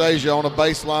Anastasia on a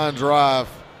baseline drive.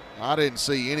 I didn't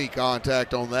see any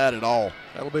contact on that at all.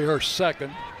 That'll be her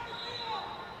second.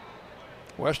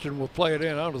 Western will play it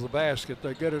in under the basket.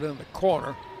 They get it in the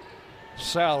corner.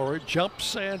 Salary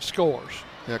jumps and scores.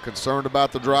 Yeah, concerned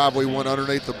about the drive. We went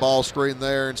underneath the ball screen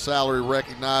there, and Salary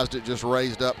recognized it, just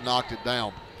raised up, knocked it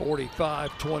down.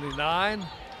 45-29.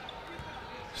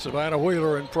 Savannah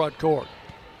Wheeler in front court.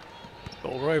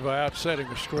 Boldreva out setting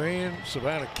the screen.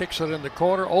 Savannah kicks it in the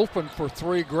corner. Open for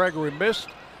three. Gregory missed.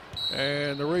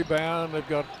 And the rebound, they've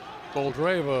got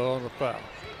Boldreva on the foul.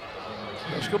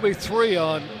 There's going to be three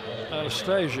on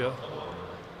Anastasia.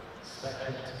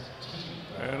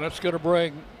 And that's going to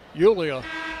bring Yulia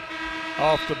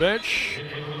off the bench.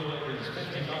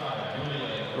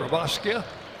 Grabowska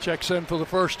checks in for the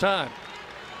first time.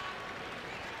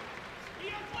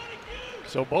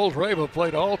 So Boldreva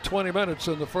played all 20 minutes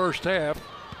in the first half.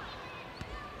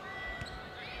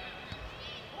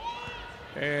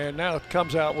 And now it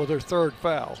comes out with her third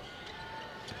foul.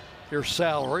 Here's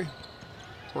Salary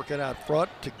working out front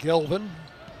to Gilvin.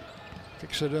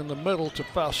 Kicks it in the middle to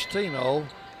Faustino.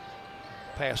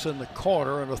 Pass in the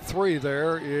corner, and a three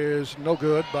there is no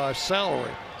good by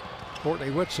Salary.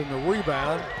 Courtney Whitson the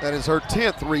rebound. That is her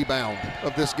 10th rebound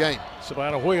of this game.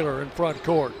 Savannah Wheeler in front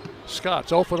court.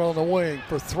 Scott's open on the wing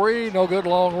for three. No good,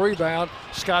 long rebound.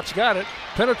 Scott's got it.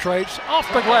 Penetrates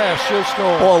off the glass. She'll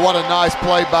score. Boy, what a nice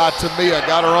play by Tamia.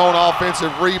 Got her own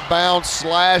offensive rebound,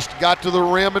 slashed, got to the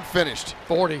rim, and finished.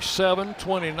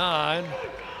 47-29.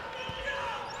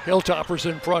 Hilltoppers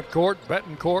in front court.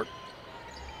 Betancourt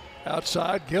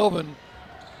outside. Gilvin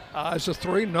eyes a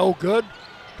three. No good.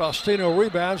 Faustino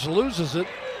rebounds, loses it,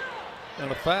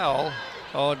 and a foul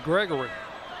on Gregory.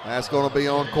 That's going to be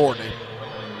on Courtney.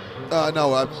 On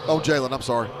Jalen, I'm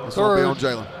sorry. It's going to be on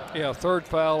Jalen. Yeah, third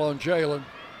foul on Jalen.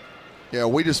 Yeah,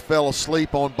 we just fell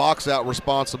asleep on box-out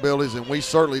responsibilities, and we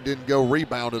certainly didn't go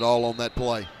rebound at all on that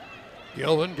play.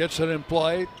 Gilvin gets it in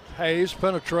play. Hayes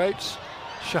penetrates.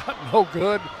 Shot no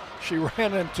good. She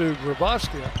ran into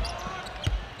Grabowska.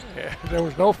 Yeah, there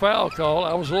was no foul call.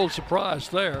 I was a little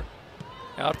surprised there.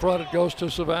 Out front it goes to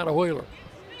Savannah Wheeler.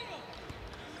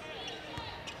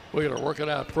 Wheeler working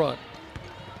out front.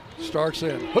 Starts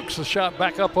in, hooks the shot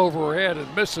back up over her head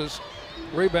and misses.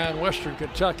 Rebound Western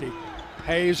Kentucky.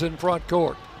 Hayes in front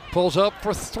court. Pulls up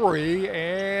for three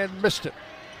and missed it.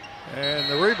 And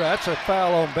the rebound, that's a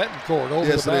foul on Betancourt over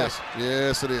the back.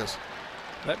 Yes, it is.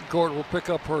 Betancourt will pick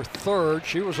up her third.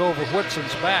 She was over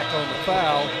Whitson's back on the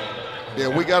foul. Yeah,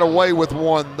 we got away with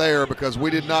one there because we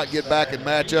did not get back and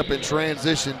match up in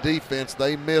transition defense.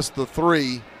 They missed the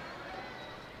three.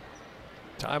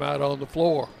 Timeout on the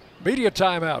floor. Media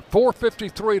timeout.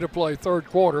 4:53 to play third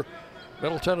quarter.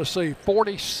 Middle Tennessee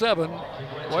 47,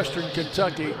 Western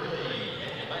Kentucky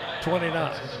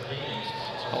 29.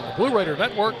 On the Blue Raider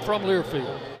Network from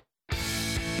Learfield.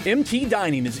 MT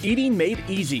Dining is eating made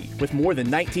easy. With more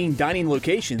than 19 dining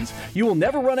locations, you will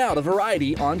never run out of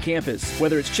variety on campus.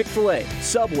 Whether it's Chick-fil-A,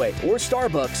 Subway, or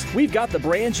Starbucks, we've got the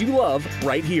brands you love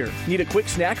right here. Need a quick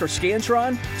snack or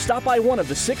Scantron? Stop by one of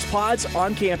the 6 pods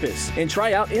on campus and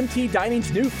try out MT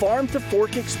Dining's new Farm to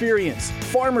Fork experience.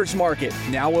 Farmers Market,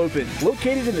 now open,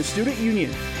 located in the Student Union.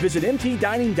 Visit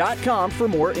mtdining.com for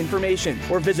more information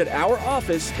or visit our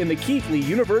office in the Keithley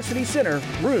University Center,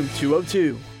 room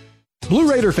 202. Blue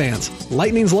Raider fans,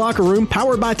 Lightning's Locker Room,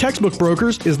 powered by Textbook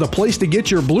Brokers, is the place to get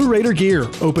your Blue Raider gear.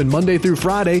 Open Monday through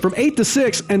Friday from 8 to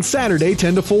 6 and Saturday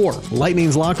 10 to 4.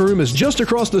 Lightning's Locker Room is just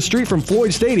across the street from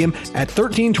Floyd Stadium at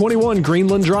 1321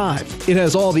 Greenland Drive. It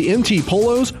has all the MT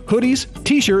polos, hoodies,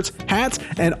 t-shirts, hats,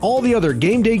 and all the other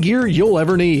game day gear you'll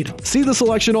ever need. See the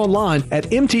selection online at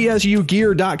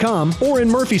mtsugear.com or in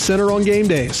Murphy Center on game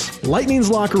days. Lightning's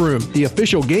Locker Room, the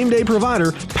official game day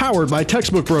provider, powered by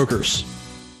Textbook Brokers.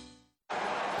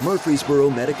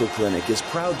 Murfreesboro Medical Clinic is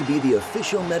proud to be the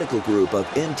official medical group of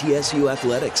MTSU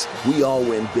Athletics. We all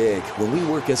win big when we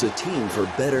work as a team for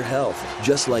better health.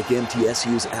 Just like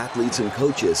MTSU's athletes and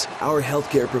coaches, our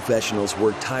healthcare professionals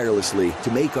work tirelessly to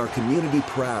make our community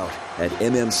proud. At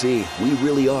MMC, we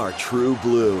really are true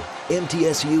blue.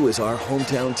 MTSU is our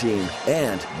hometown team,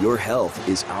 and your health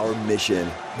is our mission.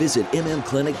 Visit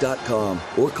mmclinic.com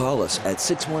or call us at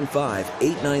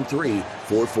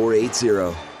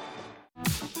 615-893-4480.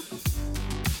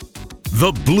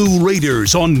 The Blue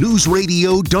Raiders on News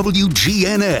Radio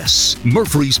WGNS,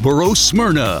 Murfreesboro,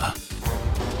 Smyrna.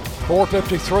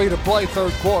 4:53 to play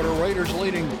third quarter. Raiders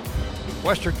leading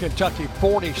Western Kentucky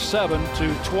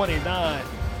 47-29.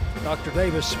 Dr.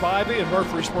 Davis Spivey and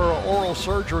Murfreesboro Oral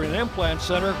Surgery and Implant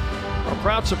Center are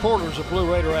proud supporters of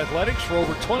Blue Raider athletics for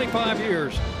over 25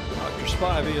 years. Dr.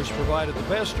 Spivey has provided the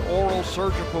best oral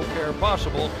surgical care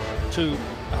possible to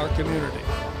our community.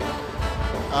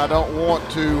 I don't want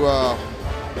to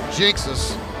jinx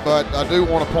us, but I do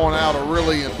want to point out a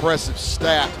really impressive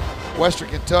stat. Western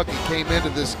Kentucky came into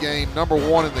this game number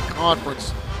 1 in the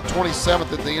conference,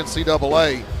 27th in the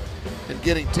NCAA, and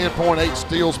getting 10.8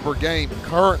 steals per game.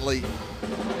 Currently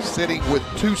sitting with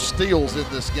 2 steals in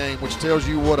this game, which tells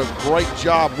you what a great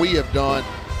job we have done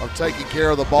of taking care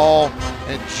of the ball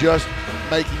and just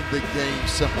making the game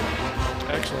simple.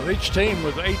 Excellent. Each team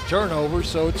with 8 turnovers,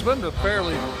 so it's been a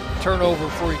fairly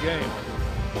turnover-free game.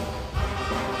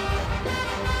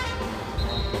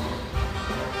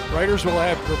 Raiders will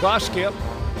have Grabowski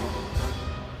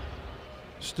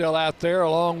still out there,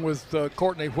 along with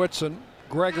Courtney Whitson,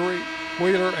 Gregory,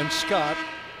 Wheeler, and Scott.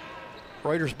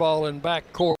 Raiders ball in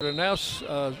back court, and now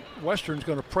Western's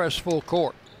going to press full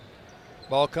court.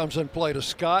 Ball comes in play to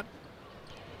Scott,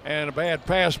 and a bad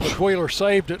pass, but Wheeler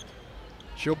saved it.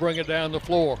 She'll bring it down the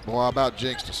floor. Boy, how about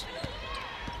jinxed us.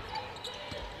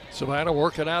 Savannah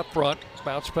working out front.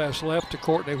 Bounce pass left to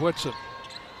Courtney Whitson.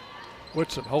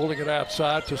 Whitson holding it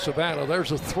outside to Savannah.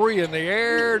 There's a 3 in the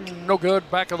air. No good.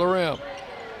 Back of the rim.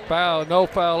 Foul. No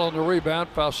foul on the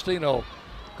rebound. Faustino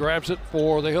grabs it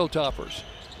for the Hilltoppers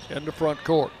in the front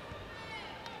court.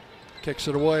 Kicks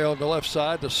it away on the left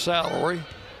side to Salary.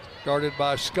 Guarded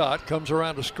by Scott. Comes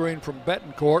around the screen from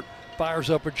Betancourt.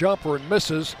 Fires up a jumper and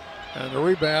misses. And the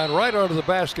rebound right under the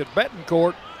basket.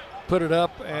 Betancourt put it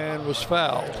up and was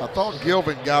fouled. I thought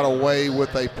Gilvin got away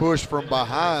with a push from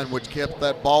behind, which kept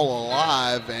that ball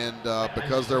alive, and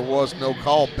because there was no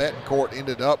call, Betancourt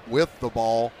ended up with the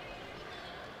ball.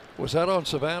 Was that on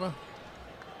Savannah?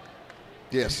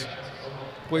 Yes.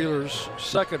 Wheeler's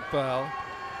second foul.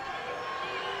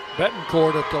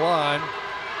 Betancourt at the line.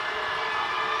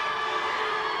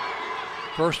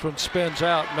 First one spins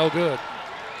out, no good.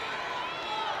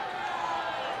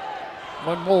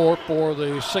 One more for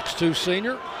the 6'2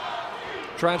 senior.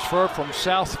 Transfer from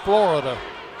South Florida.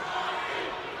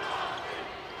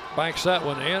 Banks that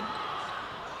one in.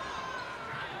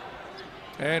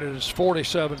 And it is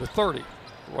 47-30.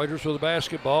 Raiders with the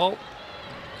basketball.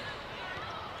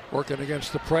 Working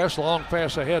against the press. Long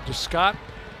pass ahead to Scott.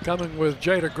 Coming with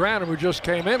Jada Granum, who just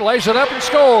came in. Lays it up and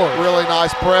scores. Really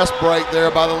nice press break there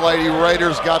by the Lady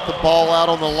Raiders. Got the ball out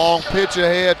on the long pitch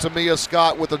ahead to Mia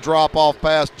Scott with a drop-off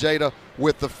pass. Jada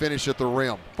with the finish at the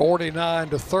rim.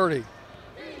 49-30.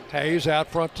 Hayes out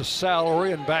front to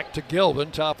Salary and back to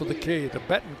Gilvin, top of the key to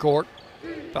Betancourt.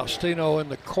 Faustino in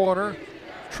the corner,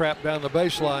 trapped down the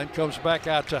baseline, comes back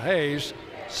out to Hayes,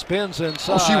 spins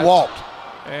inside. Oh, she walked.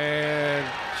 And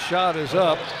shot is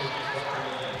up,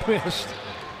 missed.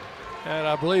 And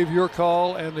I believe your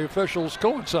call and the officials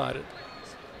coincided.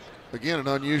 Again, an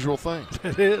unusual thing.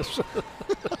 It is.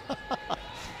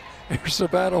 Here's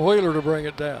Savannah Wheeler to bring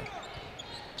it down.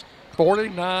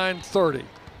 49-30.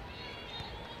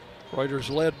 Raiders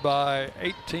led by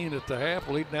 18 at the half,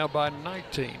 lead now by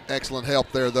 19. Excellent help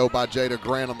there, though, by Jada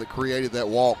Granum that created that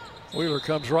walk. Wheeler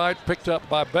comes right, picked up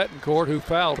by Betancourt, who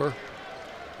fouled her.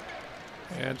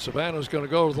 And Savannah's going to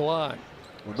go to the line.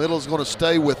 Well, Middle's going to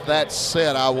stay with that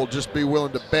set. I will just be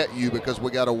willing to bet you, because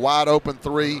we got a wide open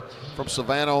 3 from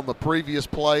Savannah on the previous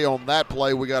play. On that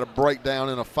play, we got a breakdown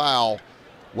and a foul.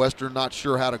 Western not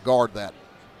sure how to guard that.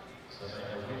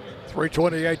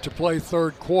 3:28 to play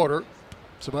third quarter.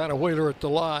 Savannah Wheeler at the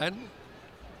line.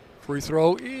 Free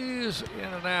throw is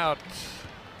in and out.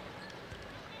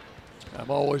 I'm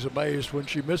always amazed when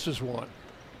she misses one.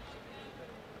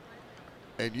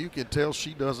 And you can tell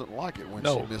she doesn't like it when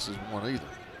she misses one either.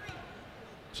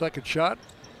 Second shot,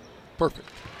 perfect.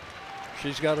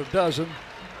 She's got a dozen.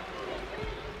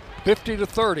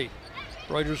 50-30.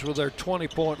 Raiders with their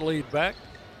 20-point lead back.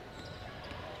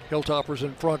 Hilltoppers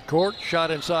in front court.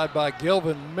 Shot inside by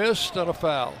Gilvin, missed, and a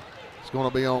foul. It's going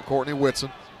to be on Courtney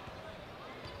Whitson.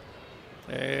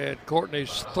 And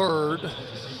Courtney's third.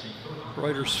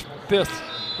 Raiders' fifth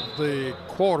of the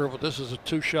quarter, but this is a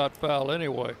two-shot foul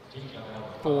anyway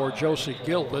for Josie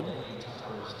Gilvin.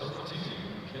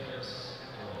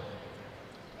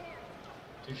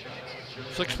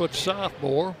 Six-foot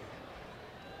sophomore.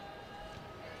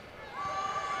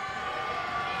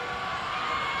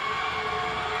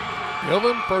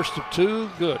 Gilvin, first of two,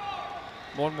 good.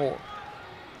 One more.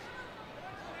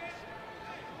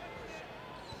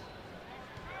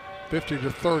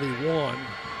 (50-31),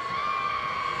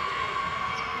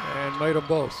 and made them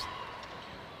both.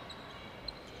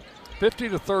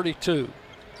 50-32.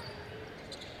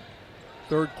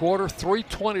 Third quarter,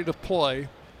 3:20 to play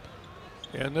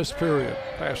in this period.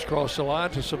 Pass across the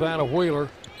line to Savannah Wheeler,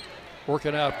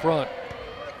 working out front.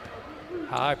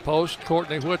 High post,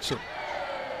 Courtney Whitson.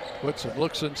 Whitson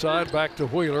looks inside, back to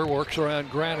Wheeler, works around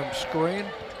Granham's screen.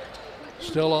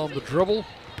 Still on the dribble.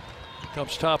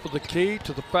 Comes top of the key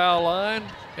to the foul line,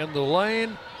 in the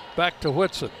lane, back to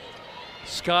Whitson.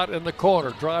 Scott in the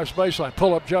corner, drives baseline,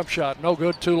 pull-up jump shot, no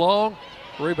good, too long.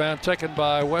 Rebound taken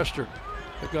by Western.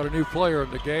 They've got a new player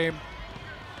in the game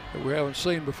that we haven't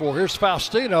seen before. Here's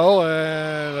Faustino,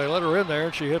 and they let her in there,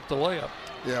 and she hit the layup.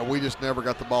 Yeah, we just never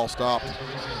got the ball stopped.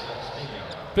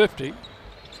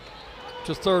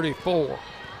 50-34.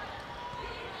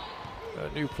 A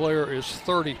new player is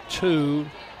 32,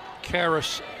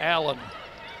 Karis Allen.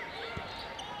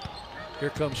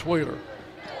 Here comes Wheeler.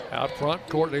 Out front,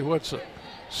 Courtney Whitson.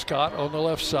 Scott on the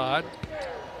left side.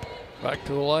 Back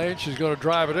to the lane. She's going to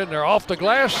drive it in there off the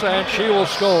glass, and she will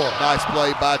score. Nice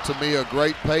play by Tamia.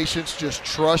 Great patience. Just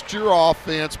trust your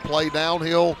offense. Play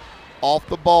downhill off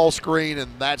the ball screen,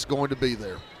 and that's going to be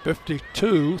there.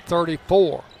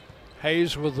 52-34.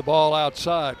 Hayes with the ball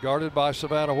outside, guarded by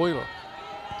Savannah Wheeler.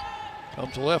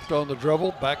 Comes left on the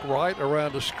dribble, back right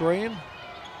around the screen.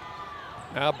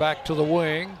 Now back to the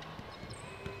wing.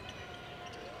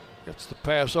 Gets the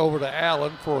pass over to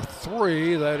Allen for a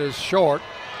three. That is short.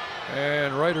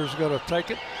 And Raiders going to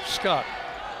take it. Scott.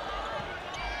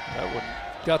 That one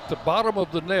got the bottom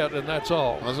of the net, and that's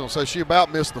all. I was going to say, she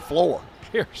about missed the floor.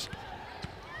 Here's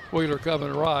Wheeler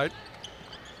coming right.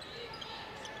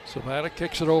 Savannah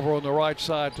kicks it over on the right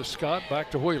side to Scott.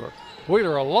 Back to Wheeler.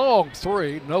 Wheeler, a long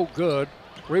three, no good.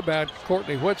 Rebound,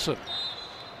 Courtney Whitson.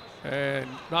 And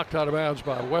knocked out of bounds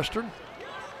by Western.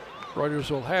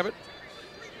 Raiders will have it.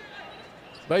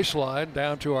 Baseline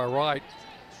down to our right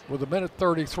with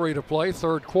 1:33 to play,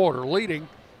 third quarter, leading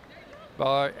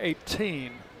by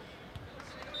 18.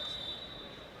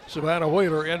 Savannah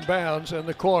Wheeler inbounds in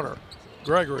the corner.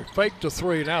 Gregory faked a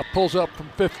three, now pulls up from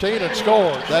 15 and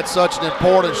scores. That's such an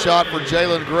important shot for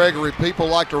Jalen Gregory. People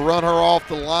like to run her off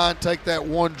the line, take that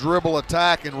one dribble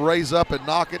attack and raise up and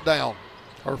knock it down.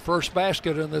 Her first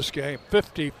basket in this game,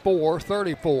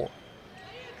 54-34.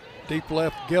 Deep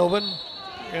left Gilvin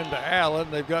into Allen.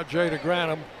 They've got Jada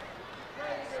Granham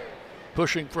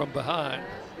pushing from behind.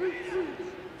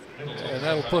 And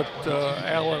that'll put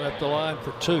Allen at the line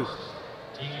for two.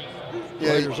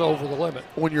 Yeah, Raiders over the limit.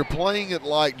 When you're playing it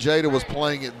like Jada was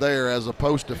playing it there as a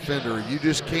post defender, you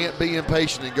just can't be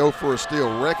impatient and go for a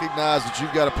steal. Recognize that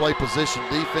you've got to play position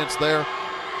defense there.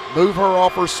 Move her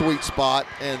off her sweet spot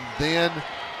and then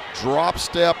drop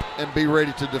step and be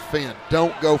ready to defend.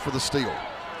 Don't go for the steal.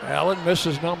 Allen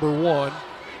misses number one.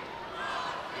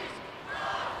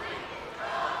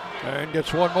 And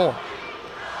gets one more.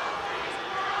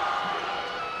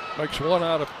 Makes one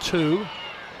out of two.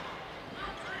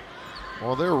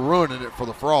 Well, they're ruining it for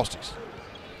the Frosties.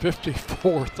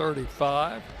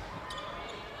 54-35.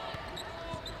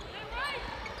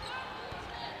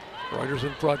 Raiders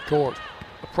in front court.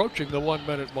 Approaching the 1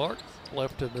 minute mark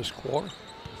left in this quarter.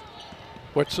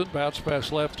 Whitson bounce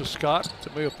pass left to Scott.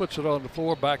 Tamia puts it on the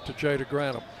floor, back to Jada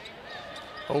Granham.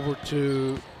 Over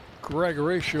to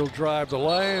Gregory. She'll drive the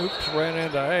lane. Oops, ran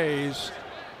into Hayes.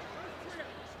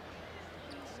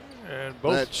 And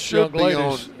both that should be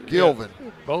ladies, on Gilvin.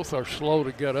 Yeah, both are slow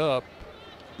to get up.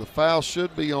 The foul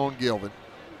should be on Gilvin.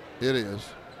 It is.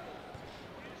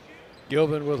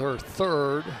 Gilvin with her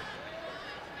third.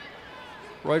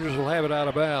 Raiders will have it out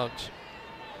of bounds.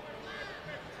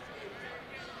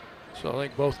 So I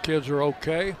think both kids are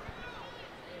okay.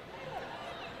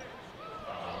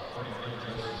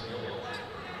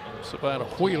 Savannah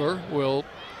Wheeler will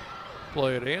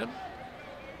play it in.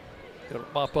 It'll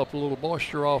mop up a little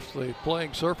moisture off the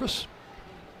playing surface.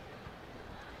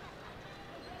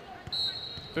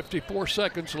 54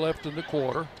 seconds left in the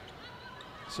quarter.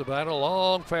 Savannah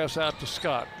long pass out to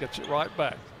Scott. Gets it right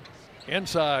back.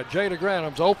 Inside, Jada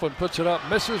Granham's open, puts it up,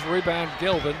 misses, rebound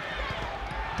Gilvin.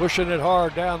 Pushing it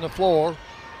hard down the floor.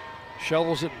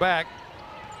 Shovels it back.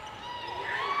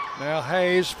 Now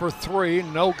Hayes for three,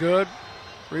 no good.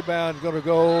 Rebound going to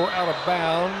go out of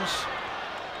bounds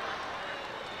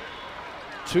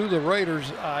to the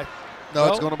Raiders. No,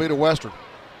 it's going to be to Western.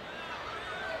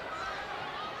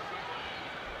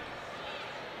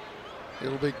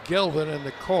 It'll be Gilvin in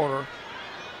the corner.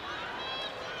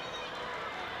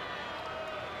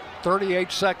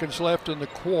 38 seconds left in the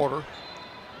quarter.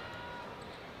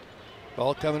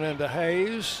 Ball coming into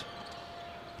Hayes.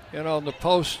 In on the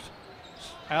post,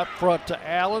 out front to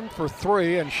Allen for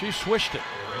three, and she swished it.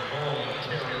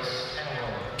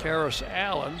 Karis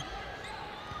Allen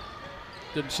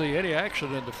didn't see any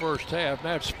action in the first half.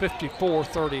 Now it's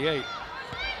 54-38.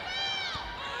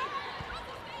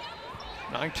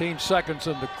 19 seconds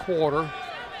in the quarter.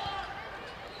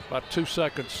 About 2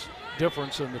 seconds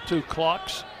difference in the two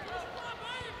clocks.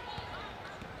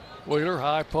 Wheeler,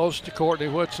 high post to Courtney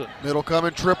Whitson. Middle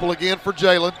coming, triple again for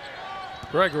Jalen.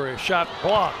 Gregory, shot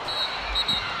blocked.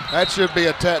 That should be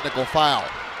a technical foul.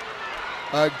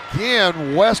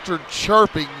 Again, Western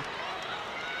chirping.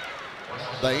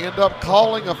 They end up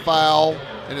calling a foul,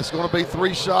 and it's going to be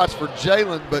 3 shots for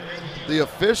Jalen, but the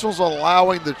officials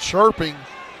allowing the chirping.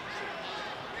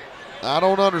 I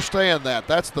don't understand that.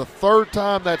 That's the 3rd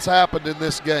time that's happened in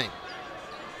this game.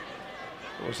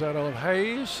 Was that on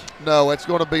Hayes? No, it's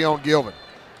going to be on Gilvin.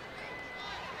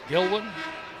 Gilvin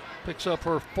picks up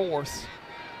her 4th.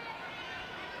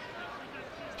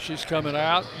 She's coming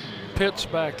out. Pitts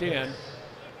back in.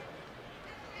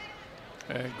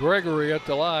 And Gregory at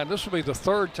the line. This will be the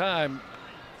 3rd time,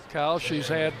 Kyle, she's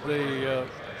had the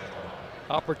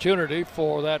opportunity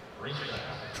for that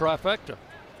trifecta.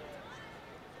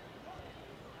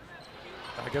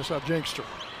 I guess I've jinxed her.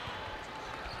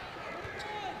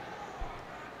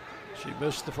 She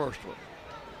missed the first one.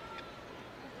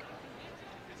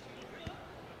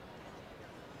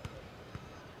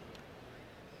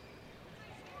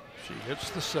 She hits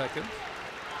the second.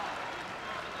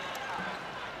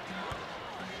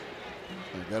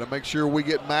 We've got to make sure we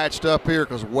get matched up here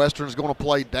because Western's going to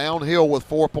play downhill with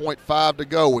 4.5 to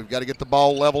go. We've got to get the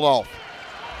ball leveled off.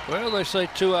 Well, they say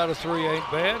 2 out of 3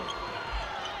 ain't bad.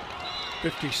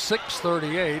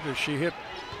 56-38 as she hit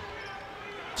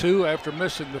 2 after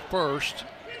missing the first.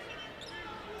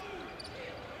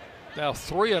 Now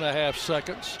 3.5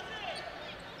 seconds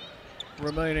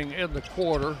remaining in the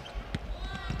quarter.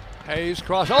 Hayes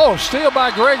cross. Oh, steal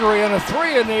by Gregory and a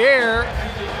 3 in the air.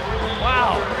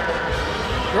 Wow.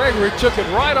 Gregory took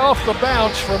it right off the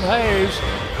bounce from Hayes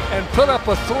and put up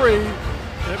a 3.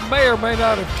 It may or may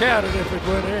not have counted if it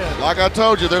went in. Like I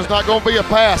told you, there's not going to be a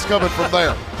pass coming from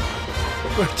there.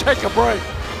 We'll take a break.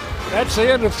 That's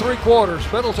the end of 3 quarters.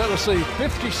 Middle Tennessee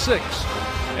 56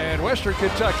 and Western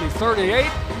Kentucky 38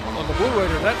 on the Blue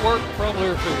Raider Network from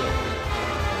Learfield.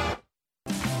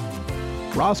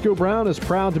 Roscoe Brown is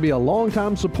proud to be a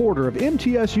longtime supporter of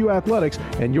MTSU athletics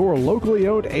and your locally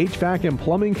owned HVAC and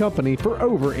plumbing company for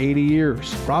over 80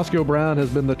 years. Roscoe Brown has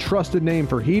been the trusted name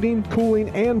for heating, cooling,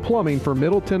 and plumbing for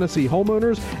Middle Tennessee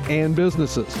homeowners and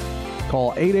businesses.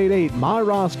 Call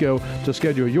 888-MY-ROSCOE to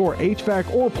schedule your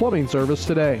HVAC or plumbing service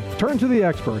today. Turn to the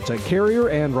experts at Carrier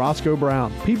and Roscoe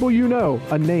Brown. People you know,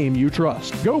 a name you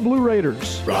trust. Go Blue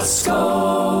Raiders.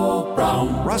 Roscoe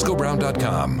Brown.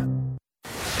 RoscoeBrown.com.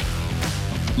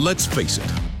 Let's face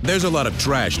it, there's a lot of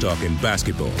trash talk in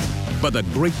basketball, but the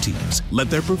great teams let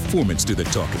their performance do the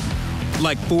talking.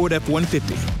 Like Ford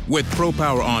F-150 with Pro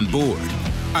Power on board,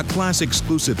 a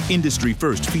class-exclusive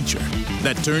industry-first feature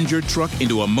that turns your truck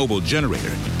into a mobile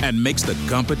generator and makes the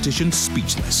competition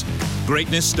speechless.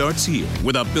 Greatness starts here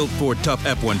with a built Ford Tough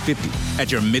F-150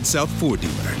 at your Mid-South Ford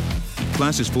dealer.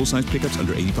 Class is full-size pickups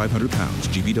under 8,500 pounds,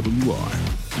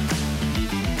 GVWR.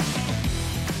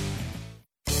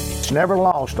 It's never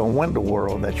lost on Window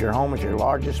World that your home is your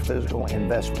largest physical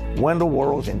investment. Window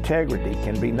World's integrity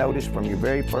can be noticed from your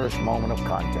very first moment of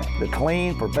contact. The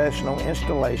clean, professional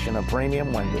installation of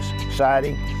premium windows,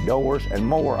 siding, doors, and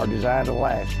more are designed to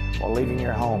last while leaving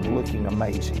your home looking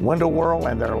amazing. Window World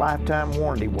and their lifetime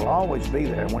warranty will always be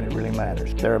there when it really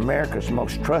matters. They're America's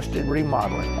most trusted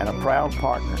remodeler and a proud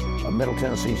partner of Middle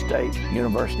Tennessee State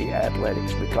University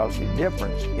Athletics because the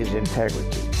difference is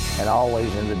integrity and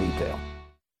always in the detail.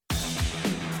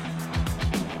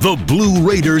 The Blue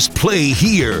Raiders play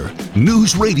here.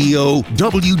 News Radio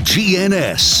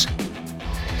WGNS.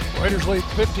 Raiders lead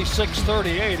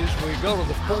 56-38 as we go to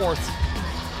the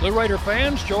 4th. Blue Raider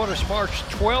fans, join us March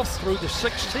 12th through the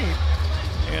 16th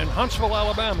in Huntsville,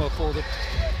 Alabama for the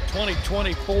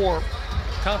 2024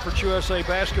 Conference USA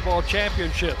Basketball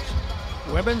Championships.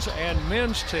 Women's and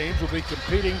men's teams will be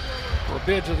competing for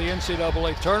bids of the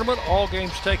NCAA tournament. All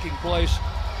games taking place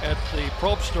at the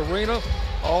Probst Arena.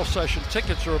 All session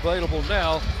tickets are available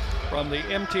now from the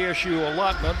MTSU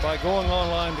allotment by going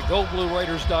online to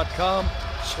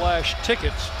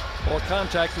goblueraiders.com/tickets or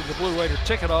contacting the Blue Raider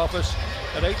ticket office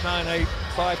at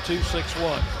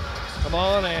 898-5261. Come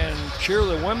on and cheer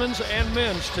the women's and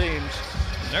men's teams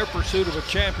in their pursuit of a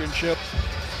championship in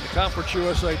the Conference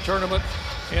USA tournament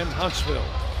in Huntsville.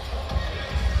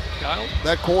 Kyle?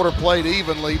 That quarter played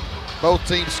evenly. Both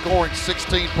teams scoring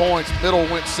 16 points. Middle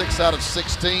went 6 out of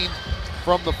 16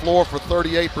 from the floor for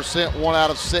 38%, 1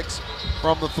 out of 6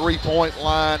 from the three-point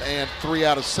line, and 3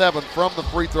 out of 7 from the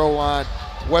free throw line.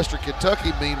 Western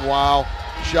Kentucky, meanwhile,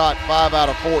 shot 5 out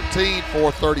of 14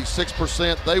 for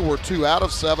 36%. They were 2 out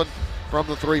of 7 from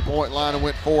the three-point line and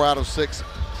went 4 out of 6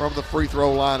 from the free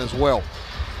throw line as well.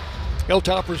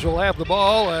 Hilltoppers will have the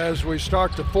ball as we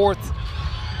start the fourth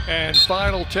and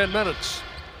final 10 minutes.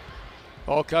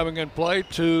 Ball coming in play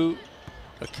to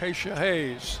Acacia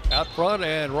Hayes out front,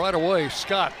 and right away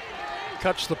Scott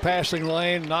cuts the passing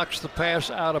lane, knocks the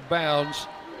pass out of bounds.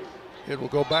 It will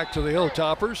go back to the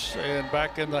Hilltoppers and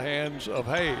back in the hands of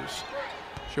Hayes.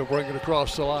 She'll bring it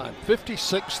across the line.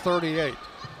 56-38.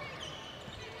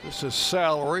 This is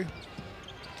Salary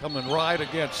coming right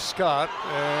against Scott,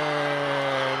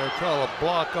 and they'll call a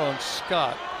block on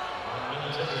Scott.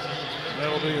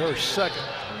 That'll be her second.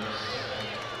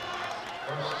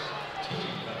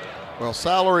 Well,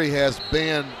 Salary has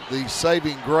been the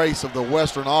saving grace of the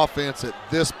Western offense at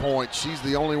this point. She's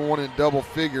the only one in double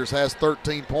figures, has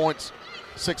 13 points,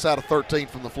 6 out of 13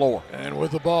 from the floor. And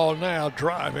with the ball now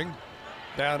driving,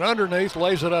 down underneath,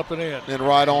 lays it up and in. And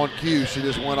right on cue, she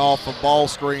just went off a ball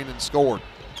screen and scored.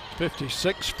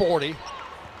 56-40,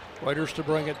 Raiders to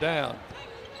bring it down.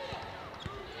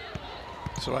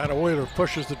 So Anna Wheeler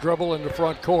pushes the dribble into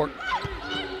front court.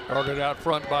 Guarded out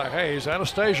front by Hayes.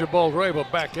 Anastasia Boldreva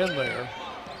back in there.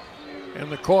 In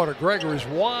the corner, Gregory's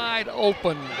wide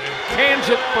open and cans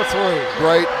it for three.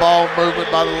 Great ball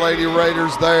movement by the Lady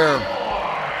Raiders there.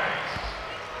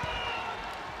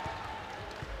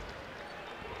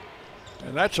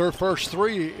 And that's her first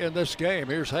three in this game.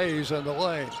 Here's Hayes in the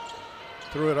lane.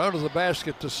 Threw it under the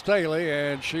basket to Staley,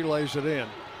 and she lays it in.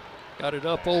 Got it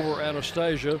up over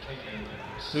Anastasia,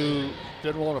 who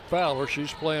didn't want to foul her.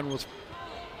 She's playing with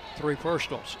 3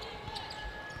 personals.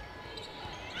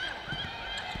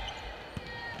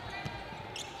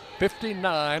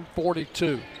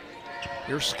 (59-42).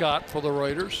 Here's Scott for the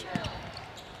Raiders.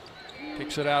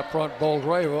 Kicks it out front.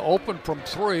 Boldreva open from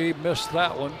 3, missed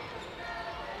that one.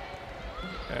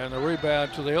 And the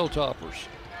rebound to the Hilltoppers.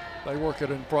 They work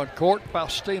it in front court.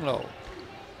 Faustino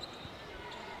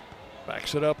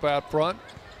backs it up out front.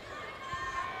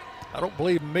 I don't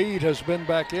believe Meade has been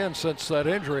back in since that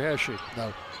injury, has she?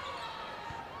 No.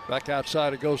 Back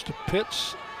outside it goes to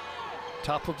Pitts.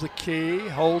 Top of the key,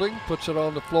 holding, puts it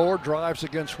on the floor, drives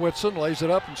against Whitson, lays it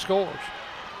up and scores.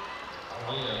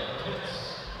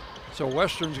 So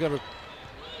Western's going to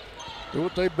do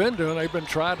what they've been doing. They've been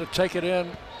trying to take it in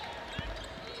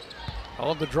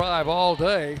on the drive all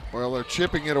day. Well, they're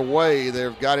chipping it away.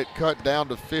 They've got it cut down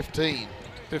to 15.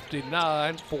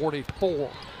 59-44.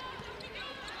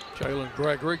 Jalen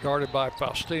Gregory guarded by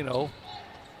Faustino.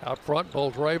 Out front,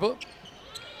 Boldreva.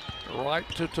 Right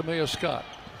to Tamia Scott.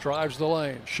 Drives the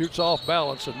lane, shoots off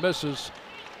balance and misses.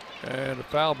 And a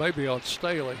foul maybe on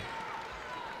Staley.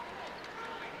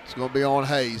 It's going to be on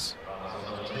Hayes.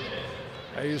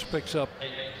 Hayes picks up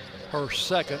her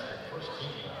second.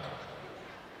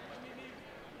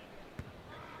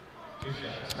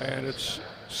 And it's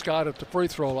Scott at the free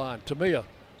throw line. Tamia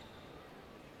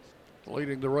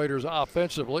leading the Raiders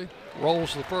offensively.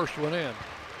 Rolls the first one in.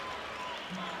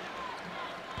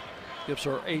 Gives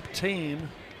her 18.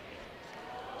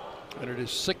 And it is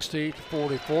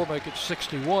 60-44. Make it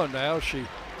 61 now. She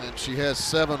has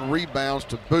 7 rebounds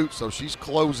to boot, so she's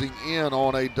closing in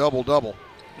on a double-double.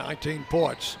 19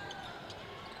 points.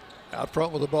 Out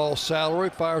front with the ball, Salary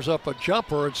fires up a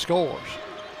jumper and scores.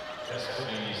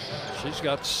 She's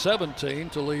got 17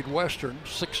 to lead Western,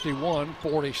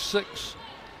 61-46.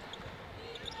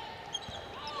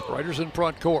 Raiders in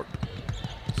front court.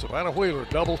 Savannah Wheeler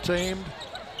double teamed.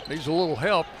 Needs a little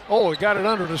help. Oh, he got it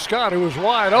under to Scott, who was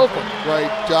wide open.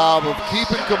 Great job of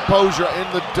keeping composure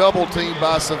in the double team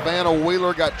by Savannah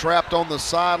Wheeler. Got trapped on the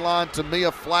sideline.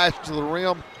 Tamia flashed to the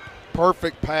rim.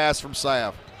 Perfect pass from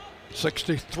Sav.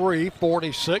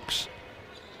 63-46.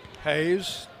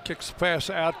 Hayes kicks the pass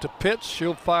out to Pitts.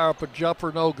 She'll fire up a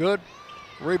jumper, no good.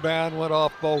 Rebound went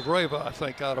off Boldreva, I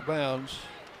think, out of bounds.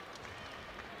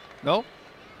 No.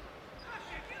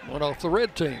 Went off the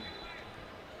red team.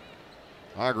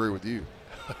 I agree with you.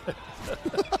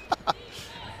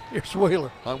 Here's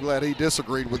Wheeler. I'm glad he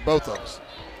disagreed with both of us.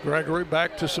 Gregory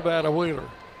back to Savannah Wheeler.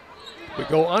 We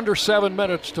go under 7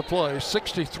 minutes to play,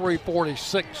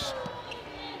 63-46.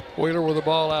 Wheeler with the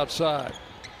ball outside.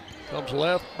 Comes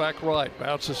left, back right.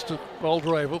 Bounces to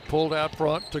Boldreva, pulled out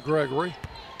front to Gregory.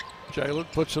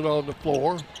 Jalen puts it on the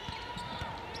floor.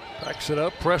 Backs it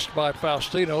up, pressed by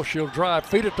Faustino. She'll drive,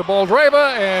 feed it to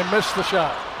Boldreva, and miss the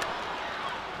shot.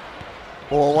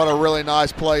 Boy, what a really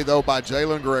nice play, though, by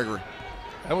Jalen Gregory.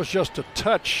 That was just a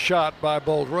touch shot by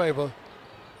Boldreva,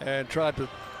 and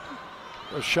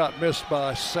a shot missed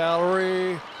by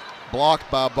Salary. Blocked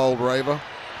by Boldreva.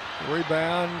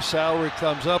 Rebound, Salary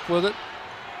comes up with it.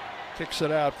 Kicks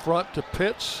it out front to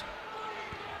Pitts.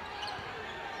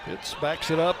 Pitts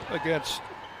backs it up against,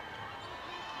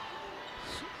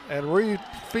 and Reed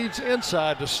feeds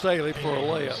inside to Staley for a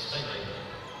layup.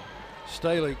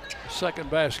 Staley, second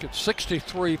basket,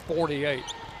 63-48.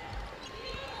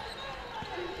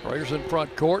 Raiders in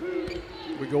front court.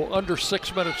 We go under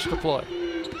 6 minutes to play.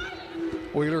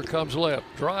 Wheeler comes left,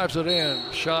 drives it in,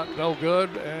 shot no good,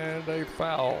 and a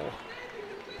foul.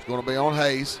 It's going to be on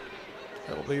Hayes.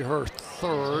 That'll be her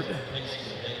third.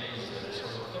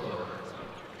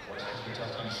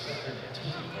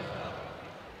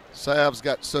 Sav's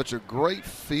got such a great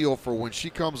feel for when she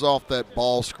comes off that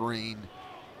ball screen.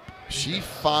 She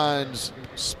finds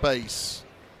space,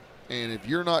 and if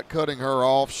you're not cutting her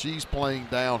off, she's playing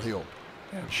downhill.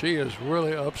 And she is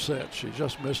really upset. She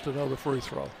just missed another free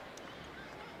throw.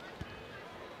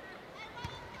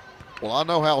 Well, I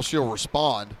know how she'll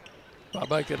respond. By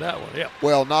making that one, yeah.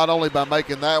 Well, not only by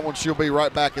making that one, she'll be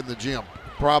right back in the gym,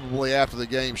 probably after the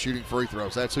game shooting free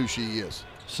throws. That's who she is.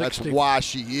 That's why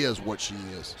she is what she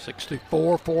is.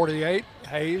 64-48.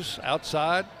 Hayes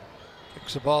outside.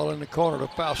 Kicks the ball in the corner to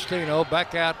Faustino.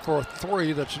 Back out for a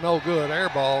three that's no good. Air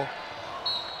ball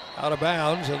out of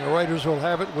bounds, and the Raiders will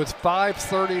have it with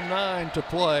 5:39 to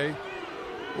play,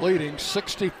 leading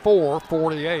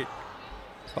 64-48.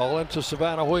 Ball into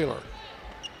Savannah Wheeler.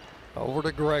 Over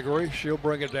to Gregory. She'll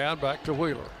bring it down back to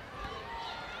Wheeler.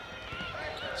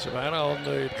 Savannah on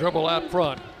the dribble out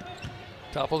front.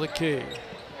 Top of the key.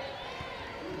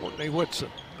 Courtney Whitson.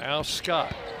 Now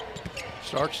Scott.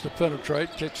 Starts to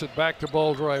penetrate. Kicks it back to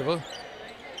Boldreva.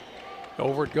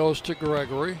 Over it goes to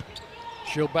Gregory.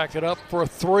 She'll back it up for a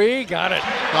three. Got it.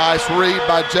 Nice read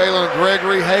by Jalen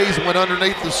Gregory. Hayes went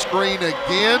underneath the screen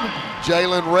again.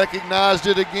 Jalen recognized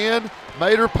it again.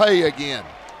 Made her pay again.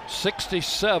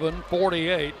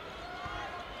 67-48.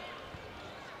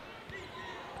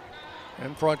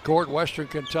 In front court, Western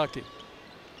Kentucky.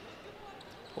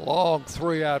 Long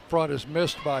three out front is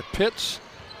missed by Pitts.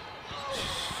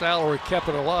 Salary kept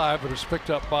it alive, but it's picked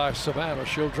up by Savannah.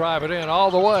 She'll drive it in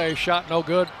all the way. Shot no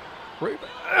good.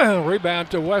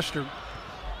 Rebound to Western.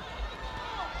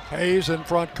 Hayes in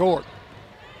front court.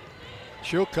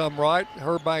 She'll come right.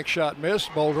 Her bank shot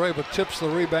missed. Boldreva tips the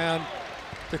rebound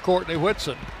to Courtney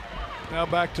Whitson. Now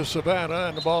back to Savannah,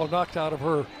 and the ball knocked out of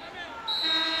her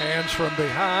hands from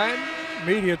behind.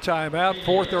 Media timeout,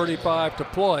 4:35 to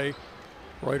play.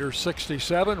 Raiders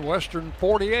 67, Western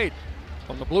 48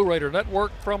 on the Blue Raider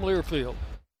Network from Learfield.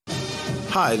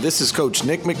 Hi, this is Coach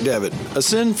Nick McDevitt.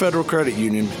 Ascend Federal Credit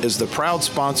Union is the proud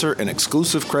sponsor and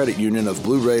exclusive credit union of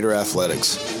Blue Raider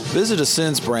Athletics. Visit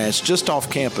Ascend's branch just off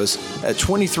campus at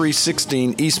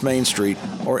 2316 East Main Street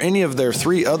or any of their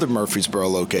 3 other Murfreesboro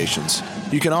locations.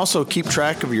 You can also keep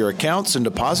track of your accounts and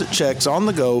deposit checks on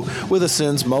the go with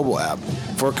Ascend's mobile app.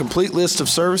 For a complete list of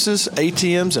services,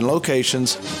 ATMs, and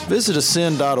locations, visit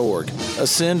ascend.org.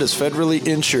 Ascend is federally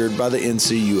insured by the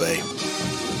NCUA.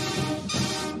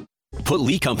 Put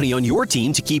Lee Company on your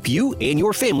team to keep you and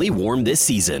your family warm this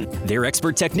season. Their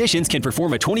expert technicians can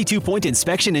perform a 22-point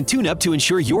inspection and tune-up to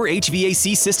ensure your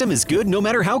HVAC system is good no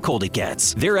matter how cold it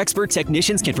gets. Their expert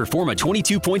technicians can perform a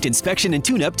 22-point inspection and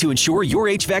tune-up to ensure your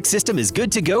HVAC system is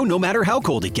good to go no matter how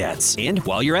cold it gets. And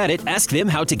while you're at it, ask them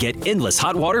how to get endless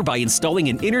hot water by installing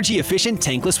an energy-efficient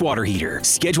tankless water heater.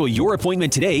 Schedule your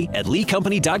appointment today at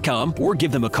leecompany.com or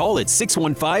give them a call at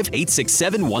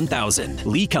 615-867-1000.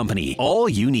 Lee Company, all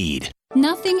you need.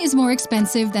 Nothing is more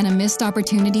expensive than a missed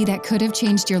opportunity that could have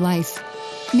changed your life.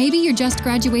 Maybe you're just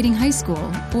graduating high school,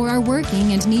 or are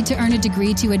working and need to earn a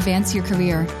degree to advance your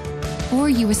career. Or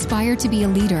you aspire to be a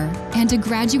leader, and a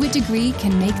graduate degree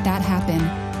can make that happen.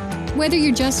 Whether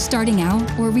you're just starting out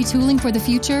or retooling for the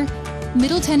future,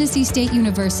 Middle Tennessee State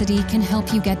University can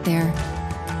help you get there.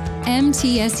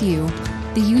 MTSU,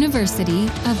 the University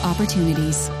of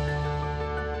Opportunities.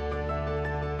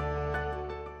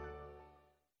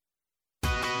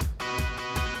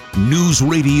 News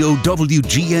Radio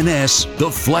WGNS, the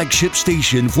flagship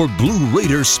station for Blue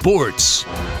Raider sports.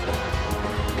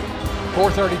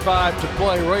 4:35 to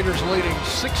play. Raiders leading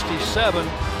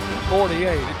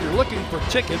 67-48. If you're looking for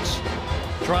tickets,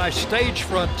 try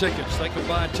Stagefront Tickets. They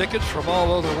combine tickets from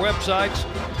all other websites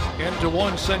into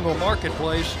one single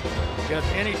marketplace. Get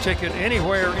any ticket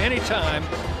anywhere, anytime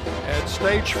at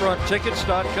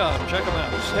stagefronttickets.com. Check them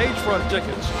out,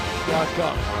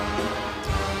 stagefronttickets.com.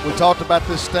 We talked about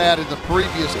this stat in the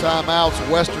previous timeouts.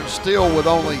 Western still with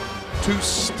only 2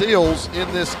 steals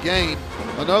in this game.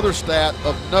 Another stat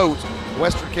of note,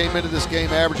 Western came into this game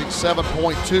averaging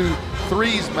 7.2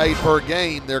 threes made per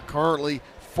game. They're currently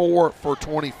 4 for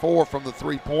 24 from the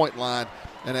three-point line.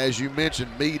 And as you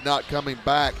mentioned, Meade not coming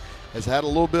back has had a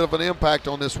little bit of an impact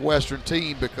on this Western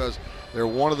team because they're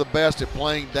one of the best at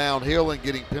playing downhill and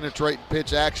getting penetrating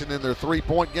pitch action in their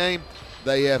three-point game.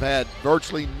 They have had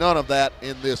virtually none of that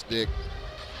in this, Dick.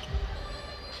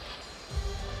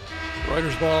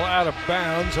 Raiders ball out of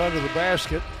bounds under the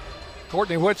basket.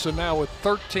 Courtney Whitson now with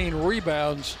 13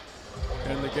 rebounds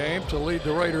in the game to lead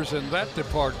the Raiders in that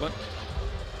department.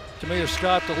 Tamia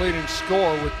Scott, the leading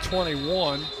scorer, with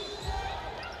 21.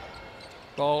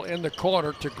 Ball in the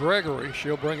corner to Gregory.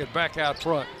 She'll bring it back out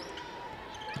front.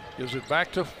 Gives it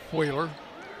back to Wheeler.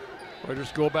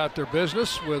 Raiders go about their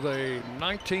business with a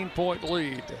 19-point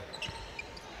lead.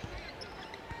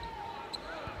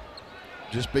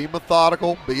 Just be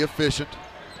methodical, be efficient.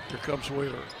 Here comes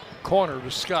Wheeler. Corner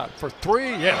to Scott for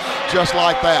 3, yes. Just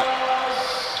like that.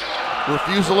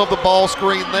 Refusal of the ball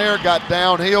screen there, got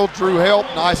downhill, drew help,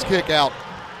 nice kick out.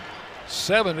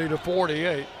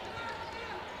 70-48.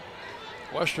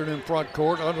 Western in front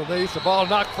court, underneath. The ball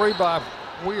knocked free by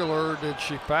Wheeler. Did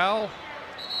she foul?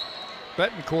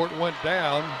 Betancourt went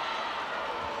down.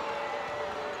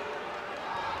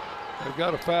 They've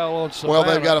got a foul on Savannah. Well,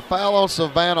 they've got a foul on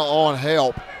Savannah on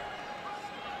help.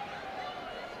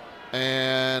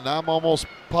 And I'm almost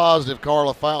positive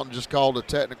Carla Fountain just called a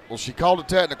technical. Well, she called a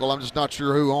technical. I'm just not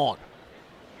sure who on.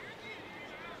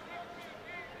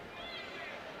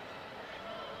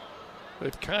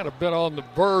 They've kind of been on the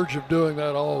verge of doing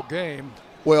that all game.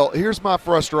 Well, here's my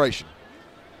frustration.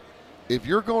 If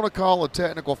you're going to call a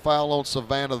technical foul on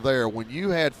Savannah there, when you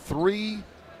had 3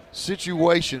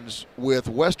 situations with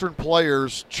Western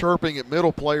players chirping at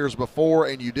middle players before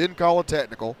and you didn't call a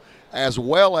technical, as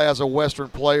well as a Western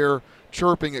player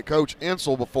chirping at Coach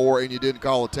Insel before and you didn't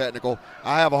call a technical,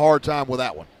 I have a hard time with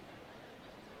that one.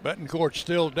 Betancourt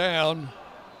still down.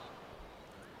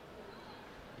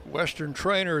 Western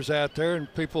trainers out there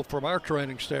and people from our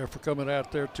training staff are coming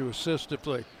out there to assist if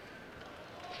they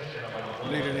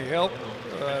need any help.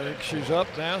 I think she's up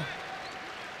now.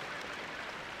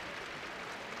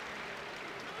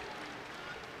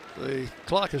 The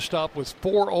clock is stopped with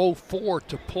 4:04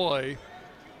 to play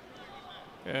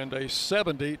and a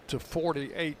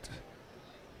 70-48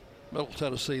 Middle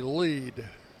Tennessee lead.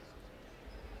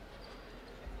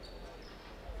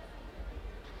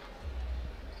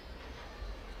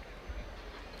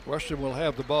 Western will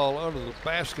have the ball under the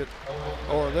basket,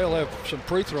 or they'll have some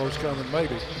free throws coming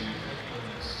maybe.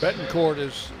 Betancourt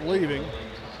is leaving.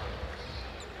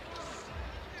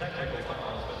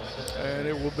 And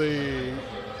it will be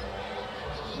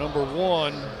number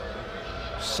 1,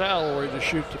 Salary, to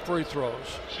shoot the free throws.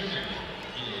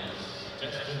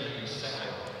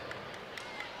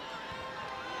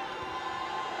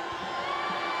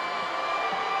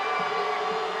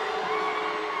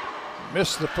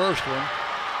 Missed the first one.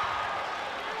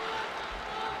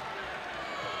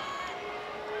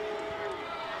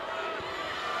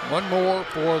 One more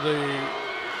for the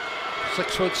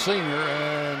 6-foot senior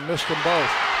and missed them both.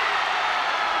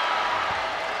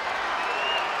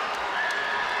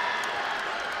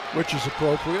 Which is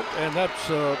appropriate, and that's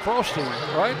Frosty,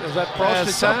 right? Is that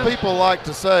Frosty some time? Some people like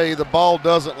to say the ball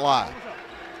doesn't lie.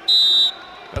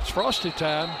 That's Frosty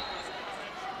time.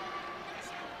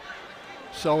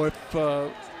 So if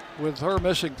with her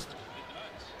missing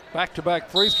back-to-back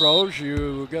free throws,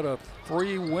 you get a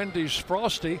free Wendy's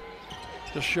Frosty.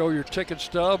 Just show your ticket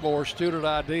stub or student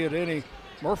ID at any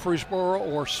Murfreesboro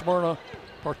or Smyrna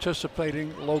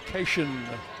participating location.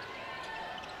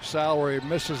 Salary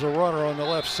misses a runner on the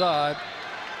left side.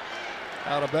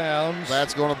 Out of bounds.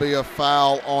 That's going to be a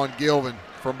foul on Gilvin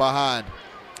from behind.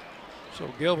 So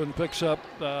Gilvin picks up,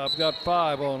 I've got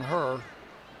 5 on her.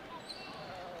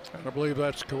 And I believe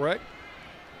that's correct.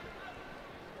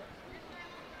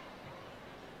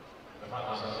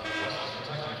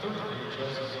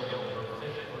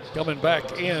 Coming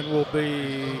back in will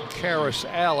be Karis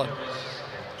Allen.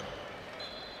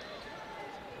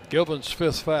 Gilvin's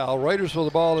 5th foul. Raiders with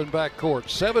the ball in backcourt,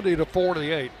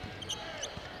 70-48.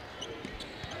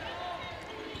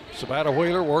 Savannah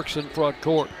Wheeler works in front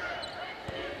court.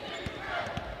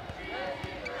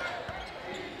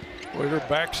 Wheeler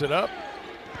backs it up.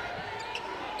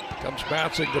 Comes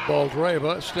bouncing to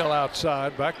Boldreva, still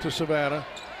outside. Back to Savannah.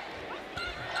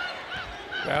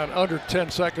 Down under 10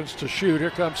 seconds to shoot.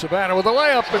 Here comes Savannah with a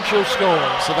layup, and she'll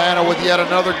score. Savannah with yet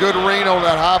another good read on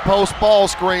that high post ball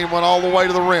screen, went all the way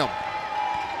to the rim.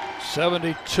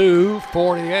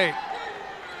 72-48.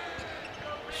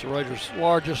 It's the Raiders'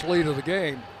 largest lead of the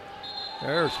game.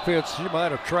 There's Pitts. He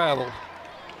might have traveled.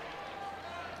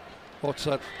 What's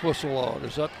that whistle on? Did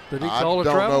he call a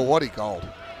travel? I don't know what he called,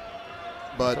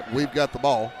 but we've got the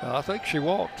ball. I think she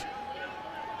walked.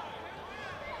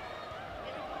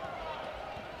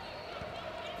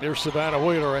 Here's Savannah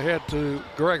Wheeler ahead to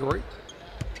Gregory.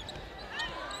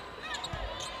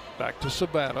 Back to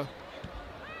Savannah.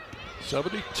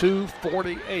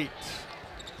 72-48.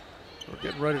 We're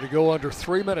getting ready to go under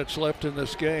 3 minutes left in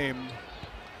this game.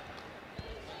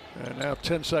 And now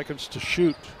 10 seconds to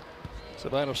shoot.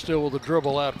 Savannah still with the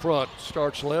dribble out front.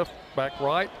 Starts left, back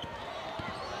right.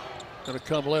 Gonna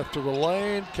come left to the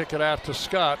lane, kick it out to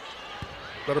Scott.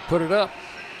 Better put it up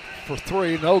for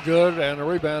three, no good, and a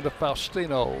rebound to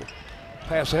Faustino.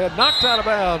 Pass ahead, knocked out of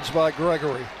bounds by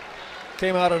Gregory.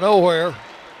 Came out of nowhere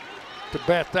to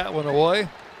bat that one away.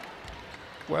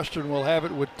 Western will have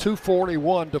it with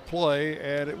 2:41 to play,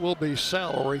 and it will be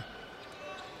Salary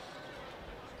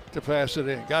to pass it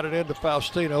in. Got it into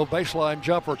Faustino. Baseline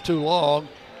jumper too long.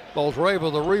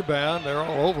 Boldreva the rebound. They're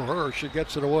all over her. She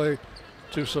gets it away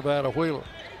to Savannah Wheeler.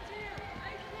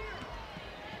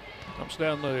 Comes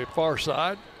down the far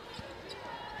side.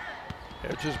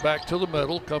 Edges back to the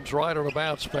middle. Comes right on a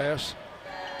bounce pass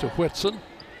to Whitson.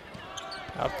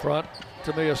 Out front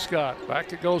to Mia Scott.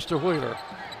 Back it goes to Wheeler.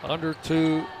 Under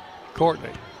to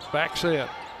Courtney. Backs in.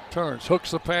 Turns.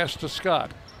 Hooks the pass to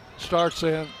Scott. Starts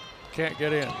in. Can't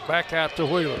get in. Back out to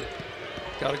Wheeler.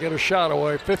 Got to get a shot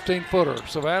away. 15-footer.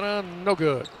 Savannah, no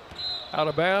good. Out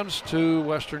of bounds to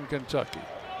Western Kentucky.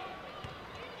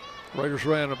 Raiders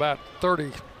ran about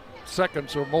 30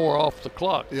 seconds or more off the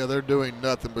clock. Yeah, they're doing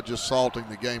nothing but just salting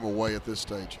the game away at this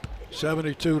stage.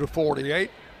 72-48.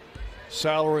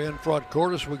 Salary in front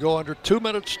court as we go under 2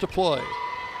 minutes to play.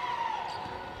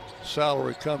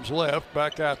 Salary comes left,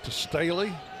 back out to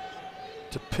Staley,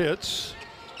 to Pitts.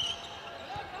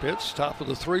 Pitts, top of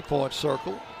the three-point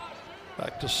circle.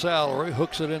 Back to Salary,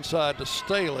 hooks it inside to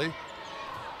Staley.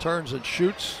 Turns and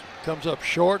shoots, comes up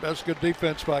short. That's good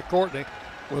defense by Courtney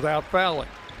without fouling.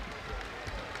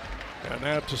 And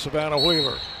now to Savannah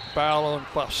Wheeler. Foul on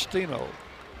Faustino.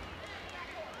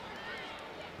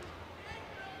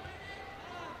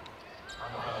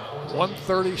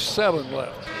 .137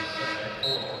 left.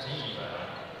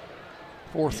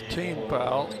 Fourth team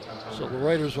foul, so the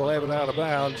Raiders will have it out of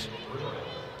bounds.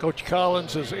 Coach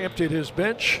Collins has emptied his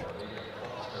bench,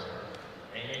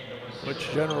 which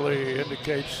generally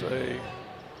indicates a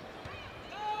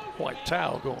white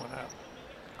towel going out.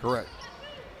 Correct.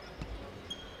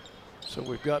 So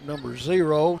we've got number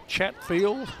 0,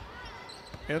 Chatfield,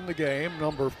 in the game.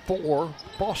 Number 4,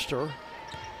 Foster.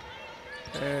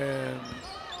 And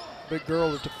big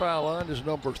girl at the foul line is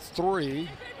number 3.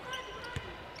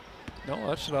 No,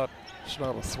 that's not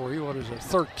a 3. What is it?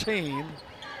 13.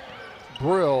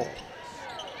 Brill.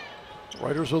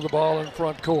 Raiders with the ball in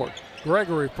front court.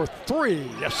 Gregory for 3.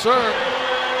 Yes, sir.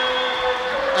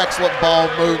 Excellent ball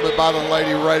movement by the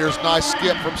Lady Raiders. Nice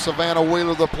skip from Savannah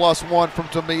Wheeler, the +1 from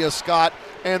Tamia Scott,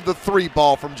 and the 3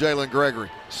 ball from Jalen Gregory.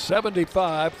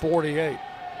 75-48.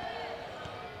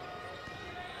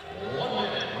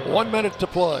 1 minute to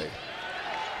play.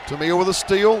 Tamia with a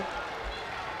steal.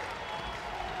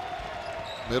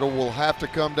 Middle will have to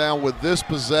come down with this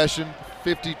possession.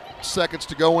 50 seconds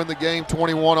to go in the game,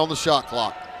 21 on the shot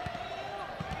clock.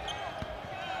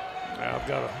 Now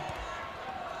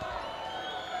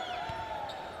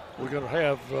we're going to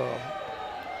have,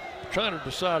 trying to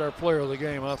decide our player of the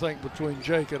game. I think between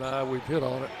Jake and I, we've hit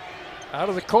on it. Out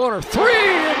of the corner, 3 in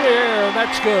the air, and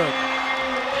that's good.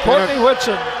 Courtney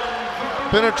Whitson.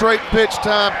 Penetrate pitch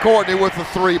time, Courtney with the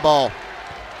 3 ball.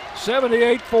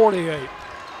 78-48.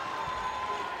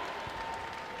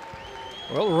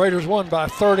 Well, the Raiders won by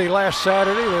 30 last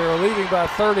Saturday. They are leading by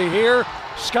 30 here.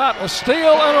 Scott, a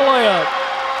steal and a layup.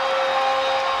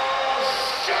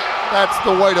 That's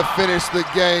the way to finish the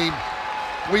game.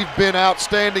 We've been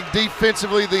outstanding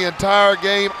defensively the entire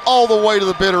game, all the way to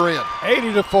the bitter end.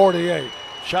 80-48.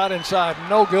 Shot inside,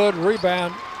 no good.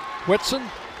 Rebound, Whitson.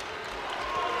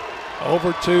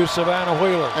 Over to Savannah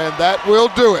Wheeler. And that will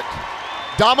do it.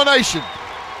 Domination.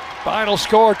 Final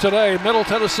score today, Middle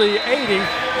Tennessee 80,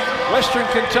 Western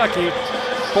Kentucky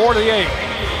 48.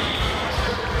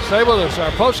 Stay with us.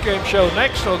 Our postgame show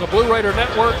next on the Blue Raider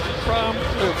Network from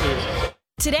Newfield.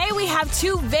 Today we have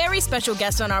two very special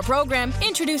guests on our program,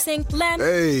 introducing Lem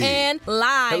and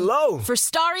Lime. Hello. For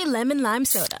Starry Lemon Lime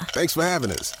Soda. Thanks for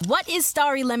having us. What is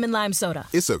Starry Lemon Lime Soda?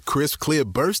 It's a crisp, clear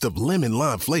burst of lemon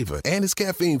lime flavor, and it's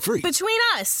caffeine-free. Between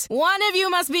us, one of you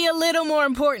must be a little more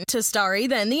important to Starry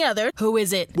than the other. Who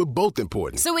is it? We're both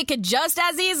important. So we could just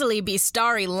as easily be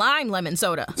Starry Lime Lemon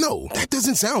Soda. No, that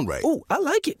doesn't sound right. Oh, I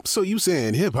like it. So you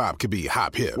saying hip-hop could be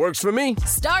hop-hip. Works for me.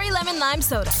 Starry Lemon Lime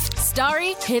Soda.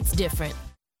 Starry hits different.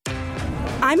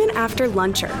 I'm an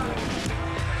after-luncher.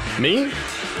 Me?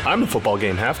 I'm a football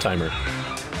game half-timer.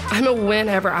 I'm a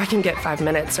whenever I can get 5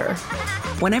 minutes or...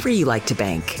 Whenever you like to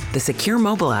bank, the secure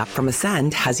mobile app from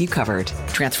Ascend has you covered.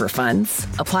 Transfer funds,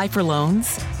 apply for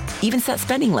loans, even set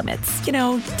spending limits. You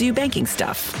know, do banking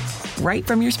stuff. Right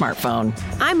from your smartphone.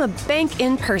 I'm a bank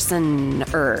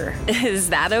in-person-er.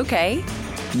 Is that okay?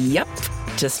 Yep.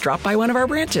 Just drop by one of our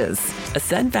branches.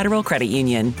 Ascend Federal Credit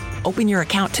Union. Open your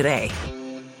account today.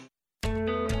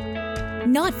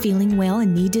 Not feeling well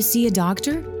and need to see a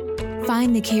doctor?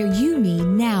 Find the care you need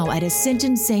now at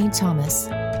Ascension St. Thomas.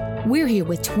 We're here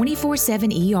with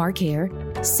 24/7 ER care,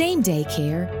 same-day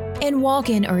care, and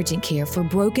walk-in urgent care for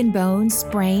broken bones,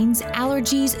 sprains,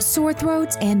 allergies, sore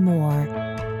throats, and more.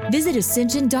 Visit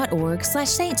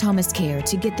ascension.org/St. Thomas Care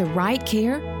to get the right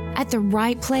care at the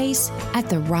right place at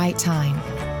the right time.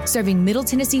 Serving Middle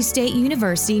Tennessee State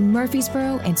University,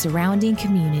 Murfreesboro, and surrounding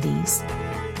communities.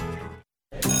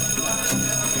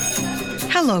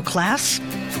 Hello, class.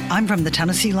 I'm from the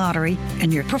Tennessee Lottery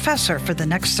and your professor for the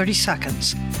next 30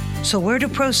 seconds. So where do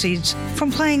proceeds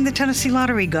from playing the Tennessee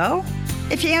Lottery go?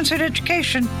 If you answered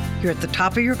education, you're at the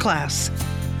top of your class.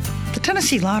 The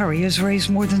Tennessee Lottery has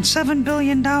raised more than $7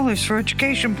 billion for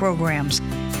education programs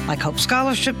like Hope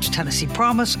Scholarships, Tennessee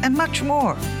Promise, and much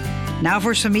more. Now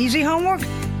for some easy homework,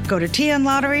 go to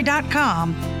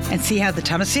tnlottery.com and see how the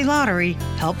Tennessee Lottery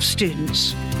helps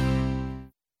students.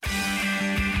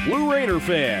 Blue Raider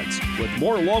fans, with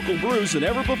more local brews than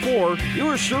ever before, you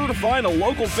are sure to find a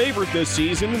local favorite this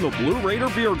season in the Blue Raider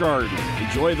Beer Garden.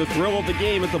 Enjoy the thrill of the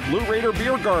game at the Blue Raider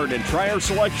Beer Garden and try our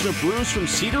selection of brews from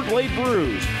Cedar Glade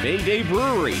Brews, Mayday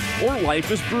Brewery, or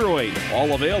Life is Brewing.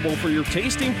 All available for your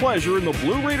tasting pleasure in the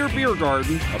Blue Raider Beer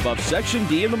Garden above Section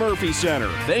D in the Murphy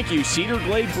Center. Thank you, Cedar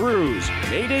Glade Brews,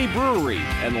 Mayday Brewery,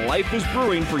 and Life is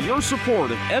Brewing for your support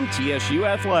of MTSU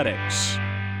Athletics.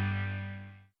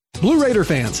 Blue Raider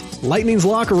fans, Lightning's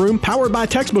Locker Room, powered by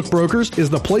Textbook Brokers,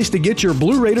 is the place to get your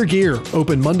Blue Raider gear.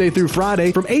 Open Monday through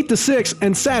Friday from 8 to 6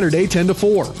 and Saturday 10 to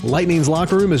 4. Lightning's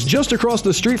Locker Room is just across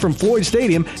the street from Floyd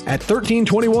Stadium at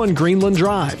 1321 Greenland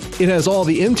Drive. It has all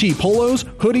the MT polos,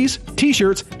 hoodies,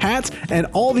 t-shirts, hats, and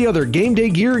all the other game day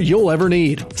gear you'll ever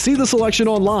need. See the selection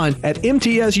online at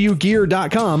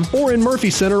mtsugear.com or in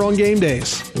Murphy Center on game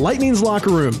days. Lightning's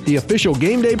Locker Room, the official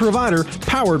game day provider,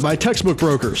 powered by Textbook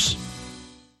Brokers.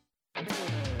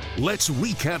 Let's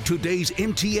recap today's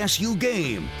MTSU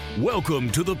game.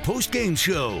 Welcome to the post-game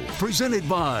show, presented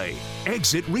by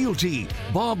Exit Realty,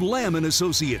 Bob Lamb &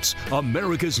 Associates,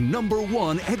 America's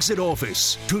 #1 exit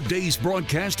office. Today's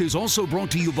broadcast is also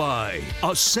brought to you by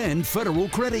Ascend Federal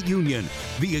Credit Union,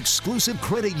 the exclusive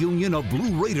credit union of Blue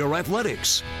Raider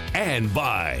Athletics, and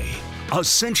by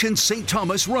Ascension St.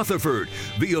 Thomas Rutherford,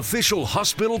 the official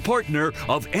hospital partner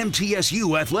of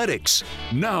MTSU Athletics.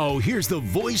 Now, here's the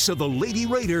voice of the Lady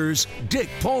Raiders, Dick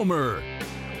Palmer.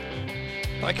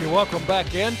 Thank you. Welcome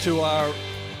back into our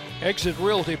Exit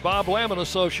Realty Bob Lamb &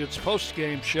 Associates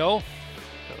post-game show.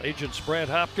 Agents Brad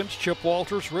Hopkins, Chip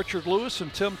Walters, Richard Lewis,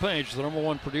 and Tim Page, the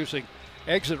 #1 producing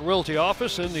Exit Realty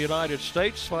office in the United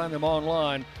States. Find them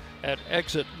online at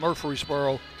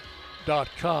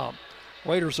exitmurfreesboro.com.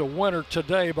 Raiders a winner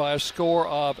today by a score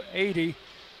of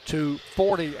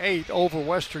 80-48 over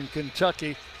Western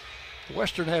Kentucky.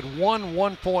 Western had one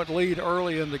 1-point lead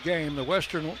early in the game. The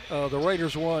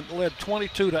Raiders led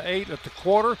 22-8 at the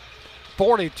quarter,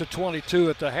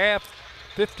 40-22 at the half,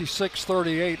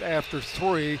 56-38 after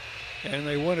 3, and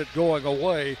they win it going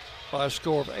away by a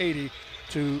score of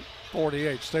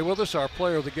 80-48. Stay with us. Our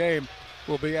player of the game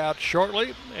will be out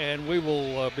shortly, and we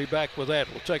will be back with that.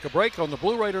 We'll take a break on the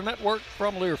Blue Raider Network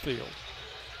from Learfield.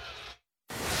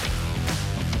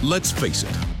 Let's face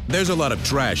it, there's a lot of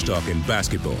trash talk in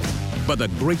basketball, but the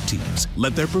great teams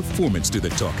let their performance do the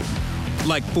talking.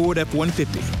 Like Ford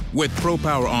F-150 with Pro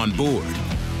Power on board,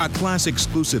 a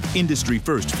class-exclusive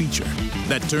industry-first feature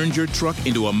that turns your truck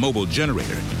into a mobile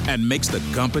generator and makes the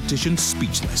competition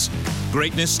speechless.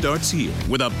 Greatness starts here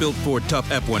with a built Ford Tough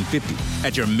F-150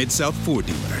 at your Mid-South Ford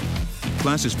dealer.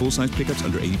 Class is full-size pickups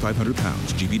under 8,500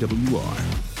 pounds, GVWR.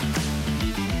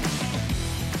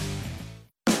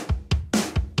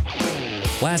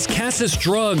 Last Cassis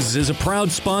Drugs is a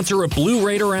proud sponsor of Blue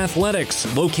Raider Athletics,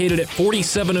 located at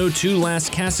 4702 Las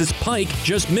Cassis Pike,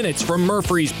 just minutes from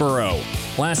Murfreesboro.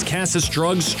 Las Cassis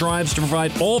Drugs strives to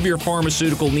provide all of your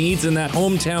pharmaceutical needs in that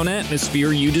hometown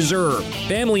atmosphere you deserve.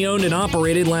 Family-owned and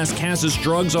operated, Las Cassis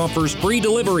Drugs offers free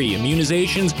delivery,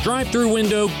 immunizations, drive-through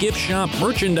window, gift shop,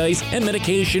 merchandise, and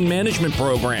medication management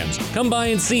programs. Come by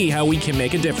and see how we can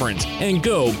make a difference. And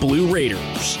go Blue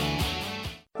Raiders.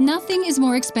 Nothing is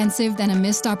more expensive than a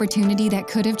missed opportunity that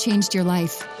could have changed your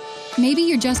life. Maybe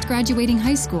you're just graduating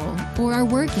high school, or are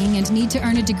working and need to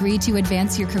earn a degree to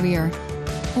advance your career.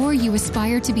 Or you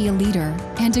aspire to be a leader,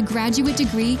 and a graduate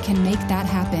degree can make that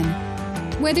happen.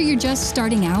 Whether you're just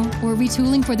starting out or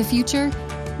retooling for the future,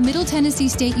 Middle Tennessee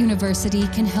State University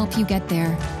can help you get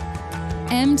there.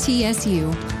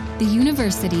 MTSU, the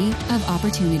University of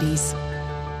Opportunities.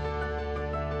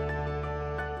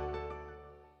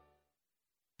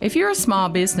 If you're a small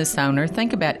business owner,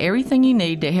 think about everything you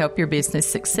need to help your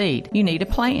business succeed. You need a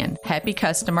plan, happy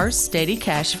customers, steady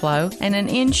cash flow, and an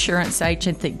insurance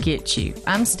agent that gets you.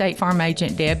 I'm State Farm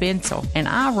Agent Deb Insel, and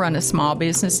I run a small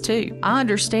business too. I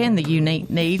understand the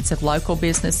unique needs of local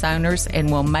business owners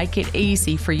and will make it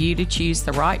easy for you to choose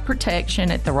the right protection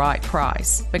at the right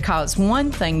price. Because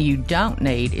one thing you don't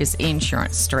need is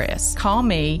insurance stress. Call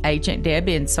me, Agent Deb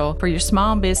Insel, for your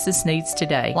small business needs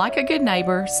today. Like a good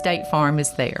neighbor, State Farm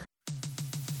is there.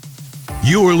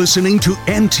 You're listening to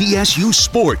MTSU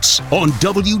Sports on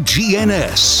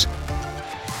WGNS.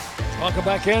 Welcome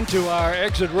back into our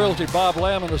Exit Realty Bob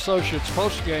Lamb and Associates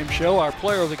postgame show. Our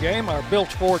player of the game, our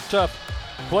Built Ford Tough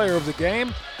player of the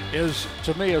game, is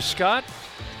Tamia Scott.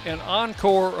 An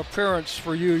encore appearance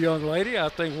for you, young lady. I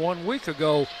think 1 week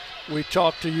ago we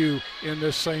talked to you in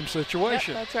this same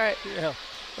situation. Yep, that's right. Yeah.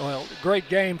 Well, great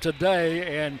game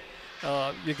today, and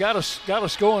you got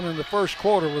us going in the first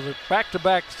quarter with a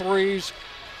back-to-back threes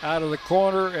out of the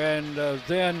corner, and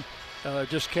then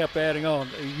just kept adding on.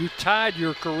 You tied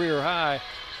your career high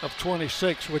of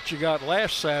 26, which you got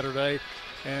last Saturday,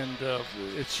 and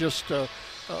it's just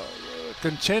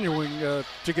continuing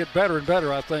to get better and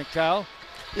better, I think, Kyle.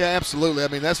 Yeah, absolutely. I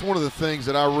mean, that's one of the things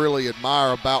that I really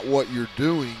admire about what you're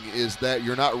doing is that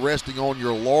you're not resting on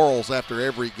your laurels after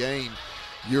every game.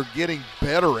 You're getting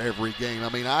better every game. I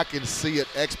mean, I can see it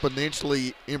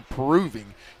exponentially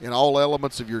improving in all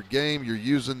elements of your game. You're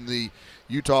using the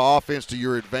Utah offense to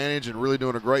your advantage and really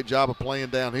doing a great job of playing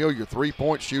downhill. Your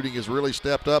three-point shooting has really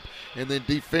stepped up. And then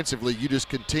defensively, you just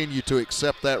continue to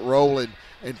accept that role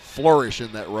and flourish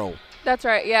in that role. That's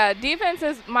right. Yeah, defense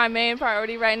is my main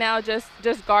priority right now. Just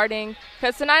guarding.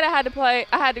 Because tonight I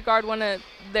had to guard one of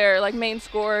their main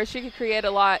scorers. She could create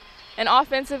a lot. And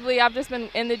offensively, I've just been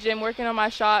in the gym working on my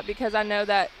shot because I know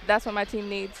that that's what my team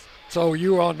needs. So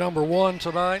you were on number one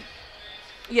tonight?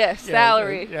 Yes,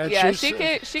 Valerie. Yeah,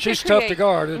 she's tough to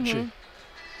guard, isn't she?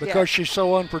 Because she's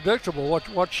so unpredictable.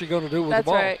 What's she going to do with the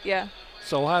ball? That's right. Yeah.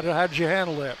 So how did you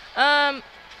handle that?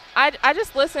 I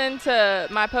just listened to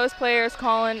my post players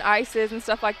calling ices and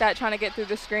stuff like that, trying to get through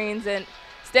the screens and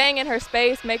staying in her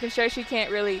space, making sure she can't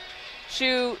really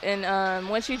shoot. And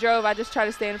when she drove, I just try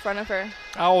to stay in front of her.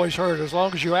 I always heard as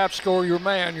long as you outscore your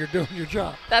man, you're doing your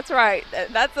job. That's right.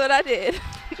 That's what I did.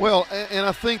 Well, and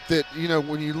I think that,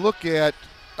 when you look at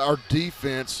our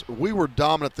defense, we were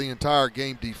dominant the entire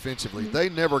game defensively. They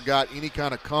never got any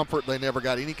kind of comfort. They never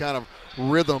got any kind of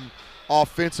rhythm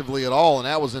offensively at all, and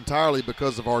that was entirely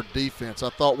because of our defense.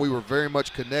 I thought we were very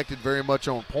much connected, very much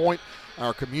on point.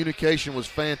 Our communication was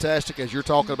fantastic. As you're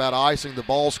talking about icing the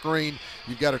ball screen,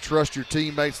 you've got to trust your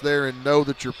teammates there and know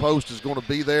that your post is going to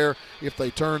be there if they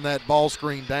turn that ball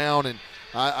screen down. And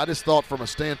I just thought from a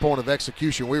standpoint of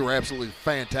execution, we were absolutely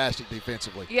fantastic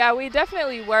defensively. Yeah, we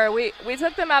definitely were. We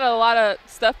took them out of a lot of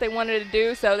stuff they wanted to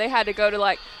do, so they had to go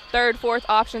to third, fourth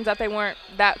options that they weren't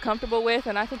that comfortable with,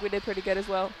 and I think we did pretty good as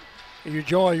well. You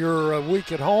enjoy your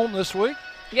week at home this week?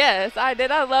 Yes, I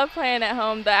did. I love playing at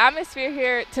home. The atmosphere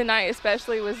here tonight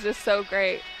especially was just so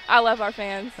great. I love our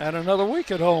fans. And another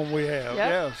week at home we have. Yep.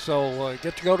 Yeah, so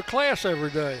get to go to class every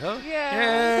day, huh?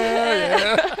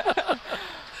 Yeah.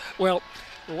 Well,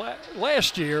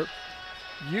 last year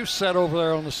you sat over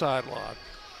there on the sideline.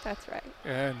 That's right.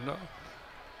 And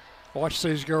watched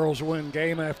these girls win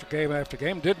game after game after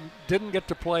game. Didn't get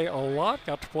to play a lot,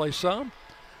 got to play some.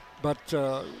 But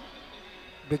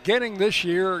beginning this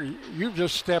year, you've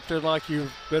just stepped in like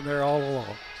you've been there all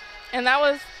along. And that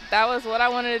was what I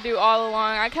wanted to do all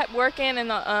along. I kept working in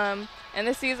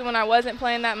the season when I wasn't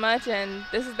playing that much, and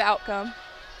this is the outcome.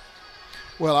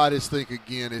 Well, I just think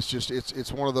again,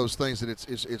 it's one of those things that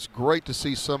it's great to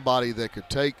see somebody that could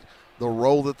take the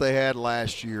role that they had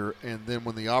last year, and then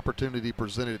when the opportunity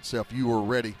presented itself, you were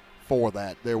ready for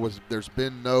that. There's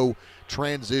been no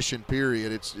transition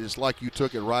period. It's like you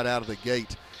took it right out of the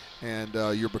gate, and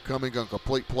you're becoming a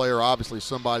complete player. Obviously,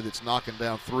 somebody that's knocking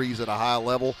down threes at a high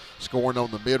level, scoring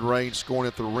on the mid-range, scoring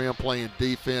at the rim, playing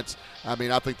defense. I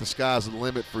mean, I think the sky's the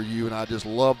limit for you, and I just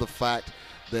love the fact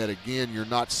that, again, you're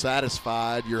not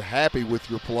satisfied. You're happy with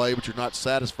your play, but you're not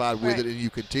satisfied with it, and you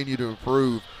continue to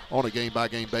improve on a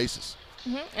game-by-game basis.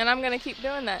 And I'm going to keep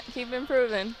doing that, keep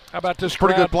improving. How about this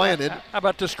Pretty crowd? good plan, isn't it? How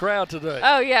about this crowd today?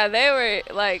 Oh, yeah, they were,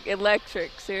 like,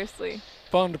 electric, seriously.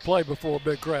 Fun to play before a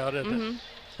big crowd, isn't it?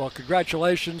 Well,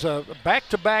 congratulations.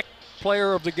 Back-to-back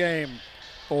player of the game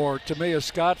for Tamia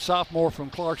Scott, sophomore from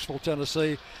Clarksville,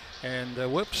 Tennessee. And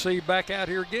we'll see you back out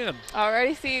here again.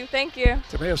 Already see you. Thank you.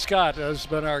 Tamia Scott has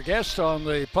been our guest on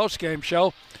the postgame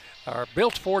show, our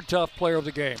Built Ford Tough player of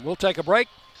the game. We'll take a break.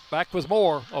 Back with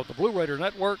more of the Blue Raider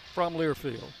Network from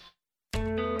Learfield.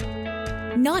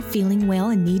 Not feeling well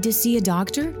and need to see a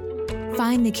doctor?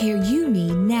 Find the care you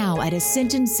need now at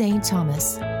Ascension St.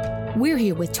 Thomas. We're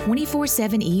here with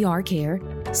 24/7 ER care,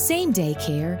 same-day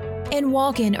care, and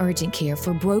walk-in urgent care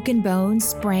for broken bones,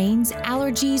 sprains,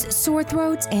 allergies, sore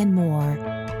throats, and more.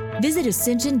 Visit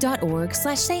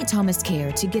ascension.org/St. Thomas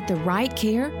Care to get the right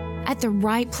care at the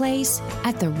right place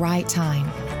at the right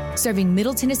time. Serving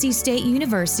Middle Tennessee State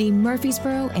University,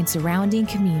 Murfreesboro, and surrounding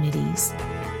communities.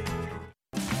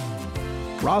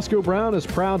 Roscoe Brown is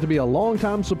proud to be a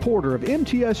longtime supporter of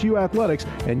MTSU Athletics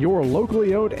and your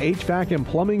locally owned HVAC and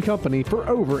plumbing company for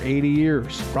over 80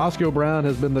 years. Roscoe Brown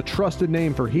has been the trusted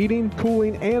name for heating,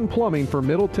 cooling, and plumbing for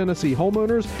Middle Tennessee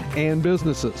homeowners and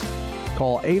businesses.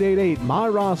 Call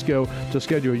 888-MY-ROSCOE to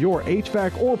schedule your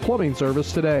HVAC or plumbing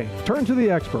service today. Turn to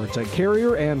the experts at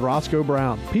Carrier and Roscoe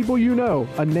Brown. People you know,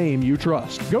 a name you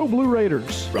trust. Go Blue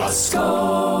Raiders.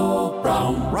 Roscoe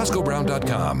Brown.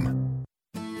 RoscoeBrown.com.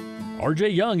 RJ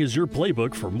Young is your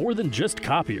playbook for more than just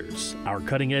copiers. Our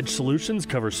cutting-edge solutions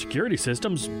cover security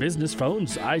systems, business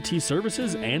phones, IT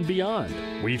services, and beyond.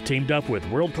 We've teamed up with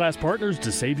world-class partners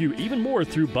to save you even more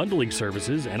through bundling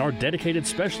services, and our dedicated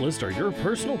specialists are your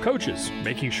personal coaches,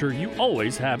 making sure you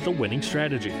always have the winning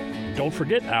strategy. Don't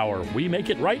forget our We Make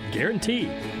It Right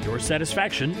guarantee. Your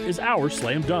satisfaction is our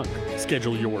slam dunk.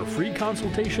 Schedule your free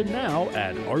consultation now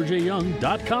at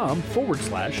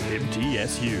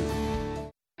rjyoung.com/MTSU.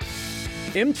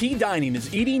 MT Dining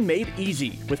is eating made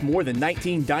easy. With more than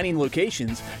 19 dining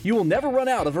locations, you will never run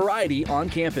out of variety on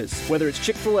campus. Whether it's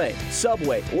Chick-fil-A,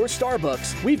 Subway, or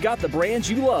Starbucks, we've got the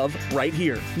brands you love right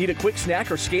here. Need a quick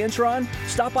snack or Scantron?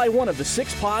 Stop by one of the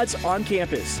 6 pods on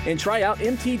campus and try out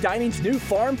MT Dining's new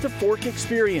Farm to Fork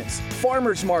experience.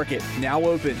 Farmers Market, now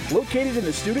open, located in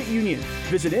the Student Union.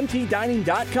 Visit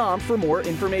mtdining.com for more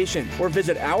information or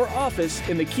visit our office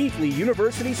in the Keithley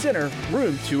University Center,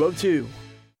 room 202.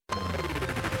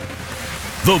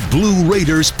 The Blue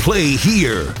Raiders play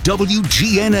here.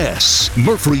 WGNS,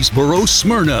 Murfreesboro,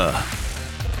 Smyrna.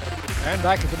 And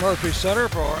back at the Murphy Center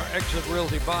for our Exit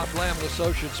Realty Bob Lamb &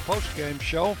 Associates postgame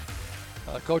show.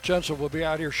 Coach Ensel will be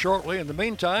out here shortly. In the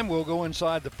meantime, we'll go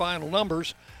inside the final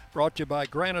numbers, brought to you by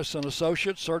Granis &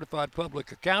 Associates, certified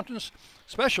public accountants,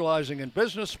 specializing in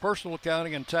business, personal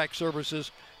accounting, and tax services.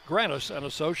 Granis &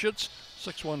 Associates,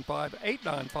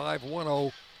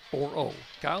 615-895-1040.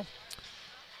 Kyle?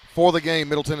 For the game,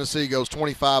 Middle Tennessee goes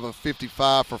 25 of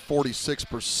 55 for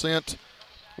 46%.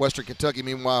 Western Kentucky,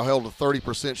 meanwhile, held a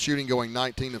 30% shooting, going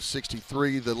 19 of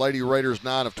 63. The Lady Raiders,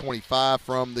 9 of 25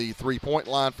 from the three-point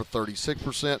line for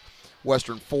 36%.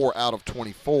 Western, 4 out of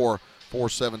 24 for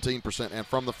 17%. And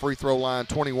from the free throw line,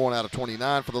 21 out of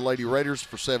 29 for the Lady Raiders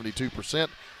for 72%.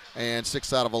 And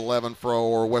 6 out of 11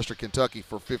 for Western Kentucky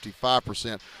for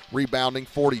 55%. Rebounding,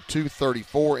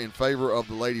 42-34 in favor of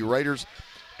the Lady Raiders.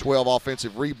 12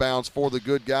 offensive rebounds for the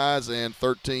good guys and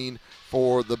 13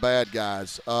 for the bad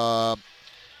guys.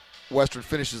 Western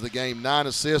finishes the game 9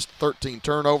 assists, 13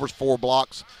 turnovers, 4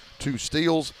 blocks, 2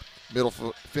 steals. Middle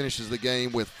finishes the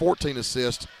game with 14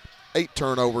 assists, 8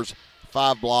 turnovers,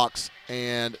 5 blocks,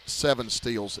 and 7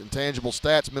 steals. Intangible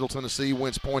stats, Middle Tennessee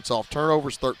wins points off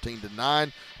turnovers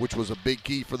 13-9, which was a big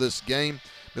key for this game.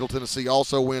 Middle Tennessee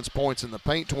also wins points in the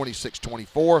paint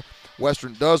 26-24.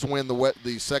 Western does win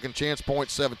the second chance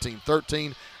points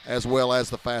 17-13, as well as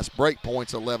the fast break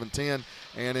points 11-10.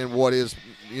 And in what is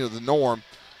the norm,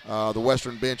 the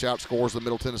Western bench outscores the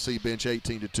Middle Tennessee bench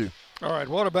 18-2. All right,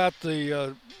 what about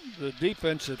the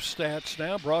defensive stats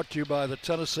now, brought to you by the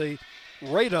Tennessee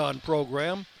Radon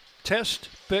program? Test,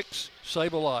 fix,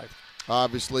 save a life.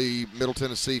 Obviously, Middle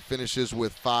Tennessee finishes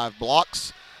with 5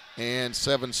 blocks and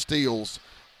 7 steals.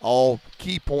 All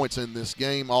key points in this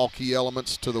game, all key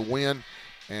elements to the win,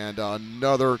 and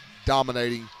another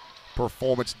dominating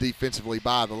performance defensively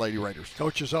by the Lady Raiders.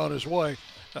 Coach is on his way.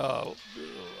 Our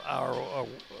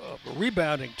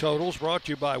rebounding totals brought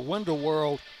to you by Window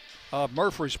World of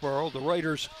Murfreesboro. The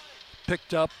Raiders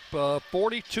picked up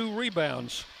 42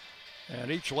 rebounds,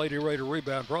 and each Lady Raider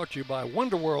rebound brought to you by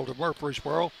Window World of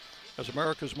Murfreesboro. As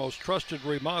America's most trusted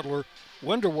remodeler,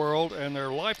 Window World and their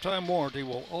lifetime warranty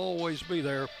will always be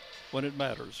there when it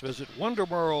matters. Visit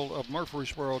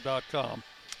wonderworldofmurfreesboro.com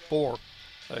for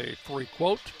a free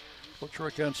quote. Coach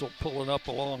Rick Ensel pulling up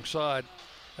alongside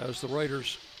as the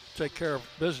Raiders take care of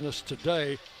business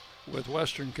today with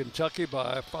Western Kentucky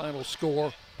by a final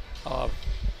score of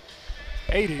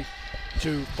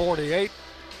 80-48.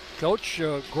 Coach,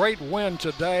 great win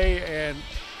today, and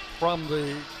from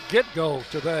the get-go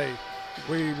today,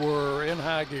 we were in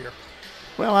high gear.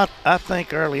 Well, I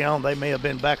think early on they may have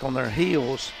been back on their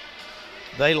heels.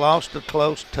 They lost a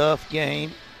close, tough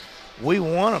game. We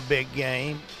won a big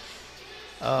game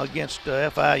against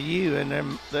FIU,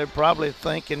 and they're probably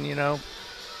thinking,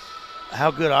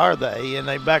 how good are they? And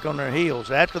they're back on their heels.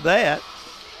 After that,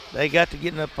 they got to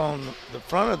getting up on the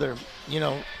front of their,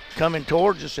 coming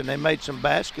towards us, and they made some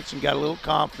baskets and got a little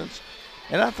confidence.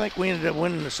 And I think we ended up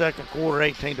winning the second quarter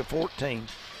 18-14.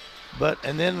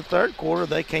 And then the third quarter,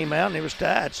 they came out and it was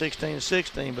tied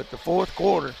 16-16. But the fourth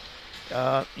quarter,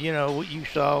 you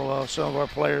saw some of our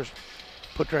players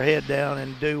put their head down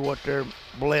and do what they're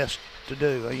blessed to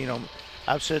do.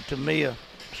 I've said to Mia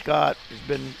Scott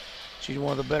she's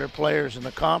one of the better players in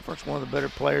the conference, one of the better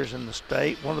players in the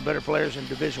state, one of the better players in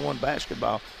Division I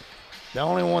basketball. The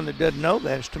only one that doesn't know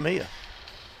that is Tamia.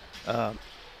 I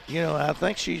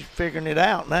think she's figuring it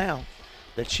out now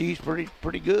that she's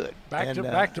pretty good. Back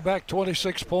to back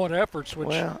 26-point efforts, which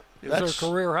is her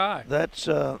career high. That's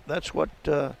what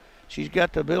she's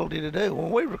got the ability to do.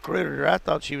 When we recruited her, I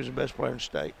thought she was the best player in the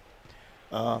state.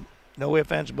 No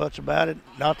ifs, ands, buts about it.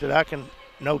 Not that I can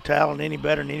know talent any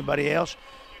better than anybody else,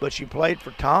 but she played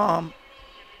for Tom.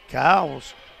 Kyle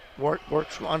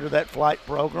works under that flight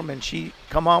program, and she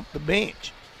come off the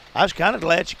bench. I was kind of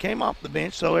glad she came off the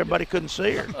bench so everybody couldn't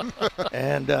see her.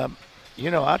 And,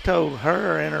 I told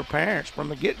her and her parents from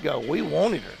the get-go we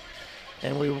wanted her.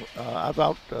 And I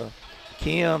thought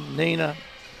Kim, Nina,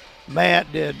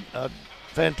 Matt did a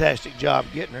fantastic job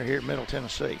getting her here at Middle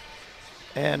Tennessee.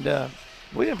 And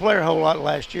we didn't play her a whole lot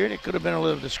last year, and it could have been a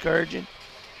little discouraging.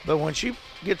 But when she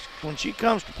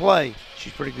comes to play,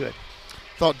 she's pretty good.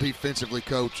 Thought defensively,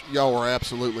 Coach, y'all were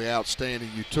absolutely outstanding.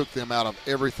 You took them out of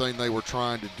everything they were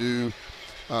trying to do.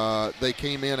 They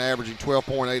came in averaging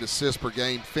 12.8 assists per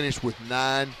game, finished with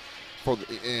 9,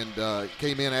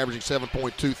 came in averaging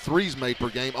 7.2 threes made per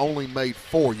game, only made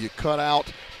 4. You cut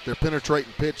out their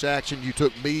penetrating pitch action. You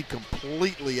took Meade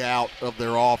completely out of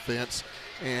their offense,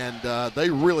 and they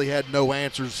really had no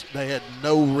answers. They had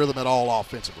no rhythm at all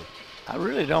offensively. I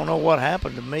really don't know what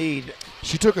happened to Meade.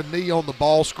 She took a knee on the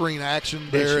ball screen action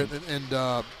there and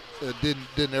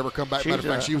didn't ever come back. Matter of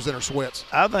fact, she was in her sweats.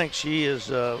 I think she is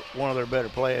one of their better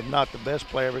players, not the best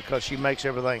player, because she makes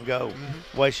everything go.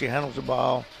 The way she handles the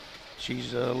ball,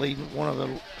 she's leading one of the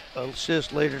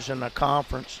assist leaders in the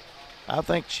conference. I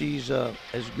think she's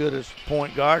as good as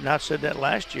point guard, and I said that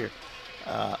last year.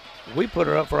 We put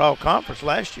her up for all conference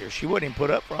last year. She wasn't even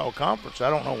put up for all conference. I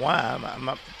don't know why. I'm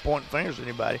not pointing fingers at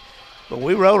anybody. But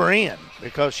we wrote her in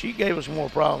because she gave us more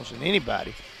problems than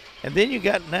anybody. And then you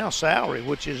got now Salary,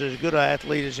 which is as good an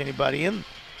athlete as anybody in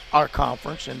our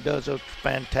conference and does a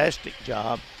fantastic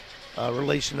job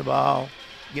releasing the ball,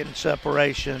 getting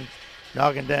separation,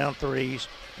 knocking down threes.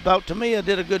 I thought Tamia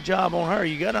did a good job on her.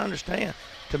 You got to understand,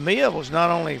 Tamia was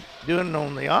not only doing it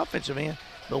on the offensive end,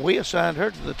 but we assigned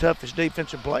her to the toughest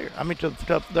defensive player.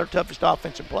 Their toughest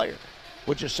offensive player,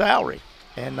 which is Salary.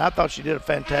 And I thought she did a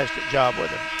fantastic job with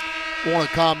her. I want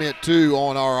to comment, too,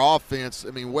 on our offense.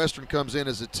 I mean, Western comes in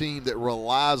as a team that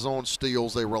relies on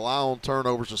steals. They rely on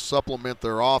turnovers to supplement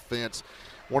their offense.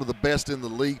 One of the best in the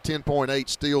league, 10.8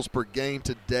 steals per game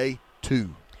today,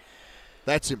 2.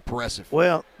 That's impressive.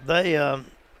 Well, they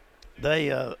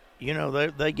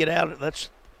get out.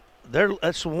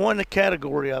 That's one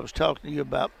category I was talking to you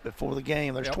about before the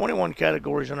game. There's 21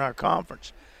 categories in our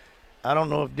conference. I don't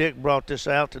know if Dick brought this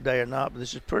out today or not, but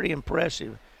this is pretty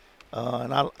impressive.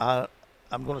 And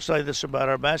I'm going to say this about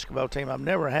our basketball team. I've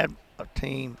never had a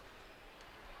team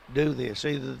do this.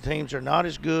 Either the teams are not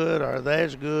as good or they're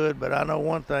as good, but I know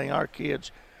one thing, our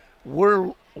kids,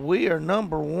 we are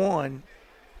number 1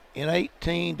 in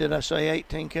 18. Did I say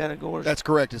 18 categories? That's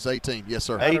correct. It's 18. Yes,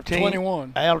 sir. 18, out of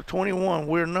 21. Out of 21,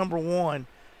 we're number 1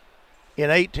 in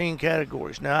 18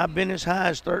 categories. Now, I've been as high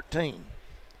as 13,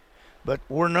 but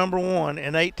we're number 1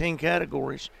 in 18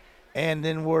 categories, and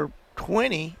then we're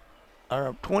 20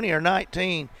 or 20 or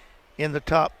 19 in the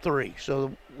top 3.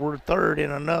 So we're third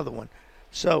in another one.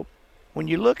 So when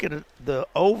you look at the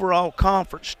overall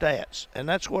conference stats, and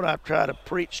that's what I try to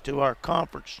preach to our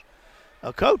conference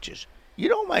coaches, you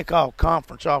don't make all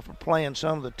conference off of playing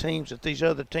some of the teams that these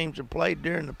other teams have played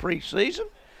during the preseason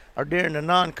or during the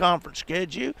non-conference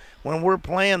schedule. When we're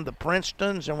playing the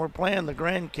Princetons and we're playing the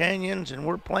Grand Canyons and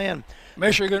we're playing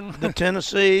Michigan, the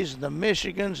Tennessees, the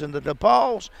Michigans, and the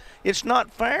DePauls, it's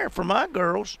not fair for my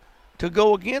girls to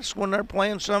go against when they're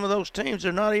playing some of those teams.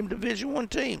 They're not even Division I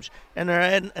teams, and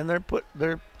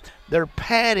they're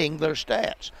padding their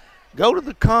stats. Go to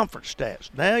the conference stats.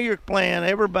 Now you're playing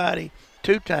everybody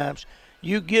 2 times.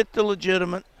 You get the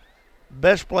legitimate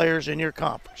best players in your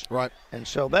conference. Right. And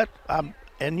so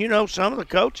some of the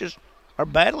coaches are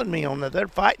battling me on that. They're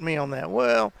fighting me on that.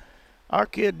 Well, our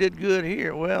kid did good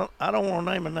here. Well, I don't want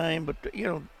to name a name, but,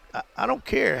 I don't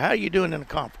care. How are you doing in the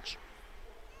conference?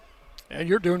 And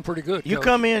you're doing pretty good, You Coach.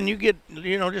 come in, you get,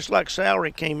 just like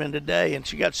Salary came in today, and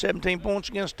she got 17 points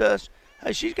against us.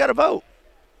 Hey, she's got a vote.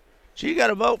 She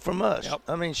got a vote from us. Yep.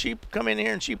 I mean, she come in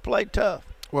here and she played tough.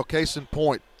 Well, case in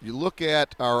point, you look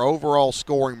at our overall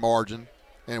scoring margin,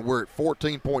 and we're at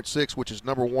 14.6, which is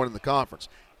number 1 in the conference.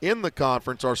 In the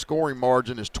conference, our scoring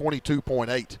margin is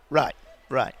 22.8.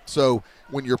 Right. So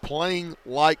when you're playing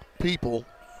like people,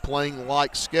 playing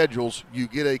like schedules, you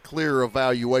get a clear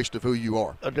evaluation of who you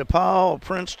are. A DePaul, a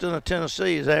Princeton, a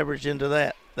Tennessee is averaged into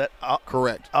that.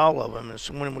 Correct. All of them. And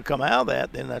so when we come out of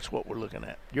that, then that's what we're looking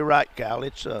at. You're right, Kyle.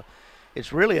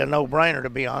 It's really a no-brainer, to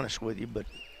be honest with you, but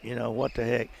what the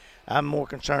heck. I'm more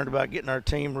concerned about getting our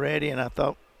team ready, and I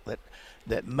thought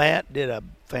that Matt did a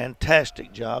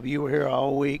fantastic job. You were here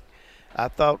all week. I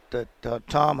thought that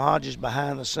Tom Hodges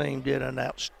behind the scene did an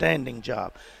outstanding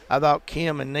job. I thought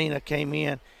Kim and Nina came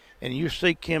in, and you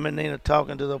see Kim and Nina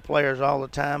talking to the players all the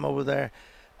time over there.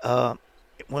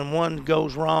 When one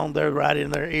goes wrong, they're right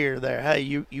in their ear there. Hey,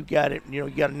 you got it. You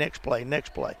got a next play. You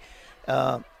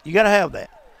got to have that.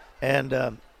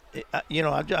 And,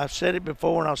 I've said it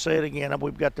before and I'll say it again.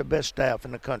 We've got the best staff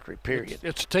in the country, period.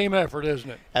 It's a team effort, isn't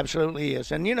it? Absolutely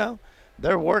is. And,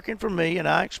 they're working for me, and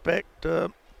I expect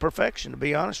perfection, to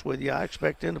be honest with you. I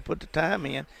expect them to put the time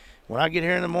in. When I get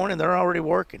here in the morning, they're already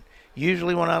working.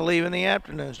 Usually when I leave in the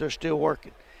afternoons, they're still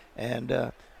working.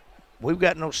 And we've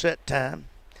got no set time,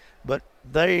 but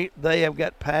they have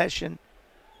got passion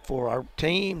for our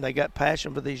team. They got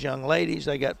passion for these young ladies.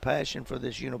 They got passion for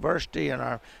this university and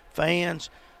our fans.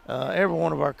 Every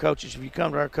one of our coaches, if you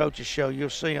come to our coaches show, you'll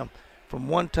see them from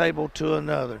one table to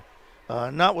another.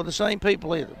 Not with the same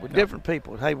people either, with different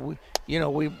people. Hey, we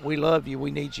love you.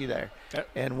 We need you there.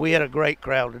 And we had a great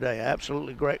crowd today,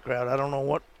 absolutely great crowd. I don't know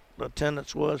what the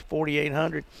attendance was,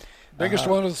 4,800. Biggest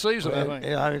one of the season, I think.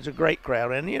 Yeah, it's a great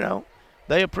crowd. And,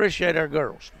 they appreciate our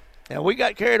girls. Now, we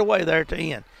got carried away there at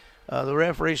the end. The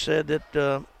referee said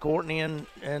that Courtney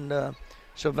and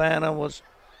Savannah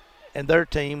and their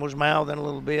team was mouthing a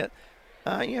little bit.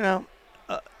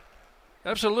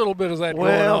 That's a little bit of that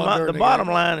going on. Well, the bottom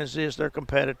line is this: they're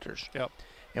competitors. Yep.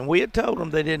 And we had told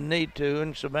them they didn't need to,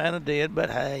 and Savannah did.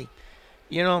 But, hey,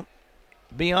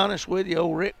 be honest with you,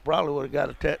 old Rick probably would have got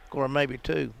a technical or maybe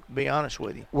 2, be honest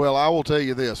with you. Well, I will tell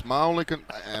you this. My only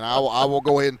and I will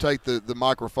go ahead and take the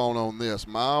microphone on this.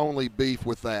 My only beef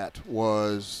with that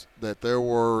was that there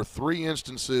were 3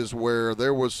 instances where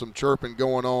there was some chirping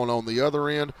going on the other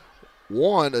end.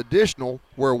 One additional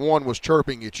where one was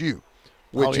chirping at you,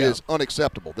 which is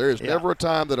unacceptable. There is never a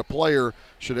time that a player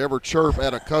should ever chirp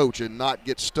at a coach and not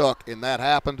get stuck, and that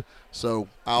happened. So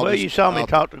you saw me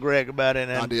talk to Greg about it,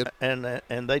 and I did,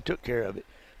 and they took care of it.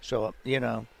 So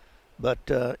but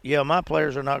my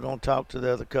players are not going to talk to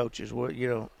the other coaches.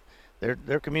 Well,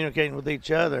 they're communicating with each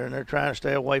other, and they're trying to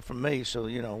stay away from me. So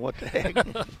what the heck?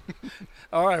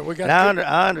 All right, we got.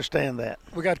 I understand that.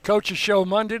 We got coaches show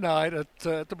Monday night at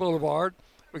the Boulevard.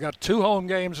 We got 2 home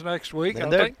games next week.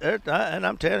 And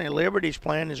I'm telling you, Liberty's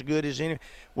playing as good as any.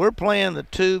 We're playing the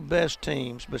 2 best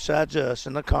teams besides us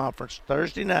in the conference.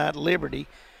 Thursday night, Liberty,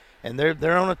 and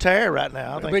they're on a tear right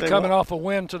now. They'll be coming off a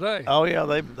win today. Oh yeah,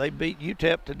 they beat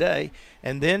UTEP today,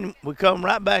 and then we come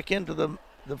right back into the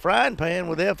frying pan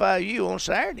with FIU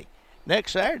on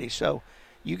next Saturday. So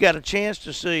you got a chance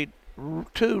to see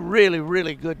 2 really,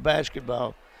 really good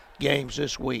basketball games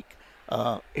this week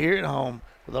here at home.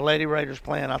 The Lady Raiders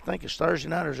playing, I think it's Thursday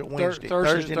night or is it Wednesday?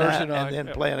 Thursday night, and then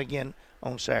playing again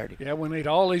on Saturday. Yeah, we need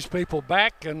all these people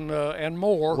back and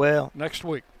more next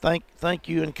week. Thank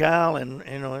you and Kyle, and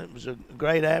it was a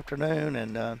great afternoon,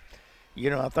 and I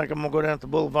think I'm gonna go down to the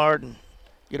Boulevard and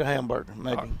get a hamburger,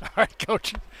 maybe. All right,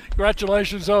 Coach.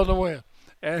 Congratulations on the win.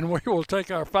 and we will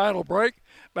take our final break.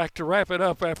 Back to wrap it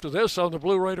up after this on the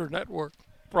Blue Raider Network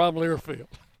from Learfield.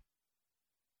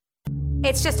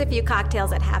 It's just a few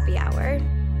cocktails at happy hour.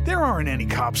 There aren't any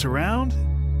cops around.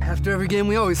 After every game,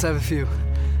 we always have a few.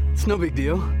 It's no big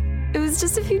deal. It was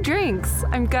just a few drinks.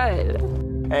 I'm good.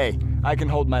 Hey, I can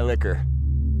hold my liquor.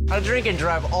 I drink and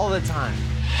drive all the time.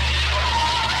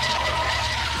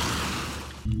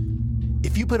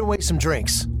 If you put away some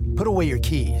drinks, put away your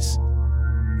keys.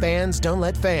 Fans don't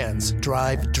let fans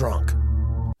drive drunk.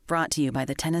 Brought to you by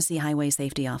the Tennessee Highway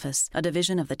Safety Office, a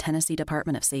division of the Tennessee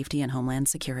Department of Safety and Homeland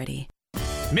Security.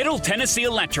 Middle Tennessee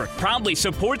Electric proudly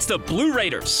supports the Blue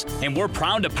Raiders, and we're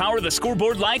proud to power the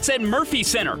scoreboard lights at Murphy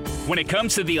Center. When it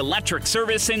comes to the electric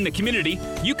service in the community,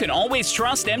 you can always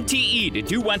trust MTE to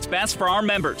do what's best for our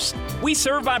members. We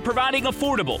serve by providing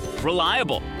affordable,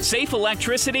 reliable, safe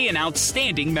electricity and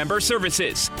outstanding member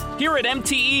services. Here at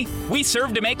MTE, we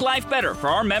serve to make life better for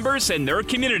our members and their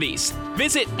communities.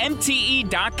 Visit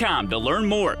MTE.com to learn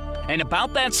more. And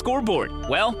about that scoreboard,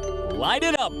 well, light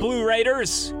it up, Blue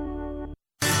Raiders.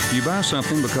 You buy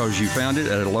something because you found it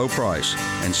at a low price,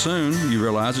 and soon you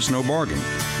realize it's no bargain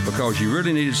because you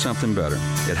really needed something better.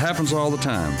 It happens all the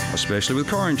time, especially with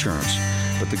car insurance.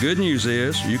 But the good news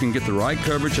is you can get the right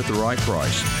coverage at the right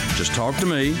price. Just talk to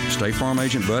me, State Farm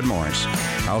Agent Bud Morris.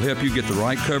 I'll help you get the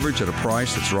right coverage at a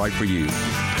price that's right for you.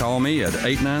 Call me at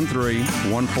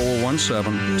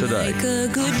 893-1417 today. Like a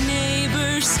good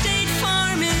neighbor, State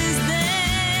Farm is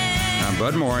there. I'm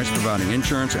Bud Morris, providing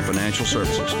insurance and financial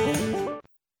services.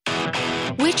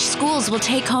 Which schools will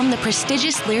take home the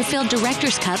prestigious Learfield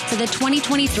Directors Cup for the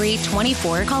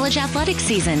 2023-24 college athletics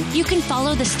season? You can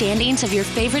follow the standings of your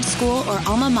favorite school or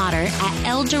alma mater at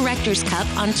L Directors Cup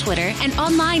on Twitter and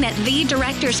online at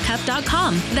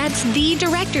thedirectorscup.com. That's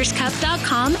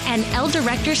thedirectorscup.com and L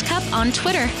Directors Cup on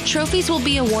Twitter. Trophies will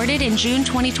be awarded in June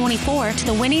 2024 to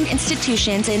the winning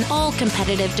institutions in all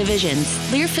competitive divisions.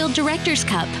 Learfield Directors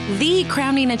Cup, the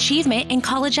crowning achievement in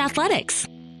college athletics.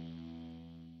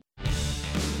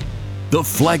 The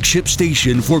flagship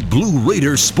station for Blue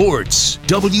Raider sports,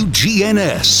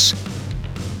 WGNS.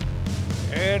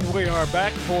 And we are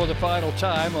back for the final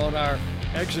time on our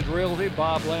Exit Realty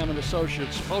Bob Lamb and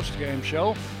Associates post-game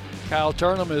show. Kyle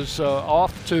Turnham is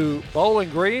off to Bowling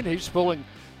Green. He's pulling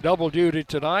double duty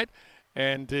tonight,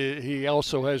 and he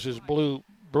also has his blue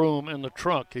broom in the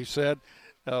trunk, he said,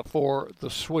 for the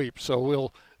sweep. So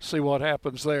we'll see what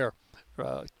happens there.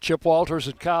 Chip Walters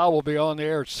and Kyle will be on the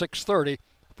air at 6:30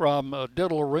 from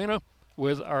Diddle Arena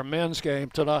with our men's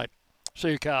game tonight.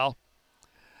 See you, Kyle.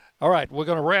 All right, we're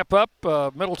going to wrap up.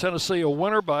 Middle Tennessee a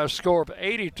winner by a score of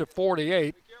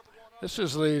 80-48. This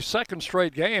is the second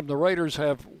straight game the Raiders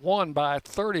have won by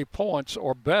 30 points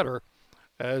or better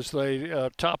as they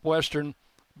top Western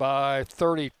by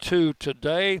 32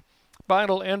 today.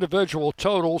 Final individual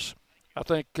totals, I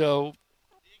think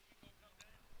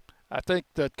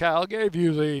that Kyle gave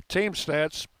you the team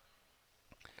stats.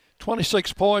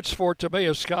 26 points for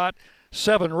Tamia Scott,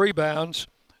 7 rebounds.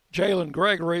 Jalen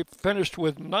Gregory finished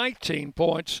with 19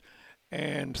 points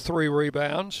and 3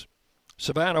 rebounds.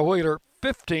 Savannah Wheeler,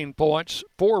 15 points,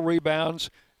 4 rebounds,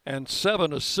 and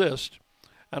 7 assists.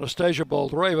 Anastasia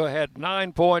Boldreva had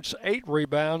 9 points, 8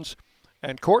 rebounds.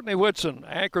 And Courtney Whitson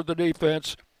anchored the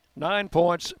defense, 9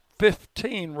 points,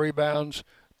 15 rebounds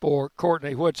for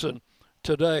Courtney Whitson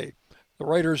today. The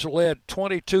Raiders led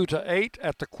 22-8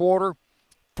 at the quarter,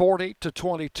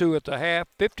 40-22 at the half,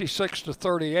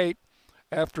 56-38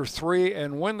 after 3,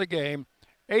 and win the game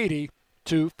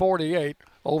 80-48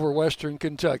 over Western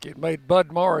Kentucky. It made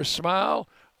Bud Morris smile,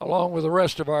 along with the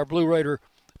rest of our Blue Raider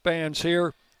fans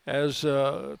here, as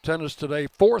tennis today,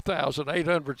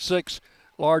 4,806,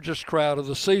 largest crowd of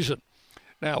the season.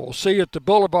 Now, we'll see you at the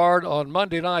Boulevard on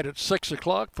Monday night at 6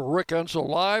 o'clock for Rick Unsel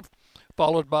Live,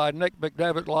 followed by Nick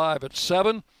McDevitt Live at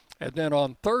 7. And then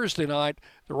on Thursday night,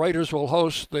 the Raiders will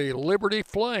host the Liberty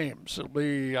Flames. It'll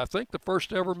be, I think, the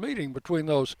first ever meeting between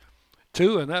those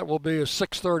two, and that will be a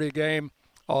 6:30 game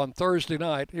on Thursday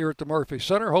night here at the Murphy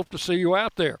Center. Hope to see you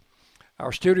out there.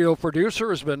 Our studio producer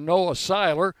has been Noah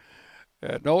Seiler.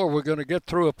 Noah, we're going to get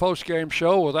through a post-game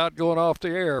show without going off the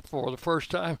air for the first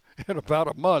time in about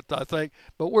a month, I think.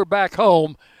 But we're back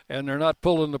home, and they're not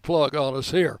pulling the plug on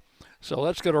us here. So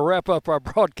that's going to wrap up our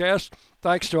broadcast.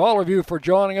 Thanks to all of you for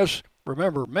joining us.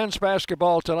 Remember, men's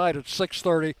basketball tonight at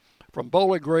 6:30 from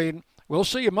Bowling Green. We'll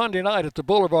see you Monday night at the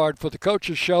Boulevard for the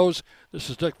coaches' shows. This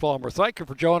is Dick Palmer. Thank you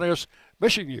for joining us.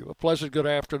 Wishing you a pleasant good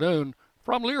afternoon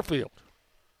from Learfield.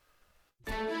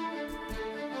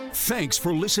 Thanks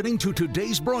for listening to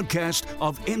today's broadcast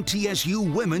of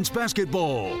MTSU Women's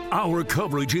Basketball. Our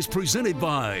coverage is presented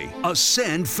by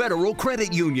Ascend Federal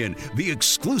Credit Union, the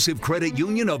exclusive credit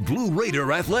union of Blue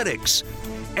Raider Athletics.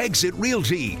 Exit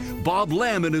Realty, Bob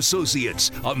Lamb &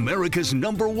 Associates, America's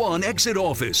 #1 exit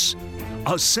office.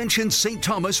 Ascension St.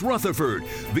 Thomas Rutherford,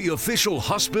 the official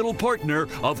hospital partner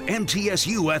of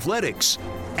MTSU Athletics.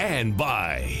 And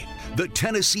by the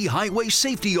Tennessee Highway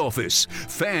Safety Office.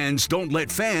 Fans don't let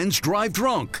fans drive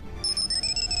drunk.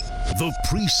 The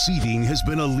preceding has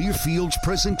been a Learfield's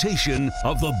presentation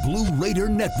of the Blue Raider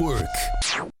Network.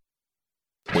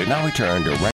 We now return to